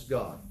Moses,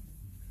 God.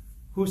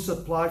 Who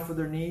supplied for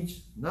their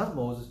needs? Not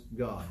Moses,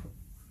 God.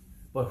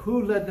 But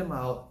who led them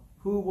out?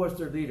 Who was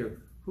their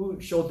leader?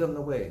 Who showed them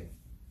the way?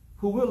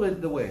 Who will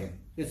lead the way?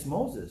 It's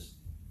Moses.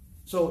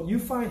 So you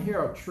find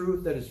here a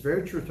truth that is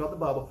very true throughout the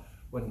Bible.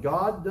 When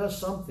God does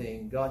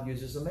something, God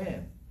uses a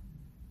man.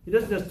 He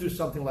doesn't just do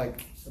something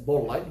like a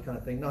bolt of lightning kind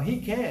of thing. Now, he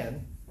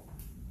can,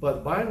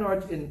 but by and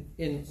large in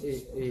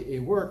a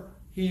work,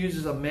 he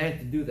uses a man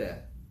to do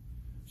that.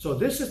 So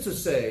this is to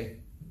say,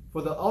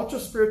 for the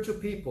ultra-spiritual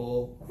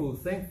people who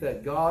think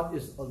that God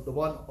is the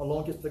one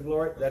alone gets the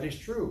glory, that is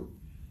true.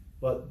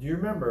 But do you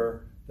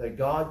remember that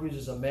God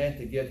uses a man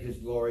to get his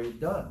glory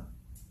done?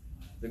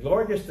 The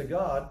glory gets to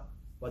God,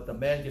 but the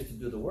man gets to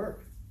do the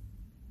work.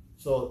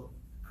 So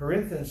 1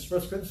 Corinthians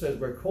says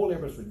we're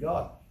co-laborers with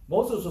God.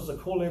 Moses was a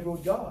co-laborer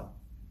with God.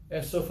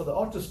 And so for the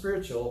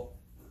ultra-spiritual,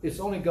 it's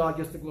only God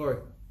gets the glory.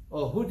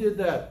 Oh, who did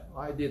that?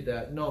 I did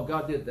that. No,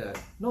 God did that.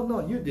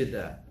 No, you did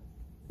that.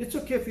 It's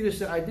okay for you to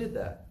say, I did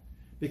that.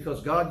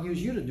 Because God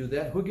used you to do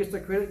that. Who gets the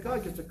credit?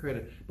 God gets the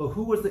credit. But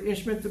who was the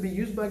instrument to be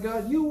used by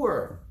God? You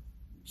were.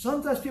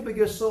 Sometimes people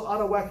get so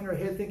out of whack in their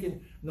head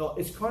thinking, no,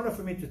 it's carnal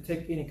for me to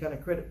take any kind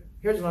of credit.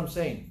 Here's what I'm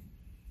saying.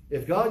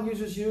 If God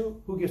uses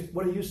you,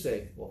 what do you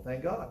say? Well,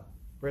 thank God.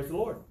 Praise the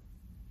Lord.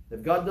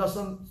 If God does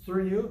something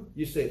through you,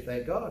 you say,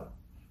 thank God.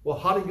 Well,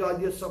 how did God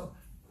get something?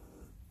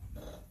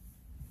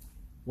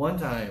 One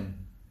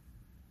time,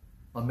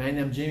 a man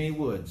named Jimmy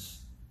Woods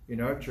in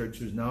our church,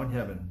 who's now in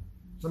heaven.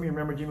 Some of you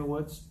remember Jimmy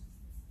Woods?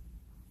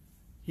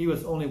 He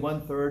was only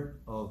 1/3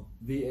 of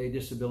VA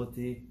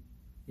disability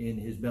in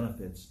his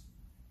benefits.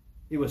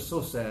 He was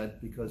so sad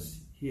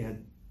because he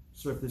had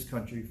served this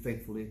country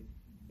faithfully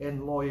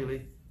and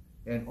loyally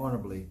and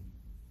honorably.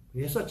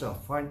 He had such a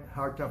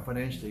hard time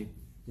financially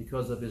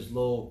because of his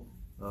low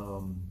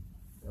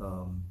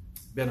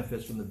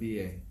benefits from the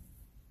VA.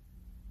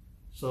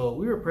 So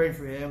we were praying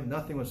for him.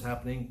 Nothing was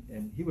happening,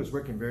 and he was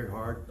working very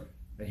hard.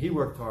 And he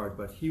worked hard,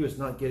 but he was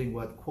not getting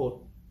what,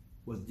 quote,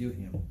 was due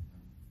him.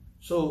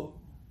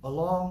 So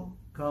along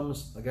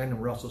comes a guy named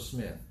Russell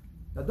Smith.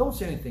 Now, don't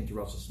say anything to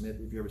Russell Smith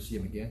if you ever see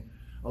him again.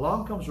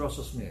 Along comes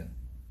Russell Smith.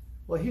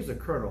 Well, he's a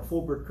colonel,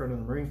 full-bird colonel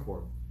in the Marine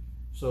Corps.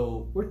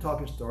 So we're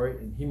talking story,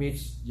 and he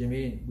meets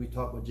Jimmy, and we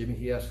talk with Jimmy.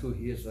 He asks who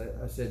he is.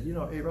 I said,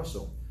 hey,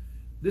 Russell,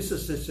 this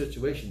is his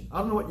situation. I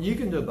don't know what you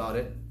can do about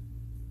it,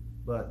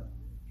 but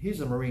he's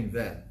a Marine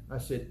vet. I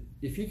said,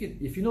 if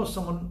you know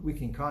someone we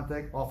can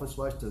contact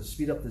office-wise to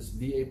speed up this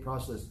VA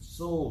process,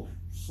 so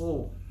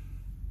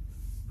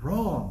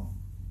wrong.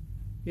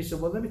 He said,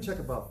 well, let me check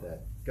about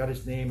that. Got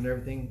his name and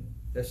everything,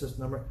 SS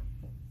number.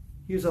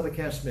 He was up at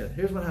Camp Smith.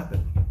 Here's what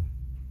happened.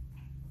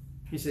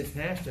 He said,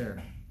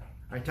 Pastor,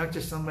 I talked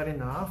to somebody in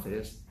the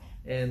office,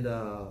 and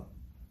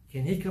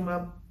can he come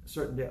up a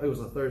certain day? It was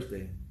a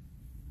Thursday.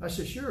 I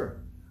said,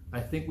 sure. I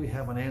think we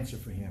have an answer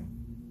for him.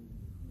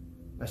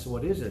 I said,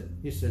 what is it?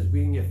 He says,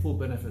 we can get full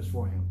benefits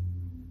for him.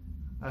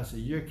 I said,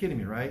 you're kidding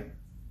me, right?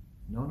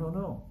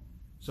 No.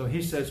 So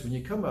he says, when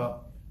you come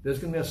up, there's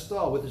going to be a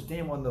stall with his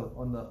name on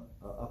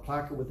a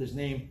placard with his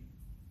name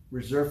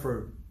reserved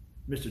for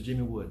Mr.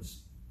 Jimmy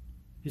Woods.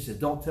 He said,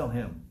 don't tell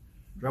him.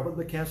 Drop up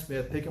the Camp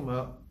Smith, pick him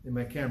up in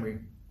my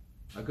Camry.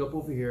 I go up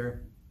over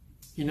here.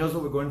 He knows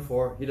what we're going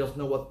for. He doesn't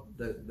know what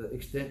the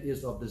extent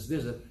is of this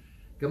visit.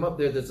 Come up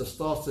there, there's a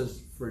stall that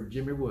says for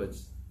Jimmy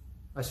Woods.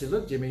 I said,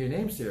 look, Jimmy, your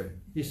name's here.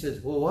 He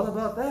says, well, what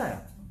about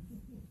that?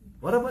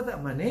 What about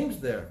that? My name's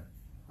there.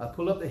 I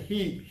pull up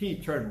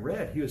he turned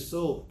red. He was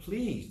so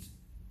pleased.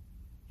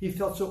 He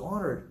felt so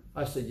honored.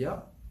 I said, yeah,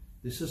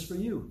 this is for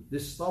you.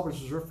 This stall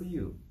was reserved for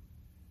you.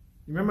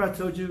 You remember I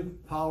told you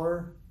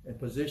power and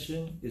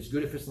position is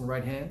good if it's in the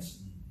right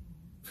hands?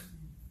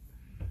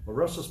 Well,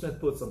 Russell Smith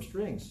put some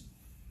strings.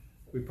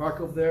 We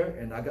park over there,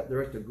 and I got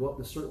directed to go up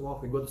to a certain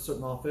walk. We go to a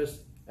certain office,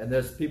 and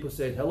there's people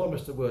saying, hello,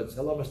 Mr. Woods.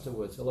 Hello, Mr.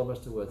 Woods. Hello,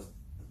 Mr. Woods.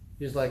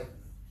 He's like,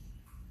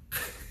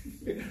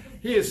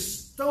 he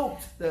is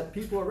stoked that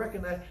people are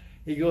recognized.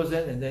 He goes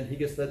in, and then he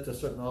gets led to a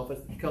certain office.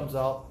 He comes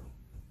out.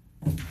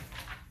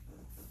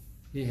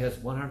 He has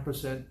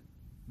 100%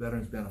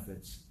 veterans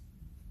benefits.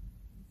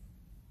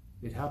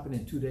 It happened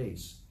in 2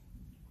 days.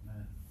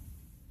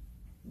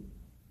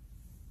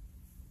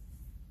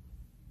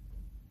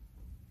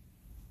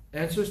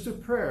 Answers to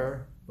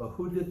prayer, but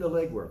who did the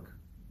legwork?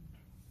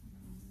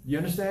 You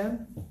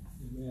understand?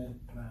 Amen.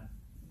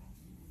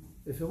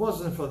 If it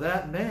wasn't for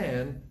that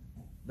man,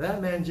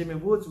 Jimmy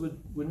Woods,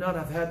 would not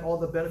have had all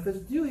the benefits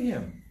due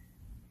him.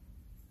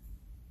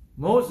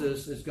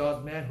 Moses is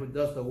God's man who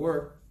does the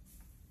work,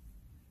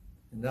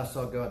 and that's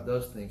how God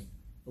does things.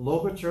 The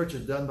local church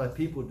is done by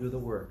people who do the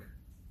work.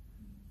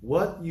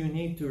 What you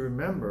need to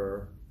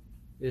remember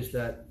is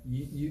that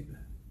you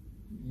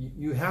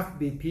have to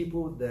be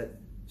people that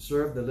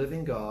serve the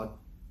living God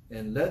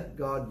and let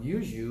God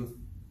use you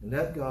and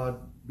let God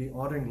be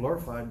honored and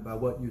glorified by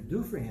what you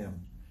do for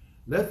him.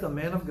 Let the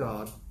man of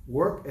God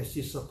work as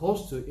he's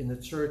supposed to in the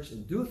church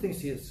and do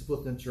things he's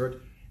supposed to in church,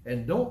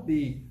 and don't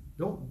be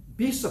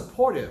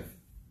supportive.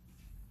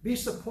 Be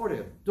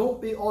supportive.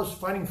 Don't be always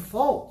finding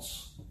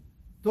faults.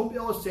 Don't be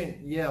always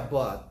saying, yeah,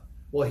 but,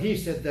 well, he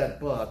said that,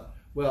 but,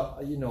 well,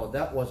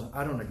 that wasn't,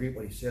 I don't agree with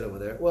what he said over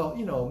there. Well,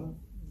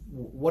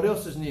 what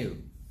else is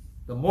new?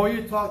 The more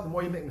you talk, the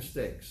more you make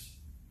mistakes.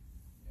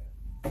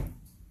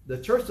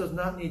 The church does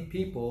not need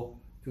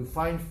people to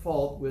find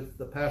fault with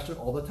the pastor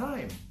all the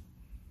time.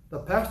 The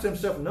pastor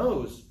himself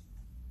knows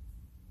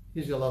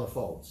he's got a lot of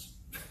faults.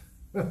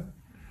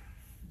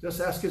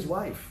 Just ask his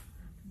wife.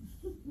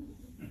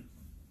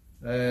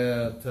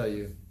 I'll tell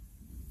you.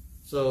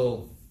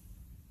 So,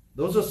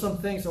 those are some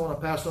things I want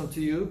to pass on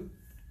to you.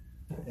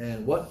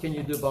 And what can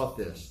you do about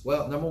this?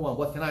 Well, number one,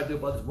 what can I do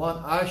about this? One,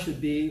 I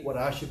should be what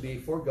I should be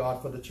for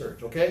God, for the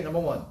church. Okay, number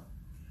one.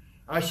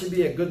 I should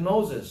be a good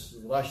Moses,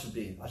 is what I should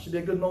be. I should be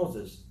a good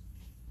Moses.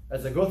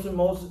 As I go through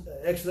Moses,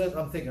 Exodus,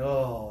 I'm thinking,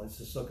 oh,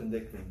 this is so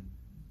convicting.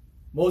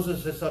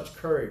 Moses has such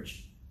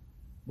courage.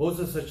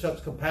 Moses has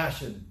such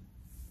compassion.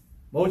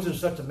 Moses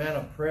is such a man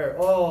of prayer.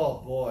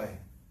 Oh, boy.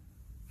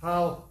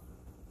 How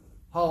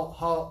below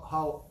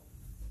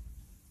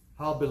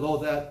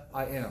that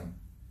I am.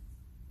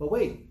 But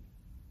wait.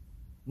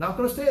 Not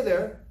going to stay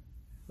there.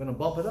 I'm going to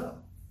bump it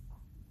up.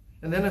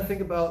 And then I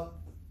think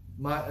about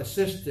my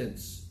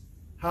assistants,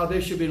 how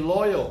they should be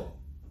loyal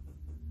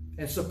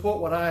and support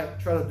what I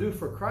try to do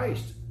for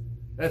Christ.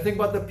 And I think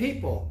about the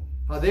people,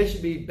 how they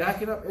should be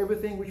backing up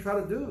everything we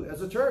try to do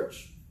as a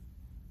church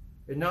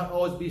and not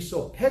always be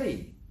so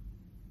petty.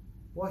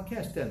 Well, I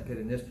can't stand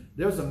pettiness.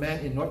 There was a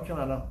man in North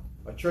Carolina,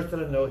 a church that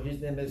I know.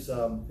 His name is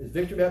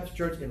Victory Baptist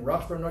Church in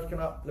Roxborough, North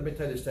Carolina. Let me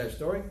tell you this sad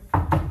story.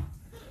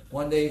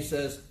 One day he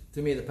says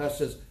to me, the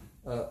pastor says,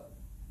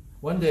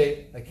 one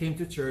day I came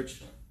to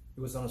church, it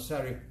was on a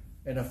Saturday,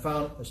 and I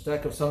found a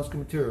stack of Sunday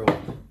school material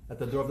at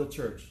the door of the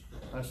church.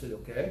 I said,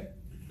 okay.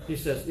 He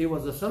says, it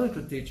was a Sunday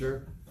school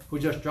teacher who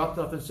just dropped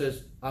off and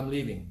says, I'm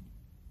leaving.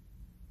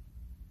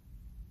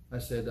 I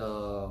said,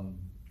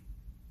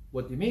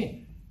 what do you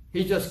mean?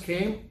 He just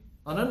came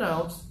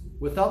unannounced,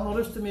 without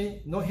notice to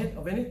me, no hint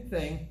of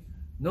anything,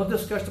 no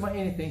discussion about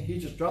anything. He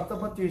just dropped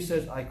off material. He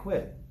says, I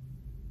quit.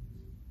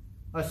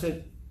 I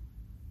said,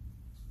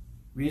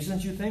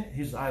 reasons you think?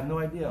 He says, I have no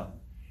idea.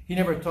 He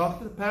never talked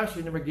to the pastor.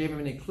 He never gave him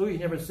any clue. He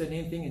never said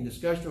anything in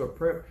discussion or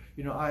prayer.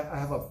 I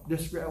have a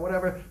disagreement or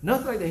whatever.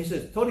 Nothing like that. He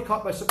says, totally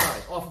caught by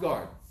surprise, off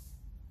guard.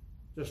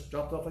 Just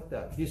dropped off like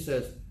that. He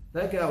says,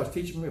 that guy was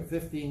teaching me for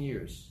 15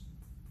 years.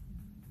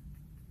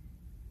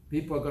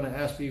 People are going to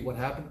ask me what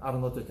happened. I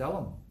don't know what to tell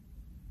them.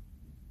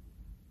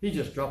 He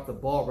just dropped the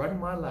ball right in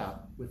my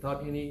lap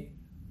without any.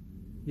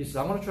 He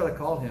said, I'm going to try to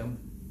call him,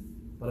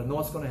 but I know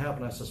what's going to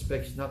happen. I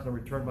suspect he's not going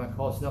to return my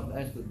call. He's not going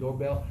to answer the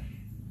doorbell.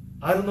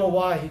 I don't know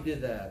why he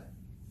did that.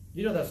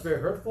 That's very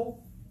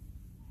hurtful.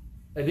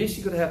 At least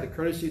he could have the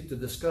courtesy to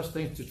discuss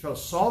things, to try to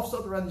solve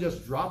something rather than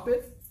just drop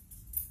it.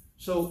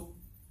 So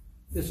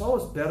it's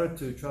always better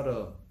to try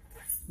to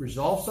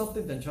resolve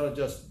something than try to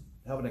just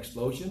have an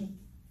explosion.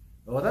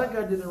 Well, that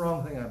guy did the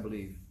wrong thing, I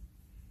believe.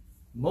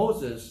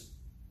 Moses,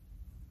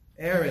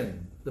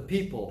 Aaron, the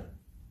people.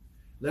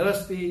 Let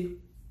us be,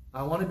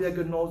 I want to be a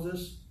good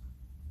Moses.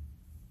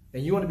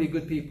 And you want to be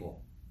good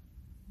people.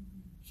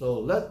 So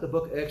let the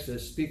book of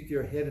Exodus speak to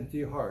your head and to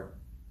your heart.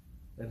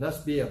 And let's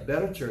be a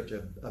better church,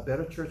 a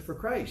better church for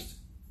Christ.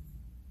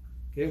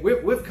 Okay,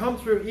 we've come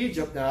through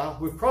Egypt now.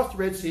 We've crossed the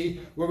Red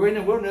Sea. We're in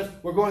the wilderness.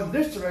 We're going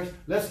this direction.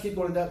 Let's keep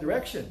going in that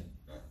direction.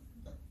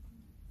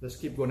 Let's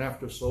keep going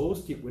after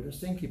souls. Keep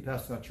witnessing. Keep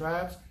passing our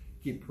tracts.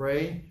 Keep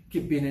praying.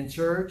 Keep being in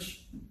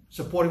church.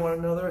 Supporting one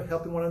another.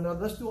 Helping one another.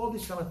 Let's do all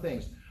these kind of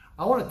things.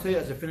 I want to tell you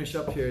as I finish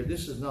up here,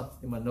 this is not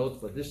in my notes,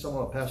 but this is something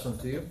I'll pass on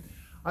to you.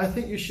 I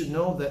think you should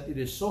know that it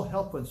is so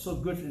helpful and so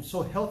good and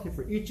so healthy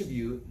for each of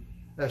you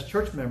as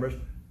church members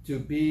to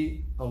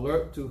be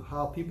alert to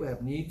how people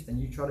have needs and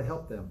you try to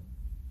help them.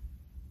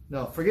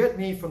 Now, forget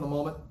me for the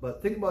moment,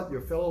 but think about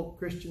your fellow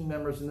Christian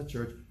members in the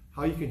church,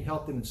 how you can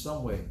help them in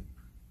some way.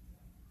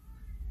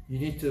 You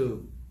need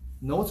to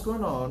know what's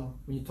going on.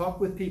 When you talk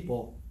with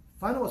people,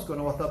 find out what's going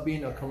on without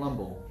being a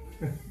Columbo.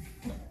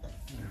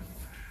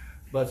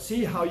 But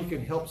see how you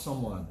can help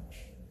someone.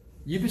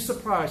 You'd be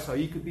surprised how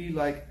you could be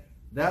like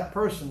that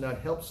person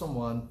that helps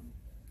someone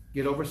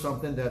get over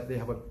something that they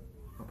have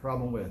a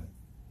problem with.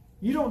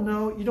 You don't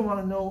know, you don't want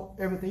to know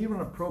everything. You don't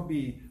want to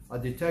be a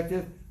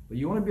detective, but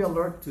you want to be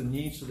alert to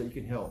needs so that you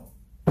can help.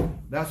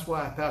 That's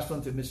why I passed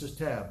on to Mrs.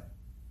 Tab,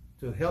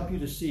 to help you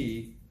to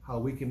see how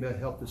we can be a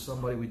help to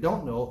somebody we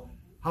don't know,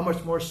 how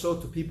much more so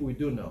to people we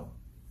do know.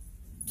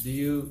 Do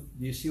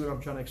you see what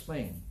I'm trying to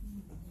explain?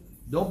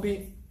 Don't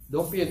be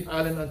an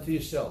island unto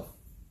yourself.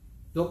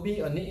 Don't be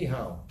a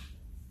Ni'ihau.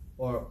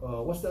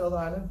 Or what's that other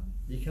island?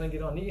 You can't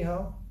get on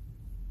Ni'ihau?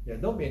 Yeah,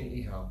 don't be a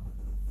Ni'ihau.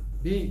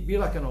 Be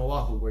like an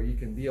Oahu where you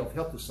can be of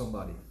help to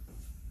somebody.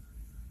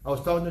 I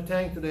was talking to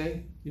Tang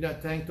today. You know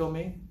what Tang told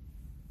me?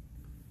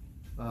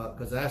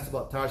 Because I asked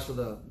about tires for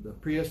the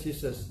Prius. He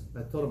says,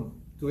 I told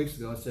him 2 weeks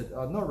ago, I said,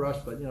 no rush,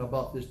 but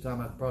about this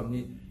time I probably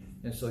need.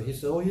 And so he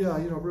said, oh yeah,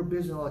 we're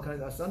busy and all that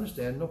kind of. I said, I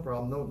understand, no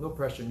problem, no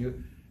pressure on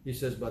you. He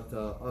says, but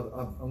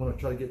I'm going to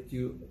try to get to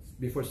you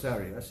before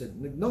Saturday. I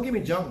said, don't give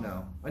me junk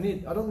now. I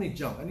don't need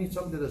junk. I need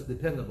something that's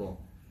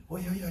dependable. Oh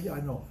yeah,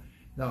 I know.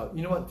 Now,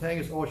 you know what Tang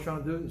is always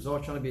trying to do? Is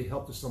always trying to be a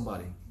help to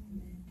somebody.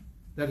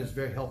 That is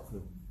very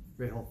helpful,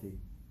 very healthy.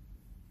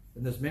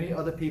 And there's many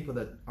other people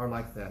that are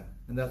like that.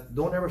 And that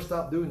don't ever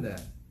stop doing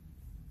that.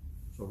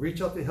 So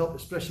reach out to help,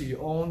 especially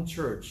your own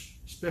church.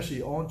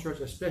 Especially,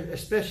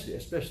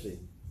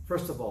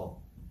 first of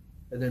all.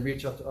 And then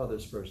reach out to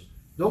others first.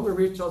 Don't go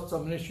reach out to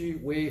some ministry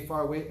way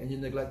far away and you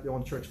neglect your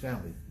own church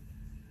family.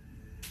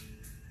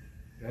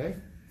 Okay?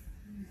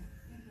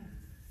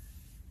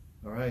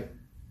 All right.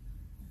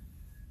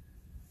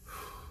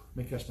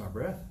 Let me catch my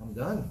breath. I'm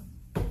done.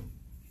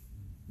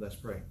 Let's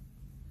pray.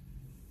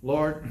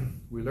 Lord,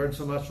 we learned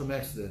so much from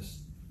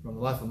Exodus, from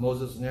the life of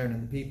Moses and Aaron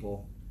and the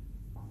people.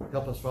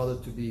 Help us, Father,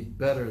 to be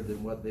better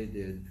than what they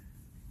did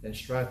and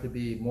strive to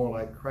be more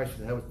like Christ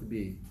would have us to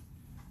be.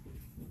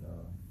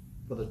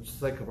 For the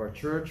sake of our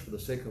church, for the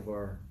sake of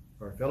our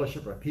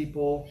fellowship, our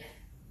people,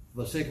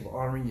 for the sake of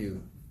honoring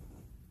you.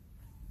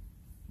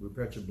 We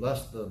pray that you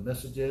bless the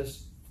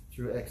messages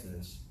through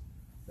Exodus.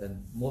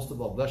 And most of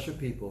all, bless your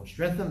people.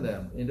 Strengthen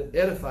them,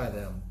 edify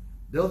them,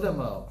 build them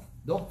up.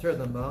 Don't tear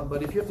them down,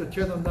 but if you have to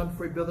tear them down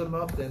before you build them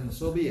up, then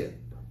so be it.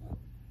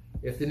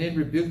 If they need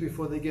rebuke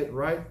before they get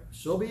right,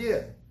 so be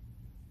it.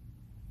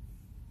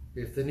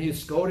 If they need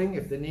scolding,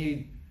 if they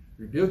need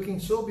rebuking,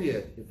 so be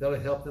it, if that'll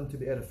help them to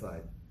be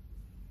edified.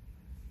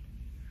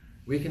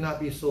 We cannot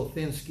be so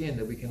thin-skinned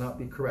that we cannot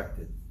be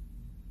corrected.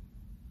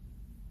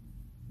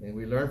 And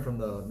we learn from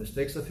the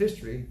mistakes of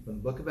history, from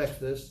the book of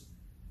Exodus,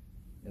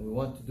 and we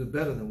want to do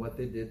better than what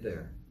they did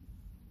there.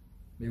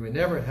 May we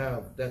never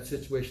have that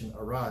situation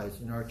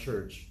arise in our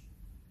church.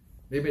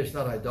 Maybe it's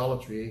not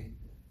idolatry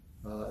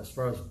as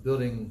far as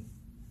building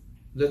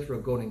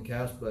literal golden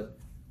calves, but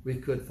we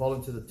could fall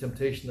into the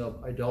temptation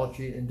of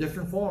idolatry in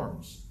different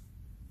forms,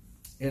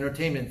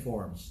 entertainment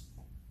forms,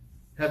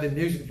 having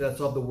music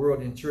that's of the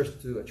world in church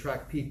to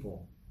attract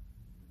people,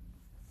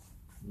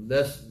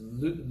 less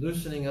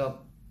loosening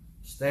up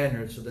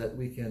standards so that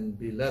we can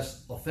be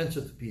less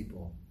offensive to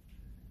people.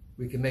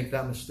 We can make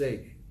that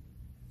mistake.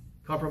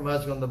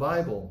 Compromising on the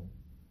Bible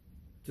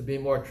to be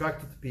more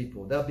attractive to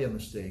people, that'd be a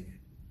mistake.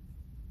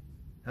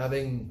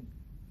 Having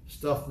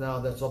stuff now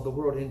that's of the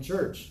world in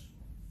church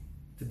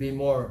to be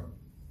more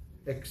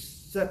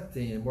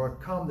accepting and more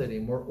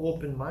accommodating, more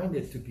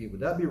open-minded to people,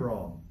 that'd be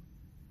wrong.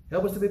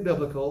 Help us to be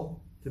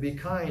biblical, to be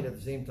kind at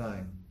the same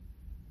time.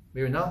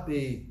 May we not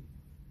be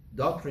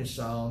doctrine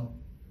sound,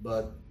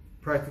 but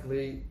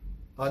practically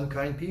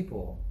unkind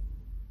people.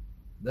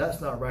 That's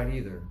not right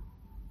either.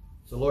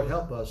 So Lord,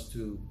 help us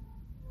to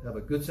have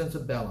a good sense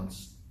of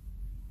balance.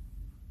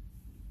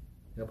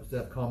 Help us to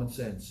have common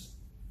sense.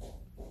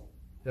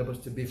 Help us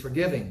to be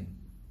forgiving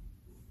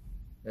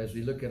as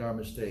we look at our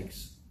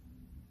mistakes.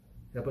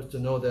 Help us to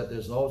know that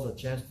there's always a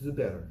chance to do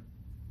better.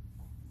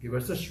 Give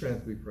us the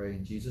strength, we pray,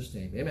 in Jesus'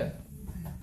 name. Amen.